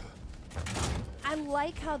 I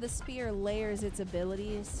like how the spear layers its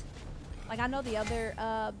abilities. Like, I know the other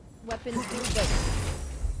weapons do, but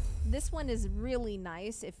this one is really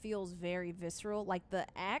nice. It feels very visceral. Like the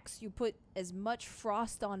axe, you put as much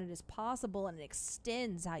frost on it as possible and it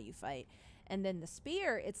extends how you fight. And then the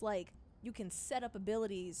spear, it's like you can set up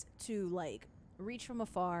abilities to like reach from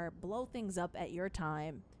afar, blow things up at your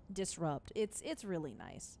time, disrupt. It's really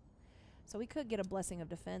nice. So we could get a Blessing of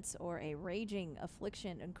Defense or a Raging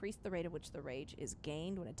Affliction. Increase the rate at which the rage is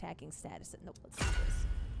gained when attacking status. Nope, let's do this.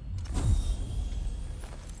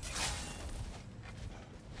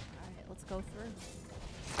 Alright, let's go through.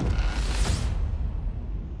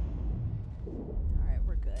 Alright,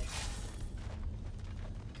 we're good.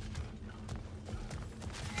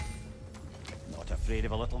 Not afraid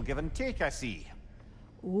of a little give and take, I see.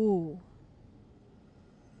 Ooh.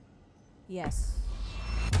 Yes.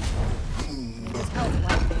 There's health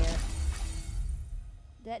right there.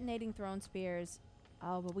 Detonating thrown spears.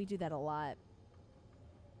 Oh, but we do that a lot.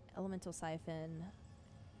 Elemental siphon.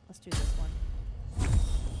 Let's do this one.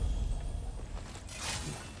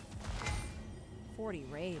 40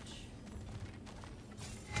 rage.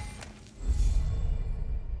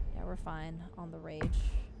 Yeah, we're fine on the rage.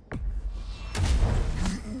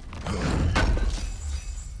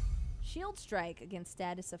 Shield strike against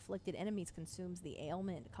status afflicted enemies consumes the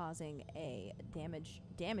ailment, causing a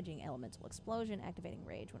damaging elemental explosion, activating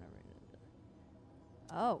rage whenever.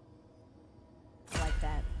 Oh, I like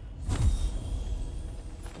that.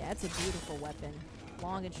 Yeah, it's a beautiful weapon,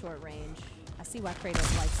 long and short range. I see why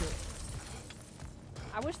Kratos likes it.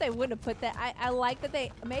 I wish they wouldn't have put that. I like that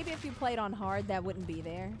they. Maybe if you played on hard, that wouldn't be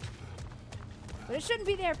there. But it shouldn't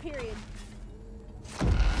be there. Period.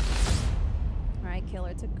 Alright, Killer,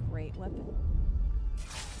 it's a great weapon.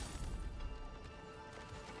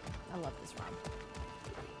 I love this ROM.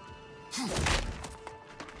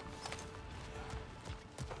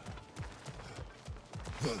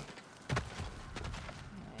 Okay.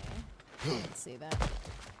 Let's see that.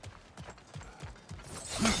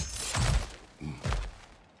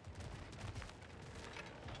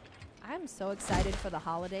 I'm so excited for the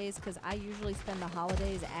holidays because I usually spend the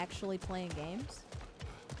holidays actually playing games.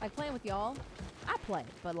 Like playing with y'all. I play,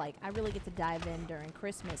 but like I really get to dive in during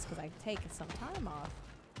Christmas because I take some time off.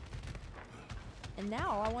 And now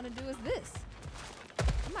all I want to do is this.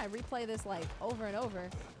 I might replay this like over and over.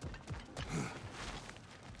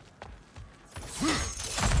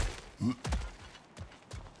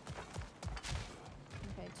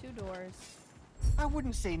 Okay, 2 doors. I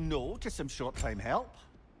wouldn't say no to some short-time help.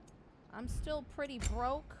 I'm still pretty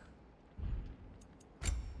broke.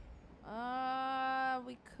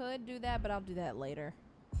 We could do that, but I'll do that later.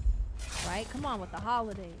 Right? Come on with the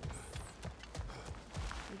holidays.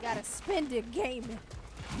 We gotta spend it gaming.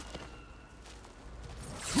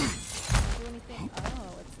 Do anything?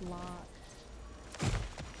 Oh, it's locked.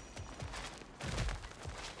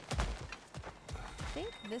 I think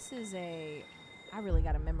this is a... I really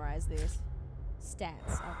gotta memorize these.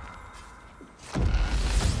 Stats. Okay.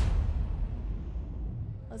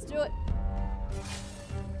 Let's do it.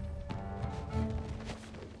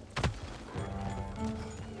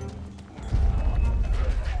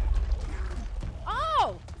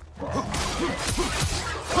 Oh!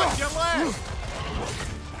 Watch your left!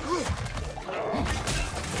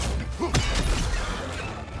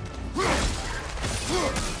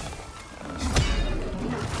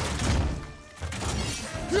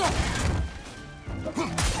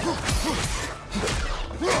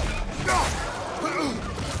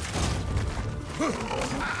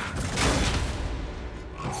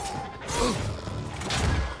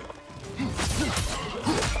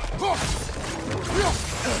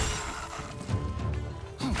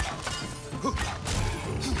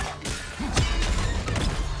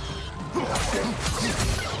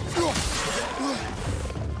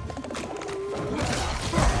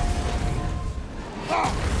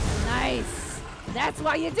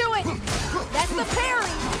 why you do it. That's the parry.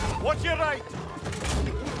 Watch your right.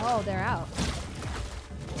 Oh, they're out.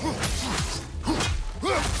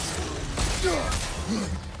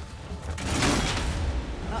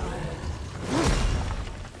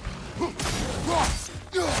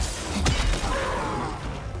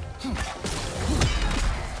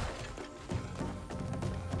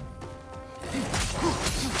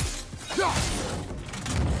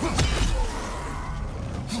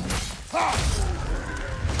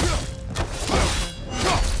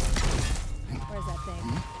 Where's that thing?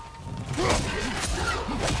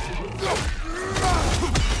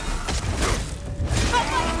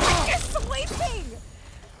 Oh, you're sweeping!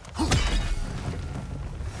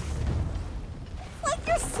 Like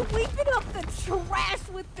you're sweeping up the trash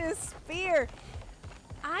with this spear.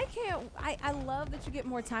 I love that you get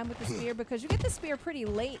more time with the spear because you get the spear pretty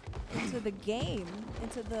late into the game,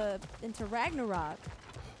 into Ragnarok.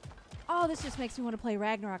 Oh, this just makes me want to play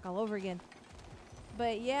Ragnarok all over again.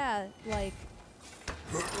 But yeah, like,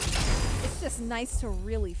 it's just nice to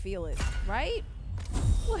really feel it, right?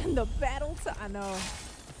 When the battle I know.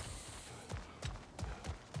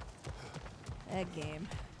 That game,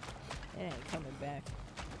 it ain't coming back.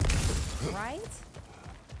 Right?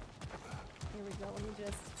 Here we go, let me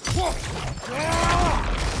just... I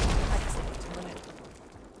just need to turn it.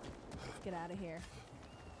 Let's get out of here.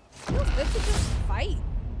 Feels good to just fight.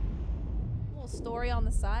 A little story on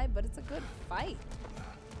the side, but it's a good fight.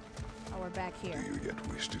 Oh, we're back here. Do you yet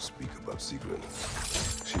wish to speak about Sigrun?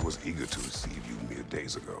 She was eager to receive you mere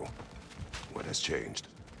days ago. What has changed?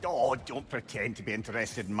 Oh, don't pretend to be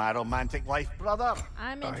interested in my romantic life, brother.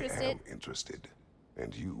 I'm interested. I am interested.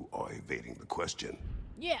 And you are evading the question.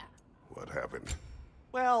 Yeah. What happened?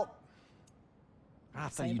 Well,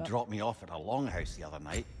 after you Save up. dropped me off at a longhouse the other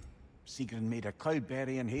night, Sigrun made a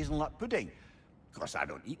cloudberry and hazelnut pudding. Of course, I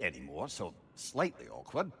don't eat anymore, so slightly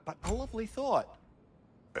awkward, but a lovely thought.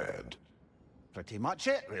 And? Pretty much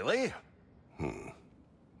it, really.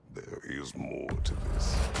 There is more to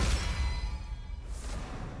this.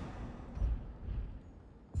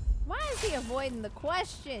 Why is he avoiding the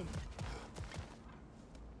question?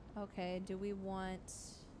 Okay, do we want...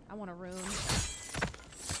 I want a rune.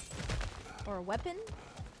 Or a weapon?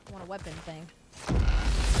 I want a weapon thing.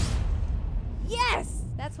 Yes!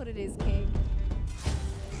 That's what it is, King.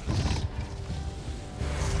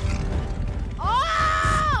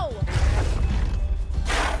 Oh!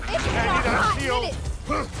 It's been a hot minute!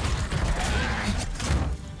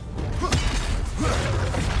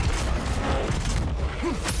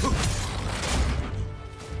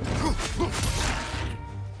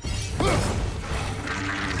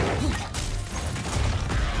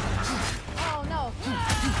 Oh no.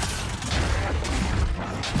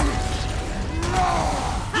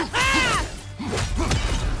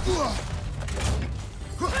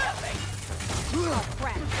 Oh,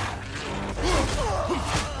 crap.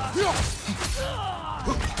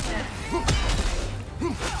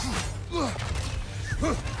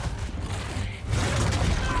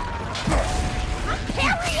 I'm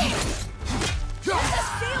parrying! That's a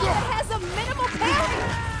shield that has a minimal parry!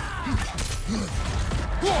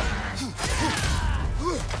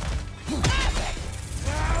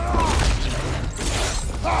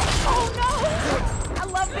 Oh no! I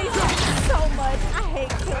love these things so much. I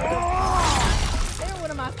hate killing. They're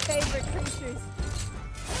one of my favorite creatures.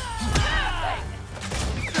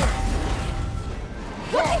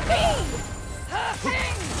 Look at me!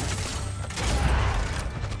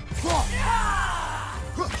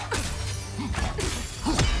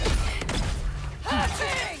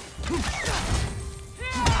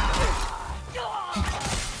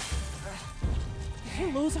 Did she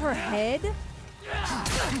lose her head? It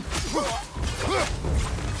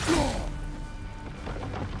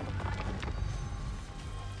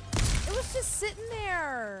was just sitting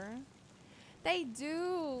there. They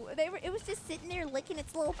do. It was just sitting there licking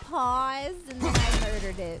its little paws, and then I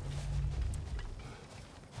murdered it.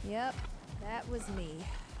 Yep, that was me.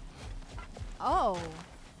 Oh.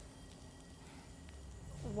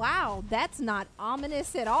 Wow, that's not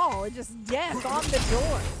ominous at all. It's just death on the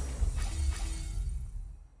door.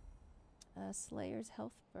 Slayer's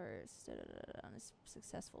health burst on a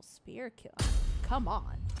successful spear kill. Come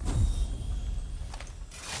on.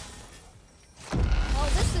 Oh,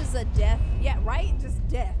 this is a death. Yeah, right? Just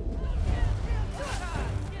death.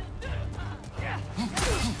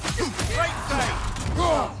 Right side!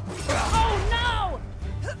 Oh no!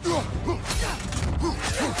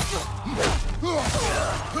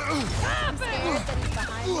 I'm scared that he's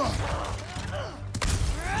behind me.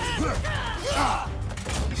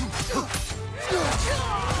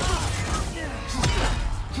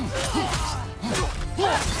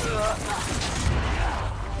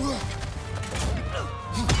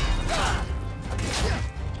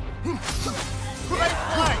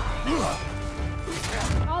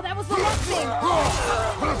 Oh, that was the left thing.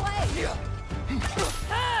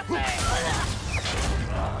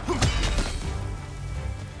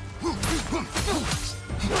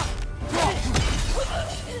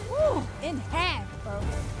 Ooh, in half, bro.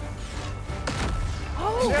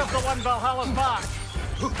 Oh. There's the one Valhalla's back.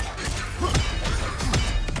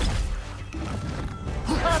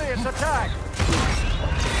 Harriet's attack.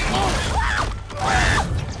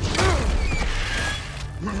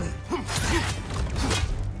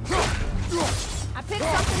 I picked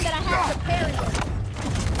something that I have to parry with.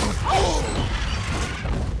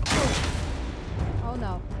 Oh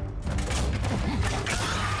no.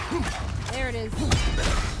 There it is.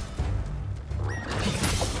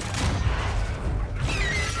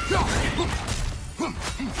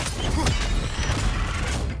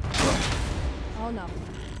 Oh no.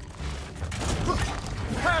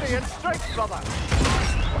 Parry and strike, brother.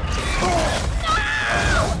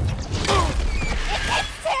 No! It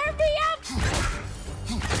tear me up!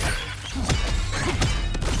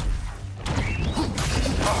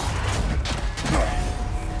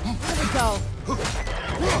 Here we go.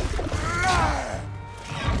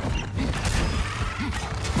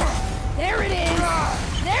 There it is!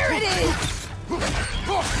 There it is!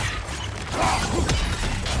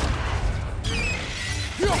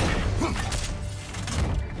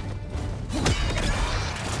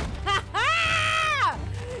 Ha-ha!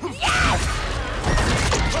 Yes!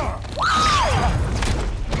 Woo!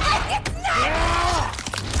 It's not!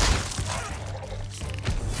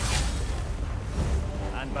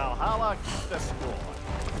 And Valhalla keeps the score.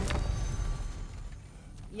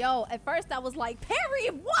 Yo, at first I was like, parry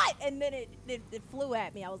what? And then it flew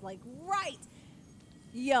at me. I was like, right.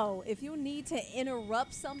 Yo, if you need to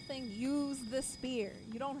interrupt something, use the spear.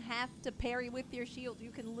 You don't have to parry with your shield.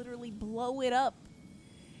 You can literally blow it up.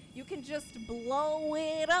 You can just blow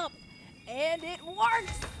it up. And it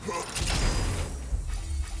works.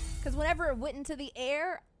 Because whenever it went into the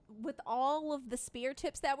air, with all of the spear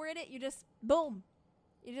tips that were in it, you just, boom.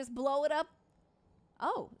 You just blow it up.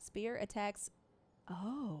 Oh, spear attacks.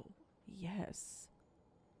 Oh, yes.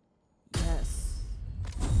 Yes.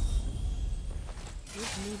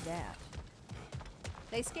 Just need that.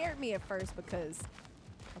 They scared me at first because...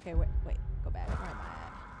 Okay, wait, go back. Where am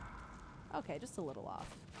I at? Okay, just a little off.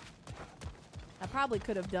 I probably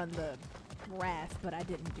could have done the wrath, but I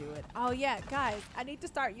didn't do it. Oh yeah, guys, I need to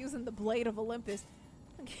start using the Blade of Olympus.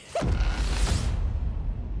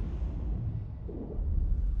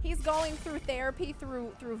 He's going through therapy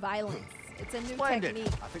through violence. It's a new technique.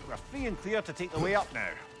 I think we're free and clear to take the way up now.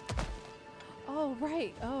 Oh,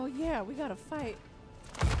 right. Oh, yeah, we gotta fight.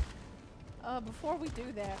 Before we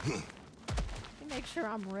do that, let me make sure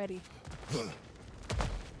I'm ready.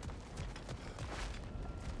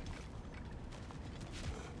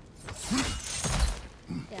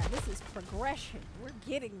 Yeah, this is progression. We're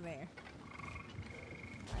getting there.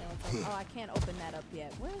 Oh, I can't open that up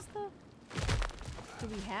yet. Where's the... Do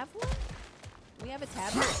we have one? Do we have a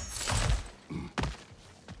tablet?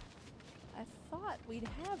 I thought we'd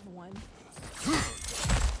have one.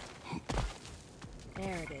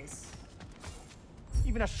 There it is.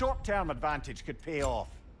 Even a short-term advantage could pay off.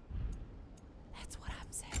 That's what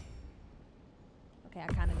I'm saying. Okay, I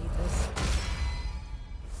kind of need this.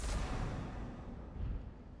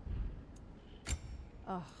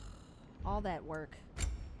 Oh, all that work.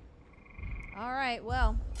 All right,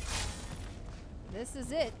 well, this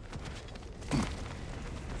is it.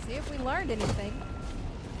 See if we learned anything.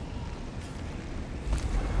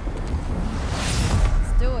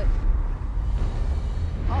 Let's do it.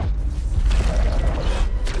 Oh.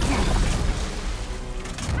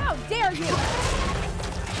 How dare you!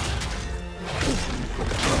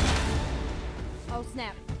 Oh,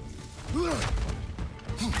 snap.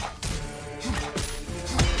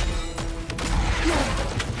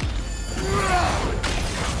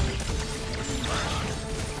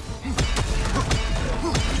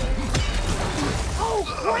 Oh,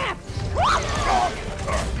 crap!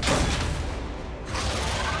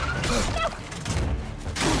 No!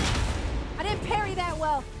 I didn't parry that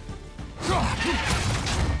well.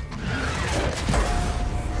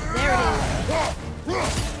 There it is.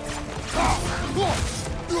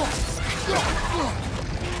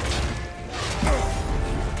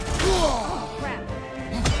 Oh, crap.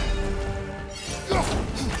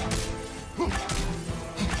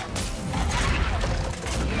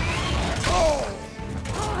 Oh,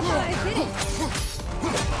 I thought I did it.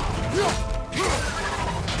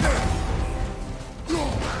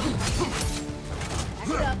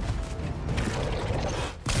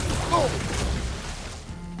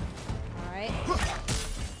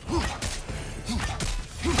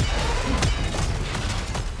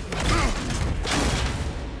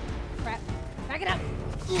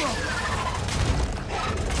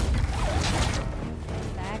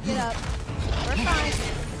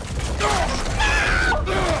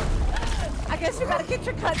 Get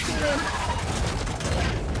your cutscene in.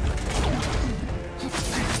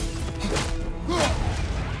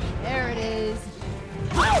 There it is.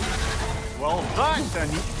 Well, that's a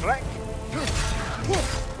neat trick.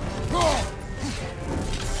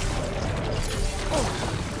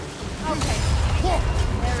 Okay.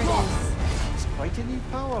 There it is. It's quite a new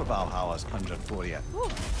power Valhalla's conjured for you. Ooh.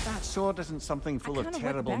 That sword isn't something full of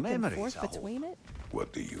terrible memories. And forth between it.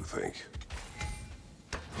 What do you think?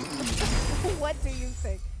 What do you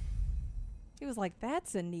think? He was like,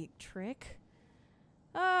 that's a neat trick.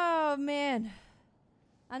 Oh, man.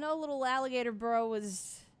 I know little alligator bro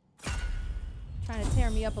was trying to tear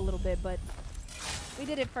me up a little bit, but we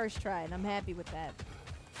did it first try, and I'm happy with that.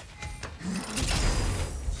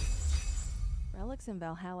 Relics in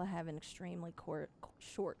Valhalla have an extremely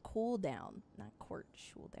short cooldown. Not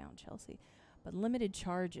cooldown, Chelsea. But limited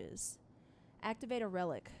charges. Activate a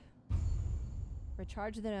relic.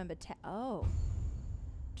 Recharge them and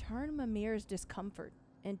turn Mimir's discomfort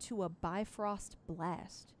into a Bifrost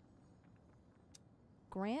blast.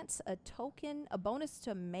 Grants a bonus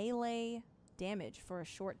to melee damage for a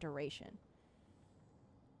short duration.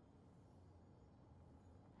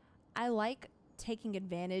 I like taking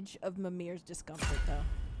advantage of Mimir's discomfort, though.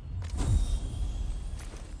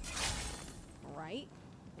 Right?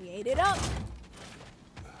 We ate it up.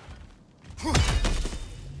 There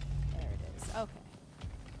it is. Okay.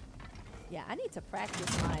 Yeah, I need to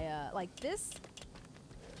practice my, like this.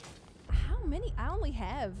 How many? I only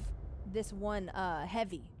have this one,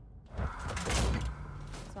 heavy.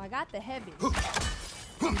 So I got the heavy.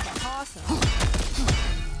 Awesome.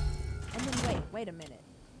 And then wait a minute.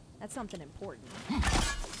 That's something important.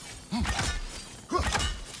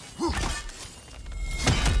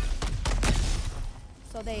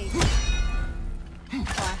 So I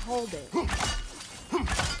hold it.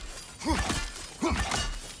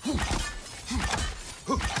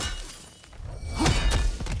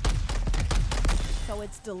 So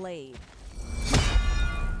it's delayed.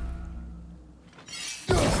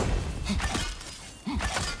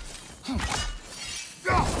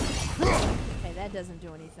 Okay, that doesn't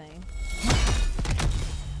do anything.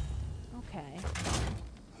 Okay.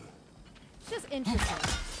 It's just interesting.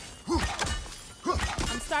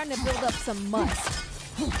 I'm starting to build up some must.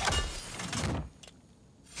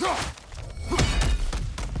 Alright,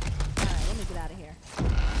 let me get out of here.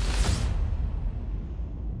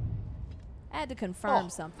 I had to confirm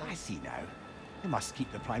something. I see now. They must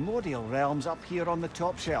keep the primordial realms up here on the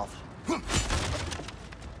top shelf.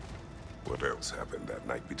 What else happened that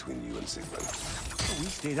night between you and Sigmund? We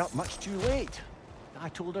stayed up much too late. I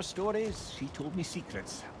told her stories, she told me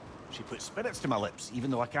secrets. She put spirits to my lips,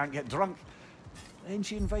 even though I can't get drunk. Then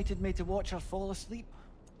she invited me to watch her fall asleep.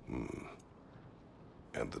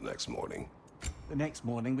 And the next morning? The next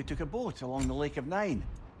morning we took a boat along the Lake of Nine.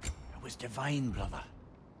 It was divine, brother.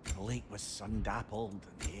 The lake was sun-dappled, and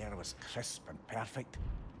the air was crisp and perfect.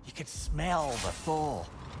 You could smell the thaw.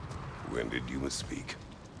 When did you misspeak?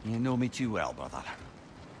 You know me too well, brother.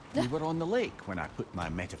 We were on the lake when I put my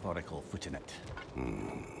metaphorical foot in it.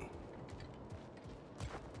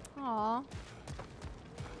 Aww.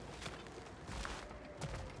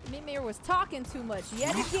 Mimir was talking too much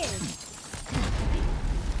yet again.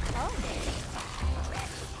 Oh.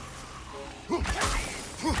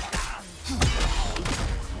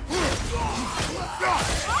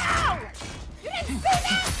 Wow! You didn't see that?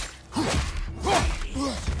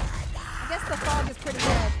 I guess the fog is pretty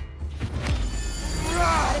bad.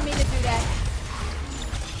 I didn't mean to do that.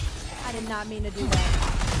 I did not mean to do that.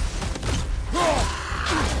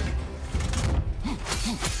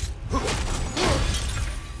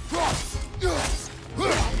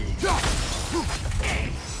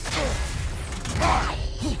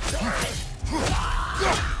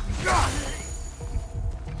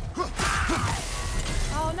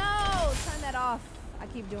 Oh no! Turn that off. I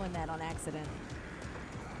keep doing that on accident.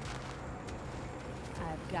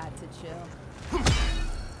 I've got to chill.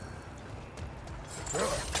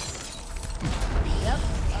 Yep,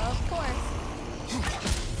 of course.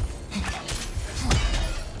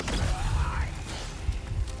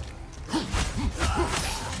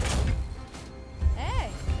 Hey!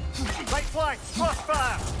 Right flank!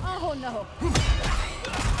 Crossfire! Oh no!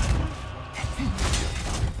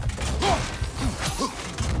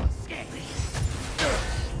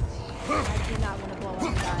 I do not want to blow up the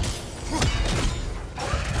guy.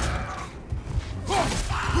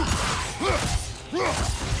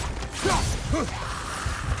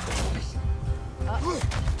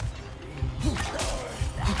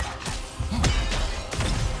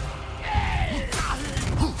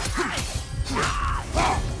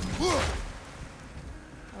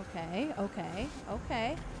 Okay, okay,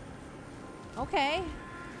 okay. Okay.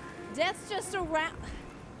 Death's just around.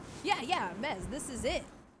 Yeah, Mez, this is it.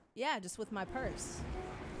 Yeah, just with my purse.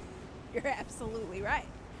 You're absolutely right.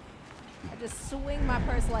 I just swing my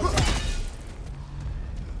purse like that.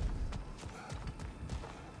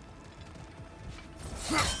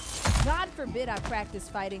 God forbid I practice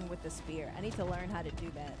fighting with the spear. I need to learn how to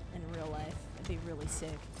do that in real life. It'd be really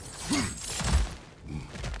sick.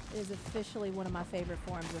 It is officially one of my favorite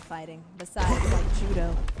forms of fighting, besides like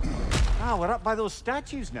judo. Ah, we're up by those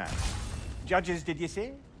statues now. Judges, did you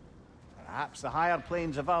say? Perhaps the higher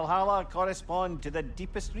planes of Valhalla correspond to the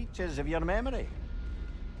deepest reaches of your memory.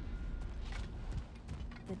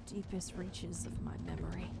 The deepest reaches of my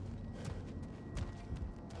memory.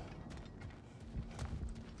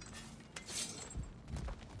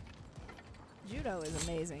 Judo is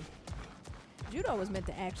amazing. Judo was meant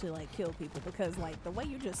to actually like kill people because like the way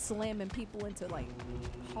you just slamming people into like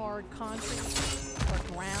hard concrete or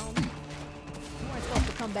ground, you weren't supposed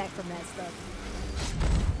to come back from that stuff.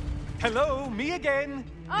 Hello, me again.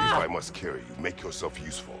 If I must carry you, make yourself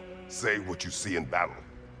useful. Say what you see in battle.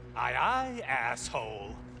 Aye, aye,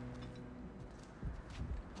 asshole.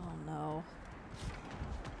 Oh no.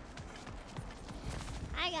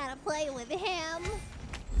 I gotta play with him.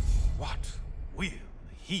 What will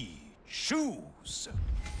he choose?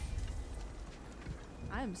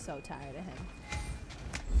 I'm so tired of him.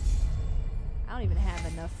 I don't even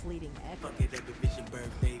have enough fleeting echo.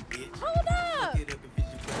 Hold up!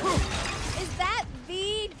 Is that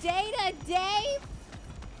the Data Dave?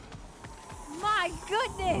 My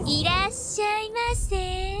goodness!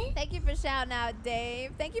 Thank you for shouting out,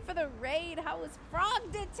 Dave. Thank you for the raid. How was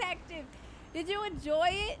Frog Detective? Did you enjoy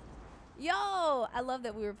it? Yo, I love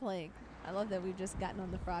that we were playing. I love that we've just gotten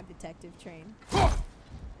on the Frog Detective train.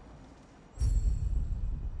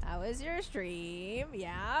 How was your stream?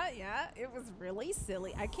 Yeah, it was really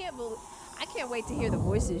silly. I can't wait to hear the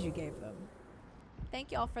voices you gave them.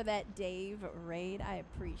 Thank y'all for that Dave raid. I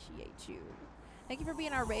appreciate you. Thank you for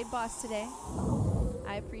being our raid boss today.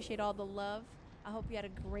 I appreciate all the love. I hope you had a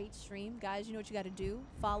great stream. Guys, you know what you got to do?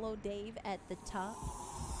 Follow Dave at the top.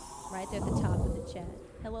 Right there at the top of the chat.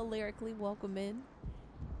 Hello, Lyrically. Welcome in.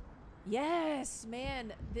 Yes,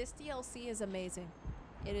 man. This DLC is amazing.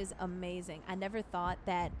 It is amazing. I never thought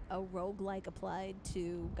that a roguelike applied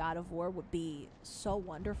to God of War would be so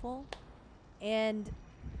wonderful. And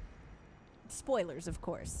spoilers, of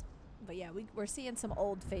course. But yeah, we're seeing some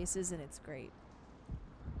old faces and it's great.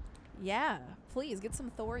 Yeah, please get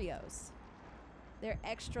some Thorios. They're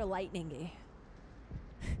extra lightning-y.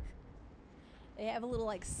 They have a little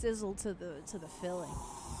like sizzle to the filling.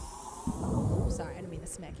 Oops, sorry, I didn't mean to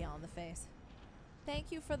smack y'all in the face.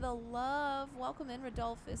 Thank you for the love. Welcome in,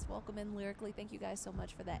 Rodolphus. Welcome in, Lyrically. Thank you guys so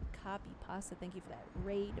much for that copy pasta. Thank you for that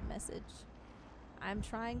raid message. I'm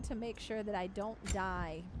trying to make sure that I don't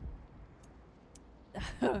die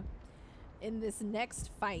in this next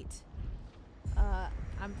fight.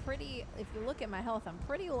 I'm pretty, if you look at my health, I'm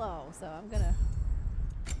pretty low, so I'm gonna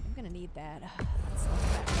need that. Let's look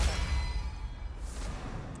back up.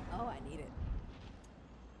 Oh, I need it.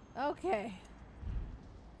 Okay.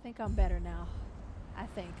 I think I'm better now. I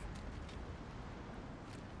think.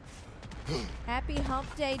 Happy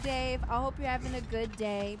hump day, Dave. I hope you're having a good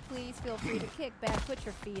day. Please feel free to kick back, put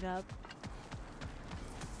your feet up.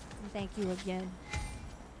 And thank you again.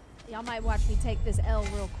 Y'all might watch me take this L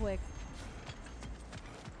real quick.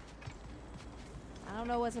 I don't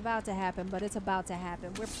know what's about to happen, but it's about to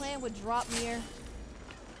happen. We're playing with Dropmere.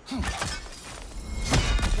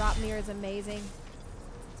 Dropmere is amazing.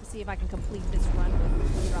 To see if I can complete this run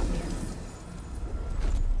with Dropmere.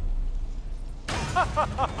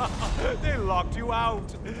 They locked you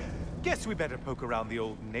out. Guess we better poke around the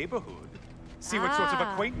old neighborhood. See what sorts of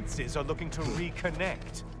acquaintances are looking to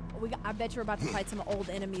reconnect. I bet you're about to fight some old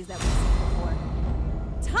enemies that we've seen before.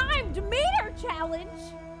 Timed meter challenge!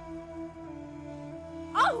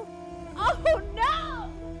 Oh! Oh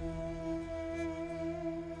no!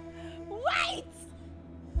 Wait!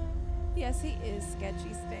 Yes, he is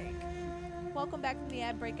Sketchy Steak. Welcome back from the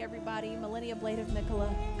ad break, everybody. Millennia Blade of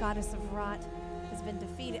Nicola, Goddess of Rot, has been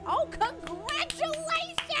defeated. Oh, congratulations!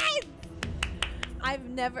 I've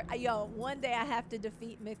never, one day I have to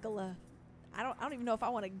defeat Nicola. I don't even know if I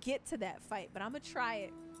want to get to that fight, but I'm gonna try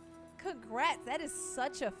it. Congrats, that is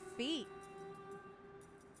such a feat.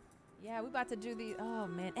 Yeah, we about to do the, oh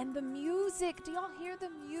man, and the music. Do y'all hear the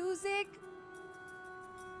music?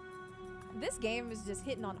 This game is just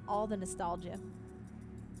hitting on all the nostalgia.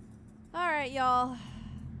 All right, y'all,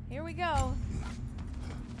 here we go.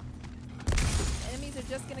 Enemies are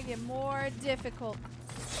just gonna get more difficult.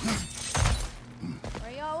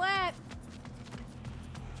 Where y'all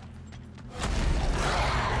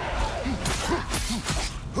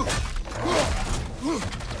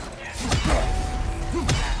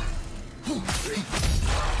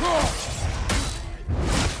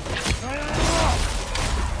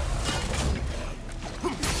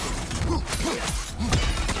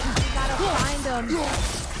down.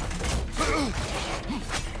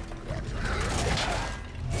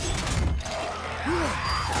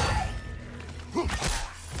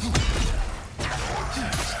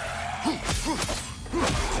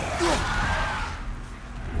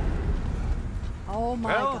 Oh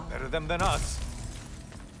my God. Better them than us.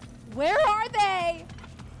 Where are they?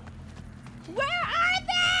 Where are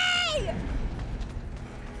they?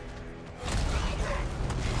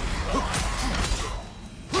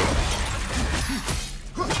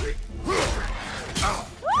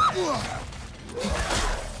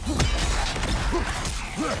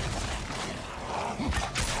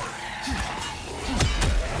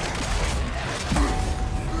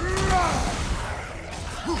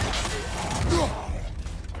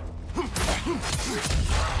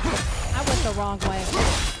 I went the wrong way.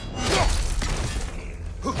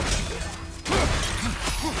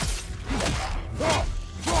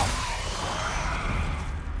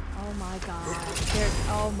 Oh my God.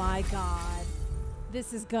 Oh my God.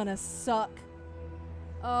 This is gonna suck.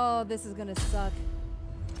 Oh, this is gonna suck.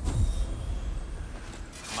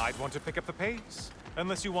 Might want to pick up the pace.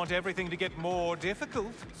 Unless you want everything to get more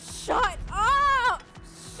difficult. Shut up!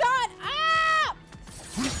 Shut up!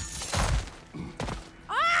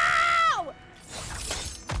 Oh!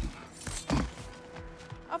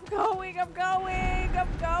 I'm going.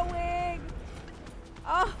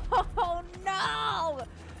 Oh no!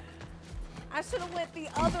 I should have went the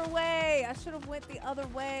other way. I should have went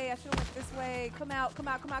this way. Come out. Come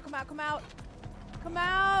out!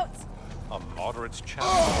 A moderate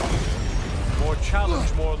challenge. More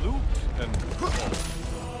challenge, more loot, and...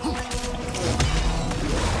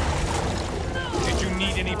 Did you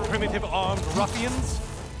need any primitive armed ruffians?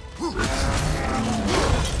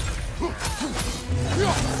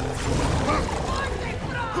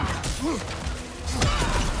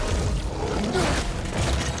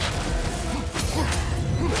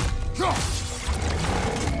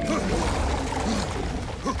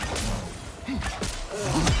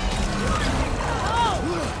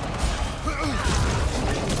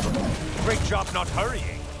 Great job not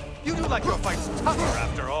hurrying. You do like your fights tougher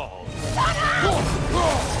after all.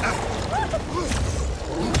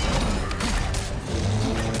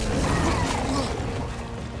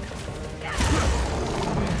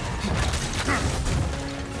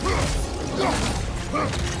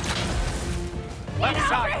 Left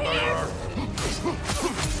side, murderer.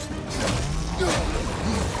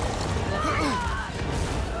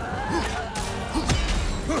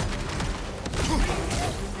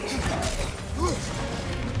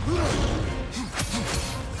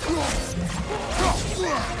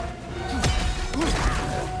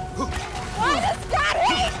 Why does God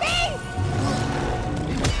hate me?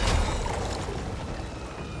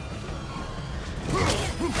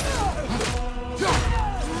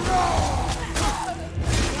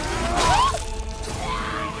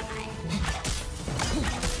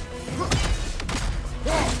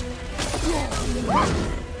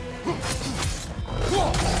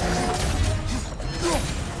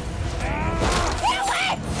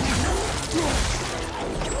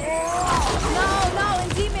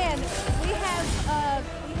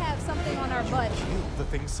 Butt. Kill the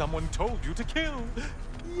thing someone told you to kill.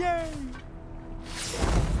 Yay!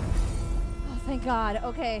 Oh, thank God.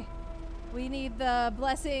 Okay. We need the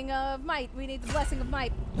blessing of might.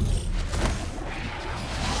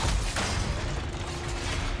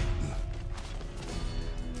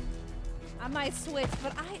 I might switch,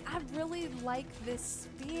 but I really like this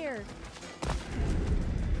spear.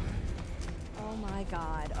 Oh my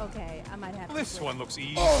God. Okay, I might have to This switch. one looks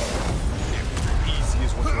easy. Easy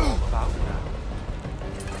is what you're all about now.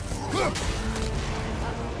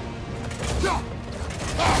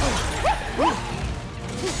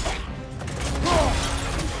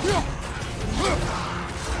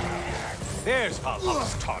 There's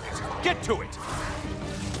Valhalla's target. Get to it.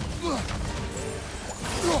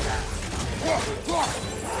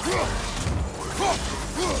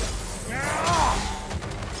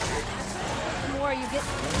 More, you get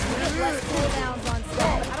less cooldowns on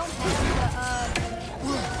stuff, but I don't have the,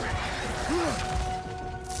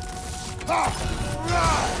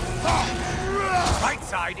 Right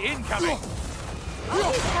side incoming.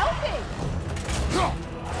 Oh, he's helping!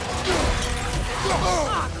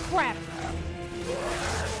 Ah, crap!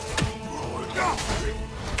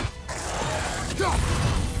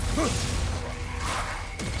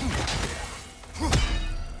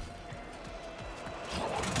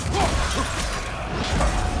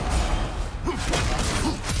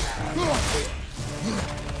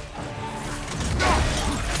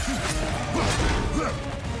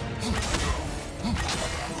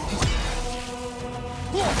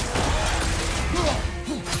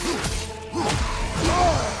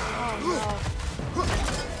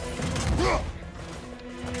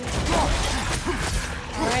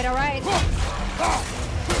 right, all right.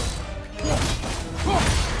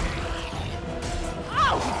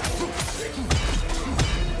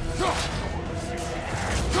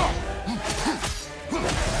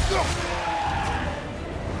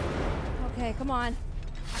 Okay, come on.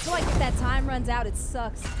 I feel like if that time runs out, it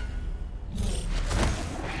sucks.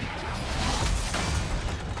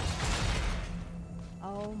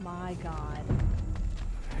 Oh my god.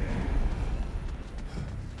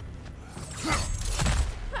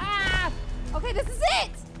 Ah! Okay, this is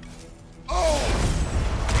it!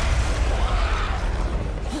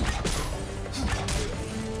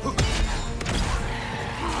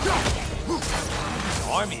 Whose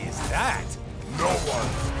army is that? No one.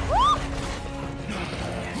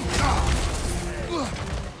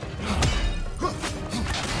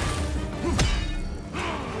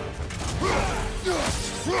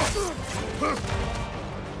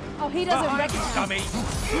 Oh, he doesn't Behind you, recognize. dummy!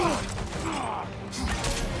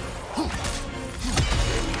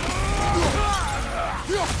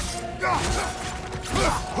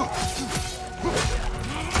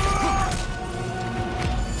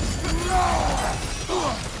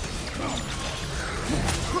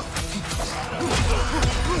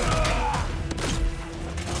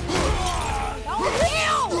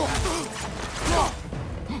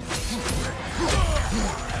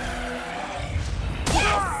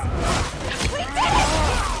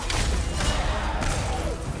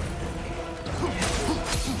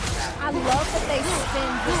 I love that they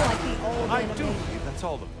spin just like the old I animation. do believe that's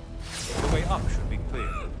all of them. The way up should be clear.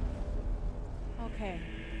 Okay.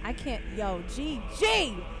 I can't. Yo,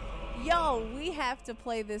 GG! Yo, we have to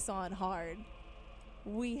play this on hard.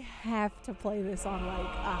 We have to play this on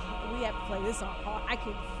we have to play this on hard. I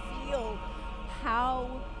can feel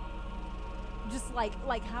how, just like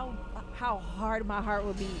how hard my heart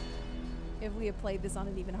would be if we had played this on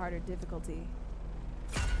an even harder difficulty.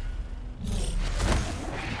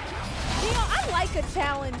 You know, I like a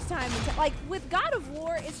challenge time and like with God of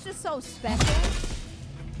War, it's just so special.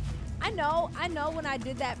 I know when I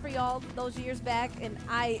did that for y'all those years back, and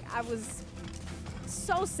I was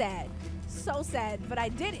so sad, but I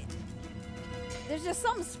did it. There's just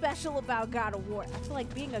something special about God of War. I feel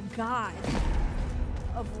like being a god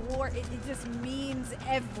of war, it just means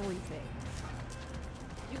everything.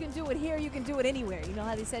 You can do it here, you can do it anywhere. You know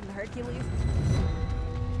how they said in Hercules?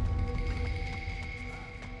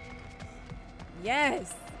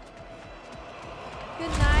 Yes.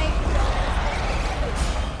 Good night.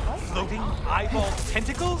 Floating eyeball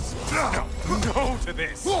tentacles? No, no to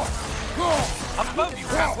this. Above you,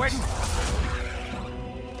 halfway.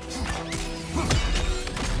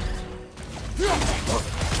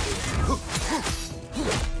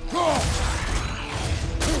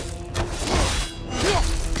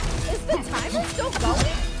 Is the timer still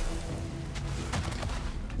going?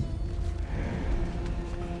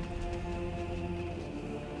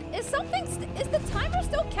 Is the timer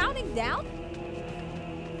still counting down?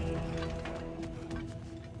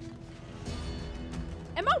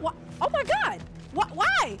 Am I oh my god!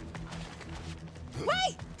 Why?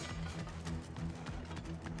 Wait!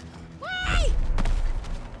 Wait!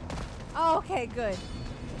 Oh, okay, good.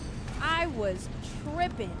 I was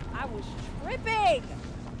tripping.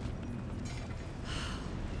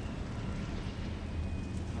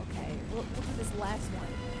 Okay, look at this last one.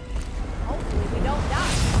 Hopefully we don't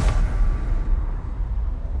die.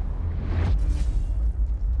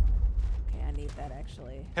 Okay, I need that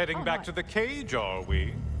actually. Heading back to the cage, are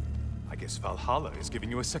we? I guess Valhalla is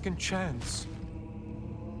giving you a second chance.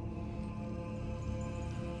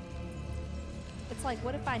 It's like,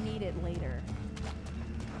 what if I need it later?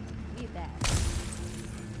 Need that.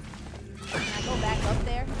 Can I go back up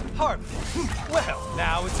there? Hardly. Well,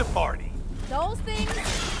 now it's a party. Those things?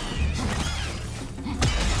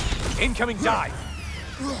 Incoming dive.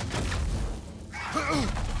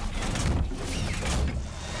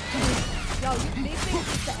 Yo, these things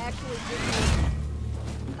used to actually give me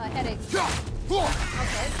a headache. Okay,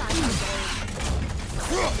 it's time to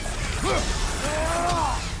go.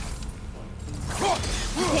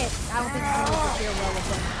 Hit. I don't think I'm going to interfere well with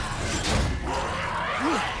him.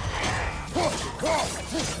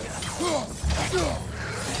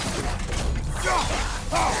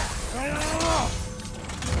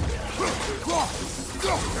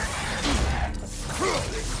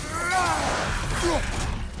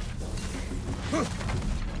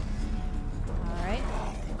 Alright.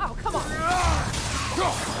 Oh, come on.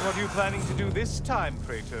 What are you planning to do this time,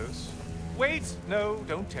 Kratos? Wait, no,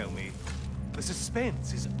 don't tell me. The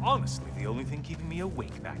suspense is honestly the only thing keeping me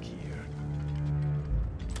awake back here.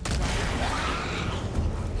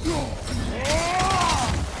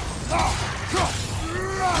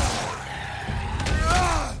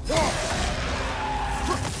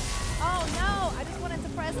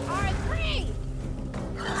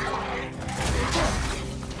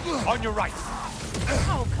 on your right.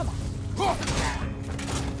 Oh, come on.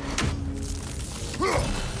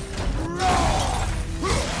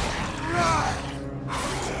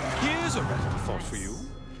 Here's a random thought for you.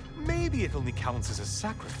 Maybe it only counts as a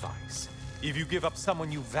sacrifice if you give up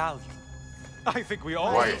someone you value. I think we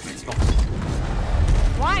all... Right.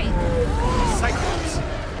 Right. Cyclops.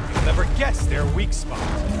 You'll never guess their weak spot.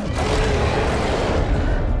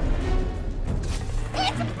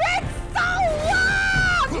 It's been so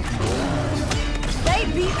long! They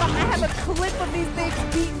beat my... I have a clip of these things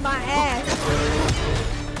beating my ass.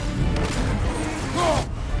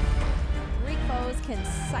 Greek foes can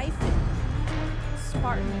siphon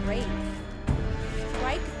Spartan rage.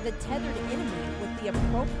 Strike the tethered enemy with the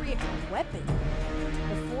appropriate weapon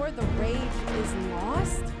before the rage is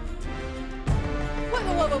lost?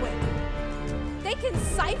 Wait. They can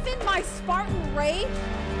siphon my Spartan rage?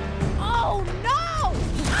 Oh no!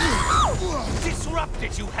 Oh!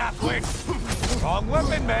 Disrupted, you halfwit! Wrong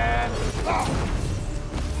weapon, man!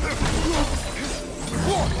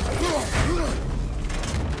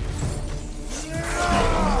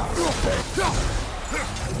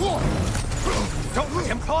 Don't let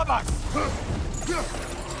him club us! You're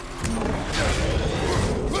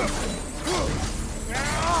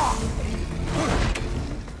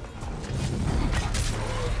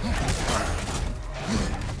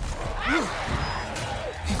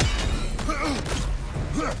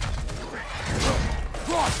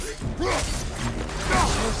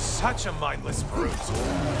such a mindless brute.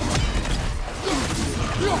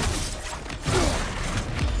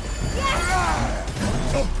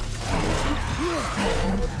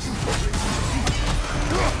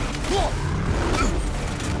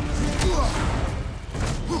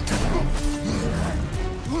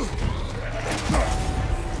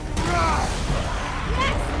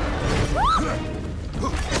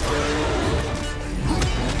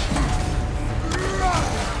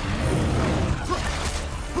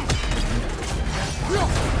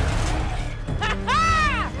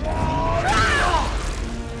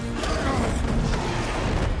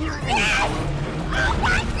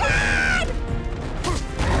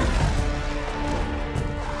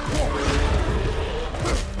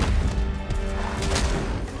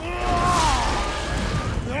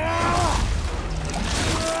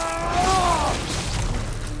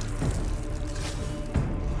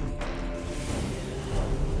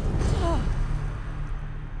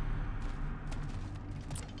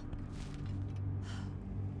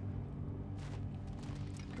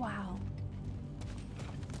 Wow.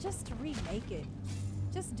 Just to remake it.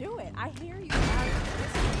 Just do it. I hear you. I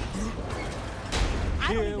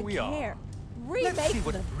don't Here even we care. are. Remake Let's see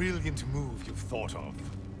what them. brilliant move you've thought of.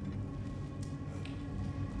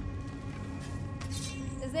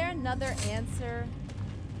 Is there another answer?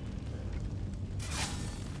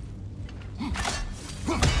 Can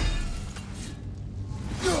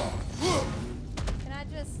I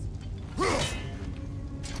just...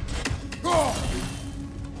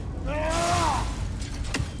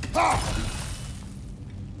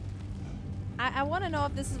 I want to know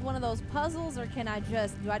if this is one of those puzzles, or can I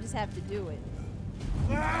just... Do I just have to do it?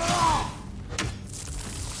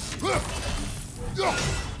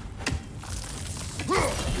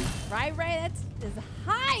 Right, that's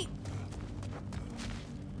height!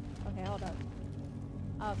 Okay, hold up.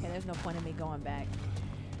 Okay, there's no point in me going back.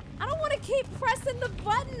 I don't want to keep pressing the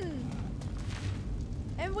button!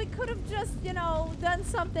 And we could have just, you know, done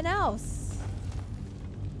something else.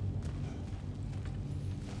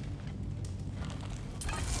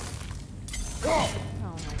 Oh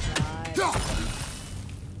my god.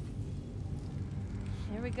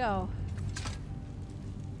 Here we go.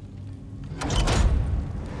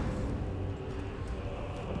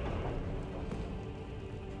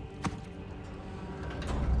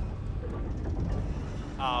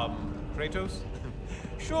 Kratos?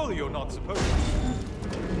 Surely you're not supposed to.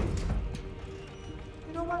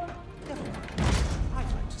 You know what? Never mind.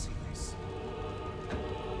 I'd like to see this.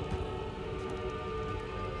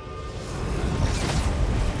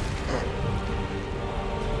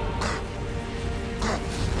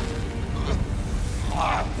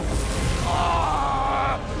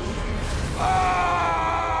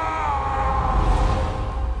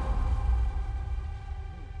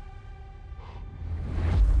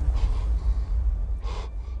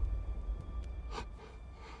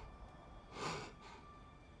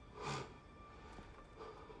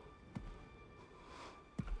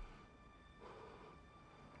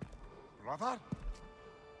 Brother?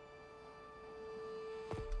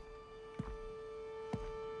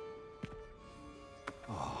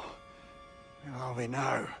 Oh, where are we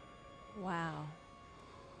now? Wow.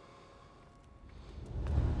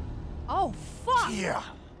 Oh, fuck! Yeah.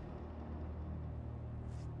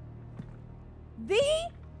 The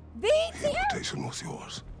The Tyr? invitation was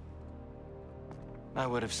yours. I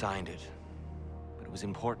would have signed it, but it was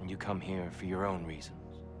important you come here for your own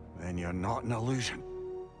reasons. Then you're not an illusion.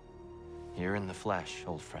 Here in the flesh,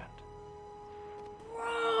 old friend.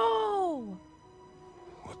 Bro!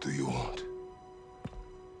 What do you want?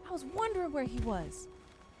 I was wondering where he was.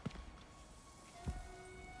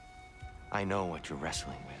 I know what you're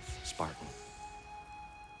wrestling with, Spartan.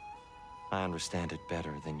 I understand it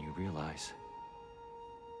better than you realize.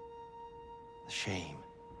 The shame.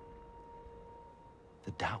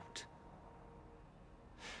 The doubt.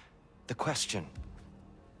 The question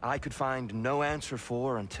I could find no answer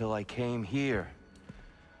for until I came here.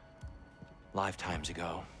 Lifetimes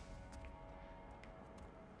ago.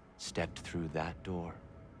 Stepped through that door.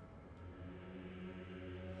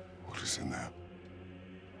 What is in there?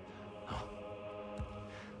 Oh.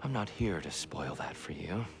 I'm not here to spoil that for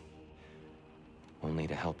you. Only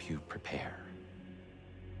to help you prepare.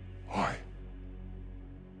 Why?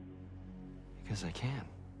 Because I can.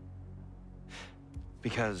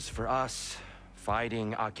 Because for us,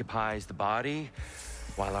 fighting occupies the body,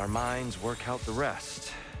 while our minds work out the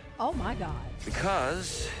rest. Oh my god.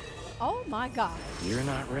 Because... Oh my god. you're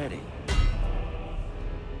not ready.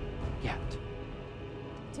 Yet.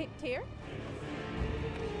 Tyr?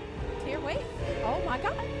 Tyr, wait. Oh my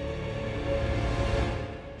god.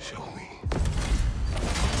 Show me.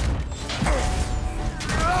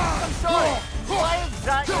 I'm sorry! Why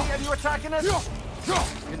exactly are you attacking us?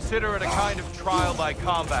 Consider it a kind of trial by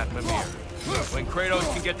combat, Mimir. When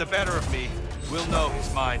Kratos can get the better of me, we'll know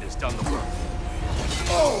his mind has done the work.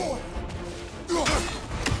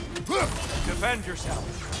 Defend yourself.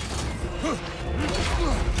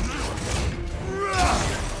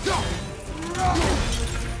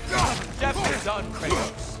 Definitely done,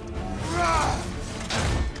 Kratos.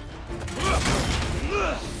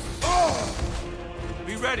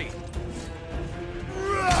 Be ready.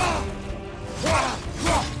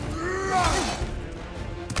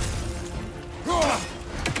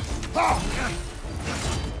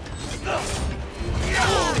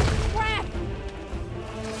 Crap!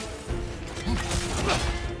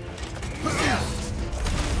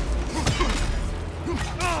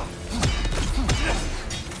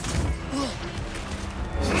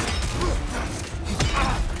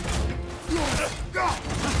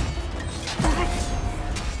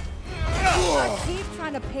 I keep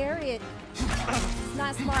trying to parry it. It's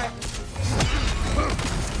not smart.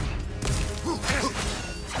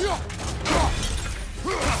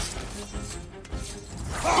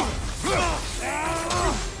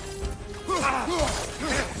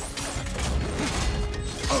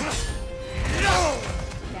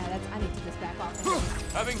 Yeah, I need to just back off.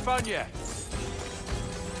 Having fun yet?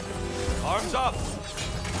 Arms up.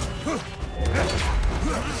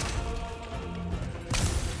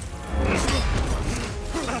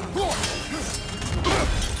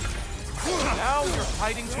 Now you're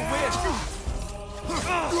fighting to win.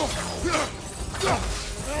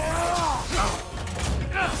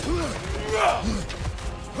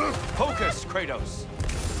 Focus, Kratos.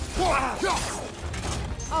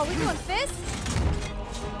 Oh, we doing fists?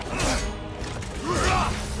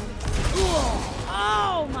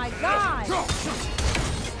 Oh my god!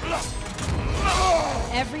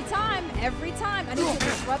 Every time. I need to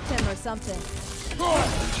disrupt him or something.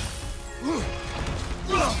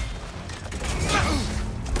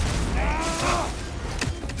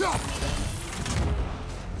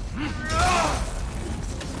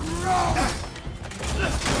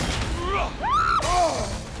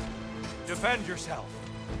 Defend yourself.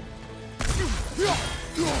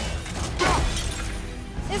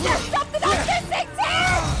 Is there something I'm missing,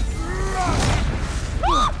 Tim?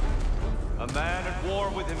 A man at war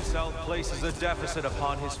with himself places a deficit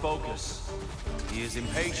upon his focus. He is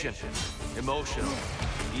impatient, emotional,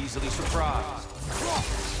 easily surprised.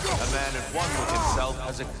 A man at one with himself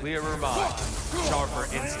has a clearer mind, sharper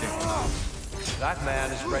instinct. That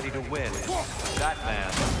man is ready to win. That man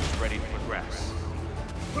is ready to progress.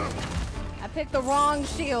 I picked the wrong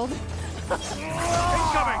shield.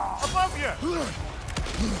 Incoming! Above you!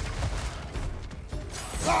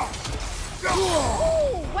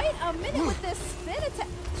 Oh, wait a minute with this spin attack.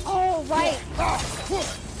 Oh, right.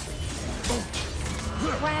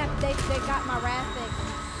 Crap, they got my wrath thing.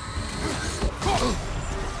 Oh,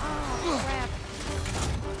 crap.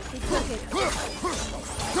 He took it.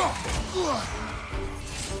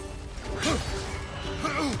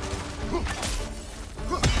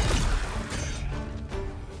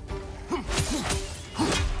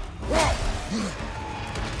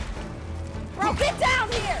 Bro, get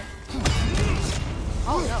down here!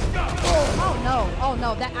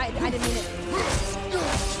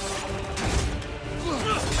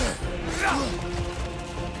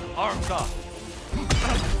 Arms up.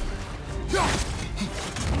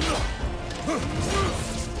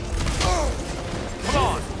 Come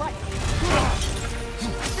on.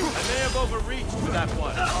 I may have overreached with that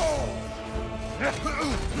one.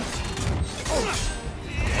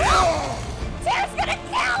 Tyr's gonna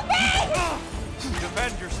kill me!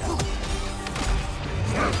 Defend yourself.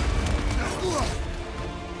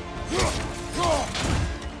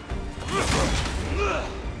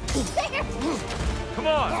 Come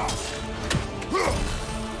on!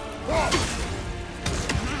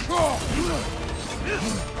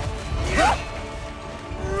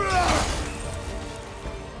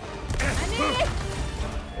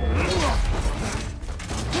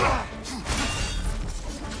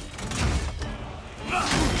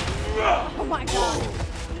 Oh my god!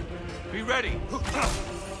 Be ready!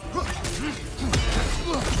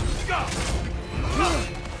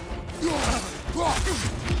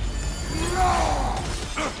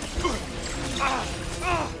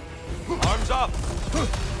 Arms up!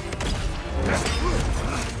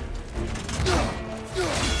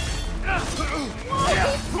 Whoa,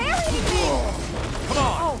 he's parrying me! Come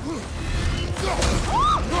on!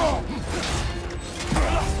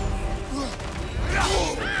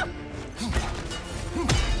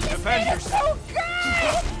 Defend yourself! So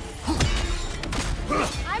good!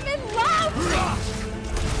 I'm in love!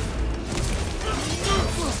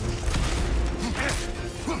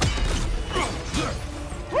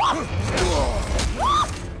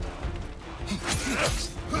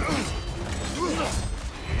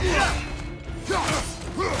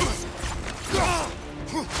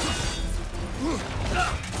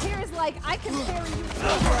 Here's like, I can parry you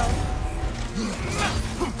too, bro.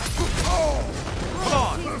 Come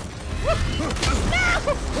on!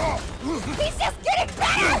 No! He's just getting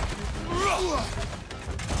better!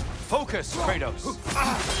 Focus, Kratos!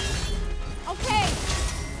 Okay,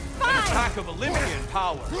 fine! An attack of Olympian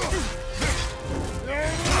power!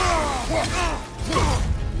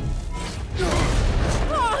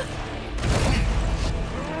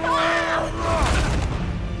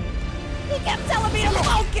 He kept telling me to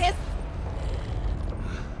focus!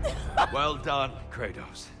 Well done,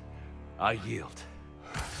 Kratos. I yield.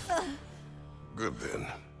 Good then.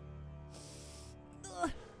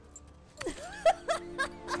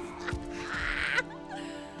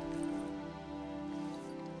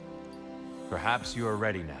 Perhaps you are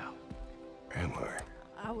ready now. Am I?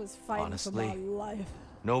 I was fighting Honestly, for my life.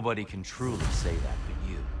 Nobody can truly say that but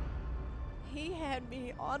you. He had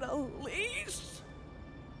me on a leash.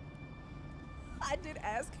 I did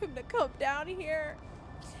ask him to come down here.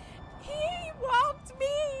 He walked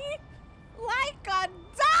me like a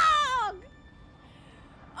dog.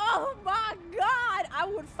 Oh my God. I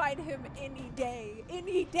would fight him any day,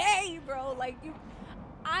 bro. Like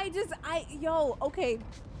okay.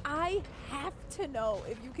 I have to know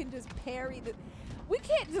if you can just parry the, we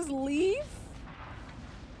can't just leave.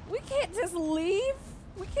 We can't just leave.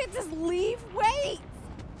 We can't just leave. Wait.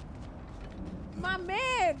 My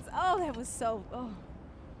man's. Oh, that was so. Oh.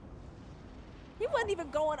 He wasn't even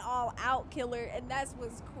going all out, killer, and that's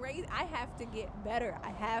what's crazy. I have to get better. I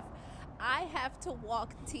have to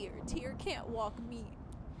walk Tyr. Tyr can't walk me.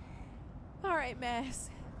 All right, Mass.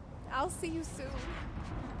 I'll see you soon.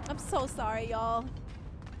 I'm so sorry, y'all.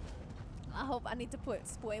 I hope I need to put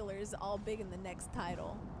spoilers all big in the next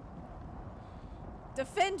title.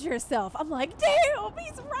 Defend yourself. I'm like, damn,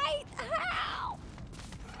 he's right. How?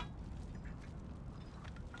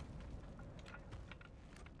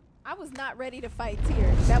 I was not ready to fight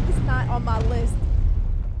Tyr. That was not on my list.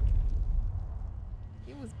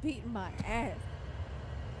 He was beating my ass.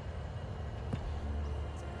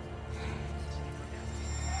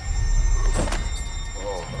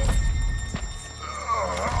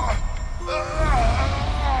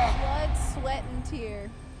 Blood, sweat, and tear.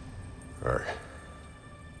 I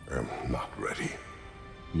am not ready.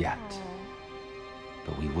 Yet.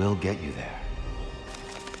 But we will get you there.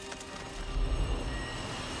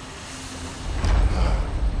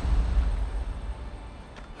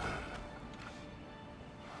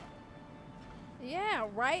 Yeah,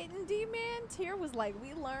 right, and D-Man? Tyr was like,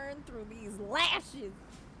 we learned through these lashes.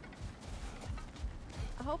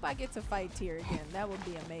 I hope I get to fight Tyr again. That would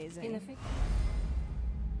be amazing.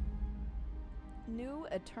 New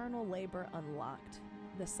eternal labor unlocked.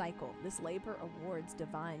 The cycle. This labor awards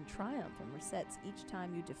divine triumph and resets each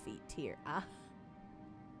time you defeat Tyr. Ah.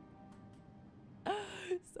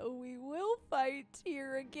 So we will fight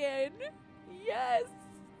Tyr again. Yes.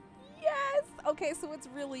 Yes. Okay, so it's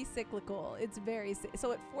really cyclical. It's very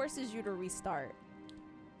so it forces you to restart.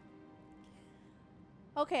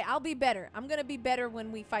 Okay, I'll be better. I'm gonna be better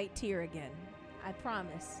when we fight Tyr again. I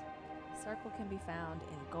promise. Circle can be found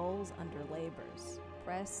in goals under labors.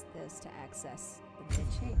 Press this to access the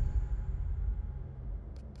menu.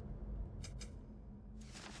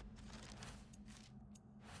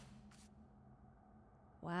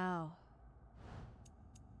 Wow.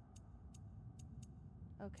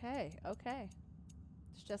 Okay, okay.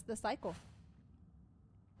 It's just the cycle.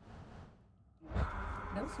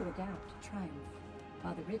 Those who adapt triumph,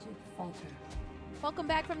 while the rigid falter. Welcome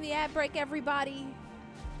back from the ad break, everybody.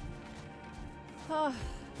 Oh,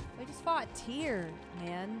 we just fought Tyr,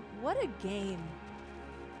 man. What a game.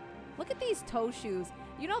 Look at these toe shoes.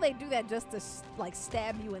 You know they do that just to like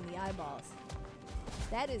stab you in the eyeballs.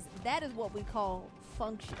 That is what we call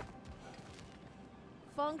function.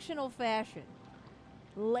 Functional fashion.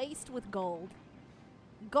 Laced with gold.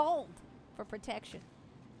 Gold for protection.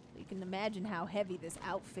 You can imagine how heavy this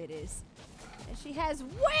outfit is. And she has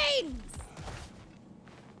wings!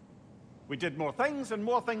 We did more things and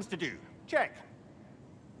more things to do. Check.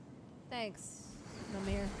 Thanks,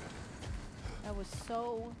 Namir. That was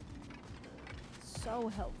so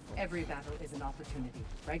helpful. Every battle is an opportunity,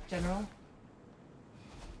 right, General?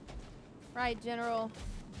 Right, General.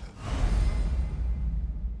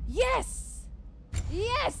 Yes!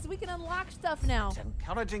 Yes! We can unlock stuff now. It's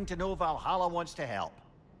encouraging to know Valhalla wants to help.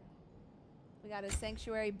 We got a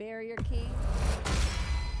sanctuary barrier key.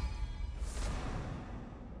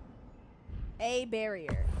 A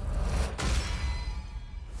barrier.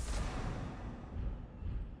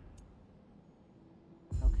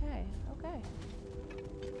 Okay, okay.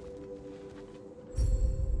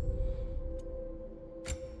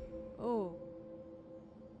 Ooh.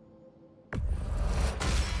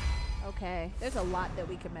 Okay, there's a lot that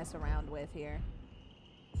we can mess around with here.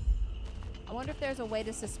 I wonder if there's a way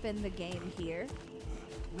to suspend the game here.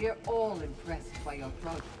 We're all impressed by your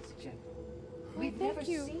progress, General. We've never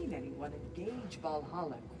you. seen anyone engage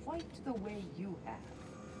Valhalla quite the way you have.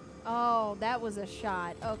 Oh, that was a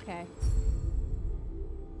shot. Okay.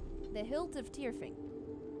 The Hilt of Tyrfing.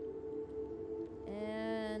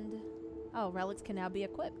 And... oh, relics can now be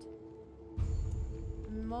equipped.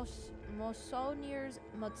 Mosonir's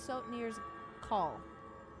Call.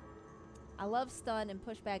 I love stun and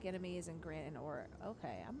push back enemies and grant an aura.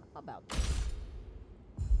 Okay, I'm about this.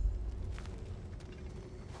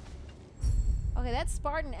 Okay, that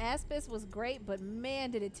Spartan Aspis was great, but man,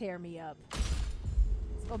 did it tear me up.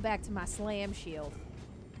 Let's go back to my slam shield.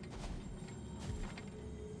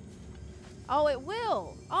 Oh, it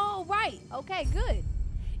will. Oh, right. Okay, good.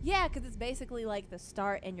 Yeah, because it's basically like the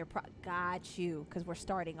start and your got you, because we're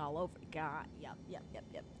starting all over. Yep.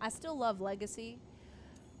 I still love Legacy,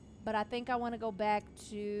 but I think I want to go back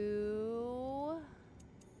to...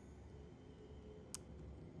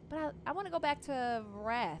 but I want to go back to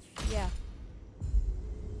Wrath. Yeah.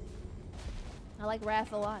 I like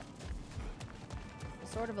Wrath a lot. The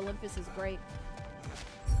Sword of Olympus is great.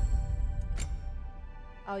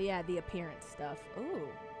 Oh yeah, the appearance stuff. Ooh.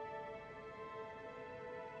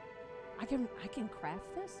 I can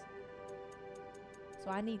craft this? So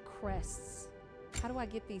I need crests. How do I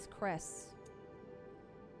get these crests?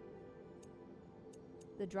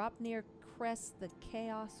 The drop near crest, the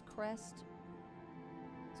chaos crest.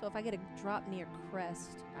 So if I get a drop near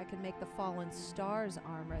crest, I can make the fallen stars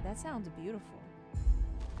armor. That sounds beautiful.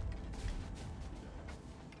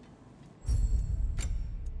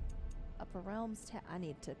 Upper realms, I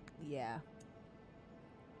need to, yeah.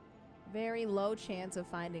 Very low chance of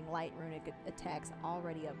finding light runic attacks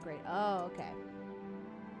already upgraded. Oh, okay.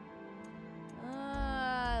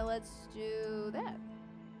 Let's do that.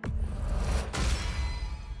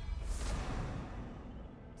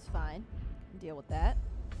 It's fine. Deal with that.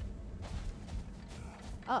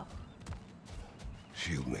 Oh.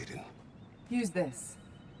 Shield Maiden. Use this.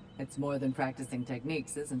 It's more than practicing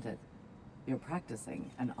techniques, isn't it? You're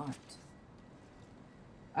practicing an art.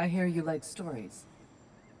 I hear you like stories.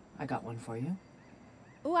 I got one for you.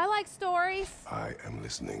 Ooh, I like stories. I am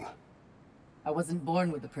listening. I wasn't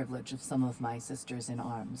born with the privilege of some of my sisters in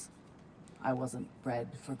arms. I wasn't bred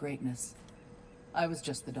for greatness. I was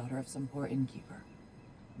just the daughter of some poor innkeeper.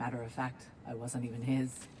 Matter of fact, I wasn't even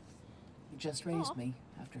his. He just raised me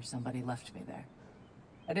after somebody left me there.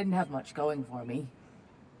 I didn't have much going for me,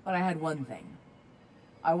 but I had one thing.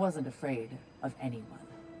 I wasn't afraid of anyone.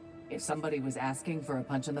 If somebody was asking for a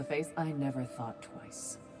punch in the face, I never thought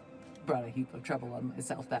twice. Brought a heap of trouble on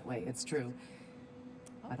myself that way, it's true.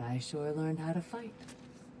 But I sure learned how to fight.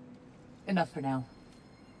 Enough for now.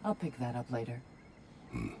 I'll pick that up later.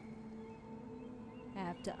 I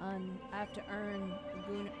have to earn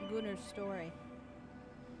Gunnar's story.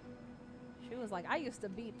 She was like, I used to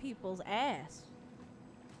beat people's ass.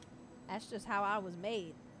 That's just how I was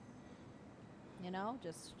made. You know,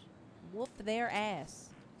 just whoop their ass.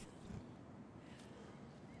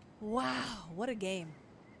 Wow, what a game.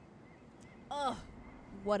 Ugh,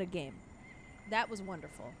 what a game. That was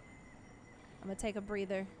wonderful. I'm gonna take a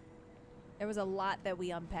breather. There was a lot that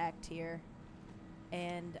we unpacked here,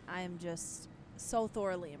 and I am just so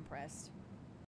thoroughly impressed.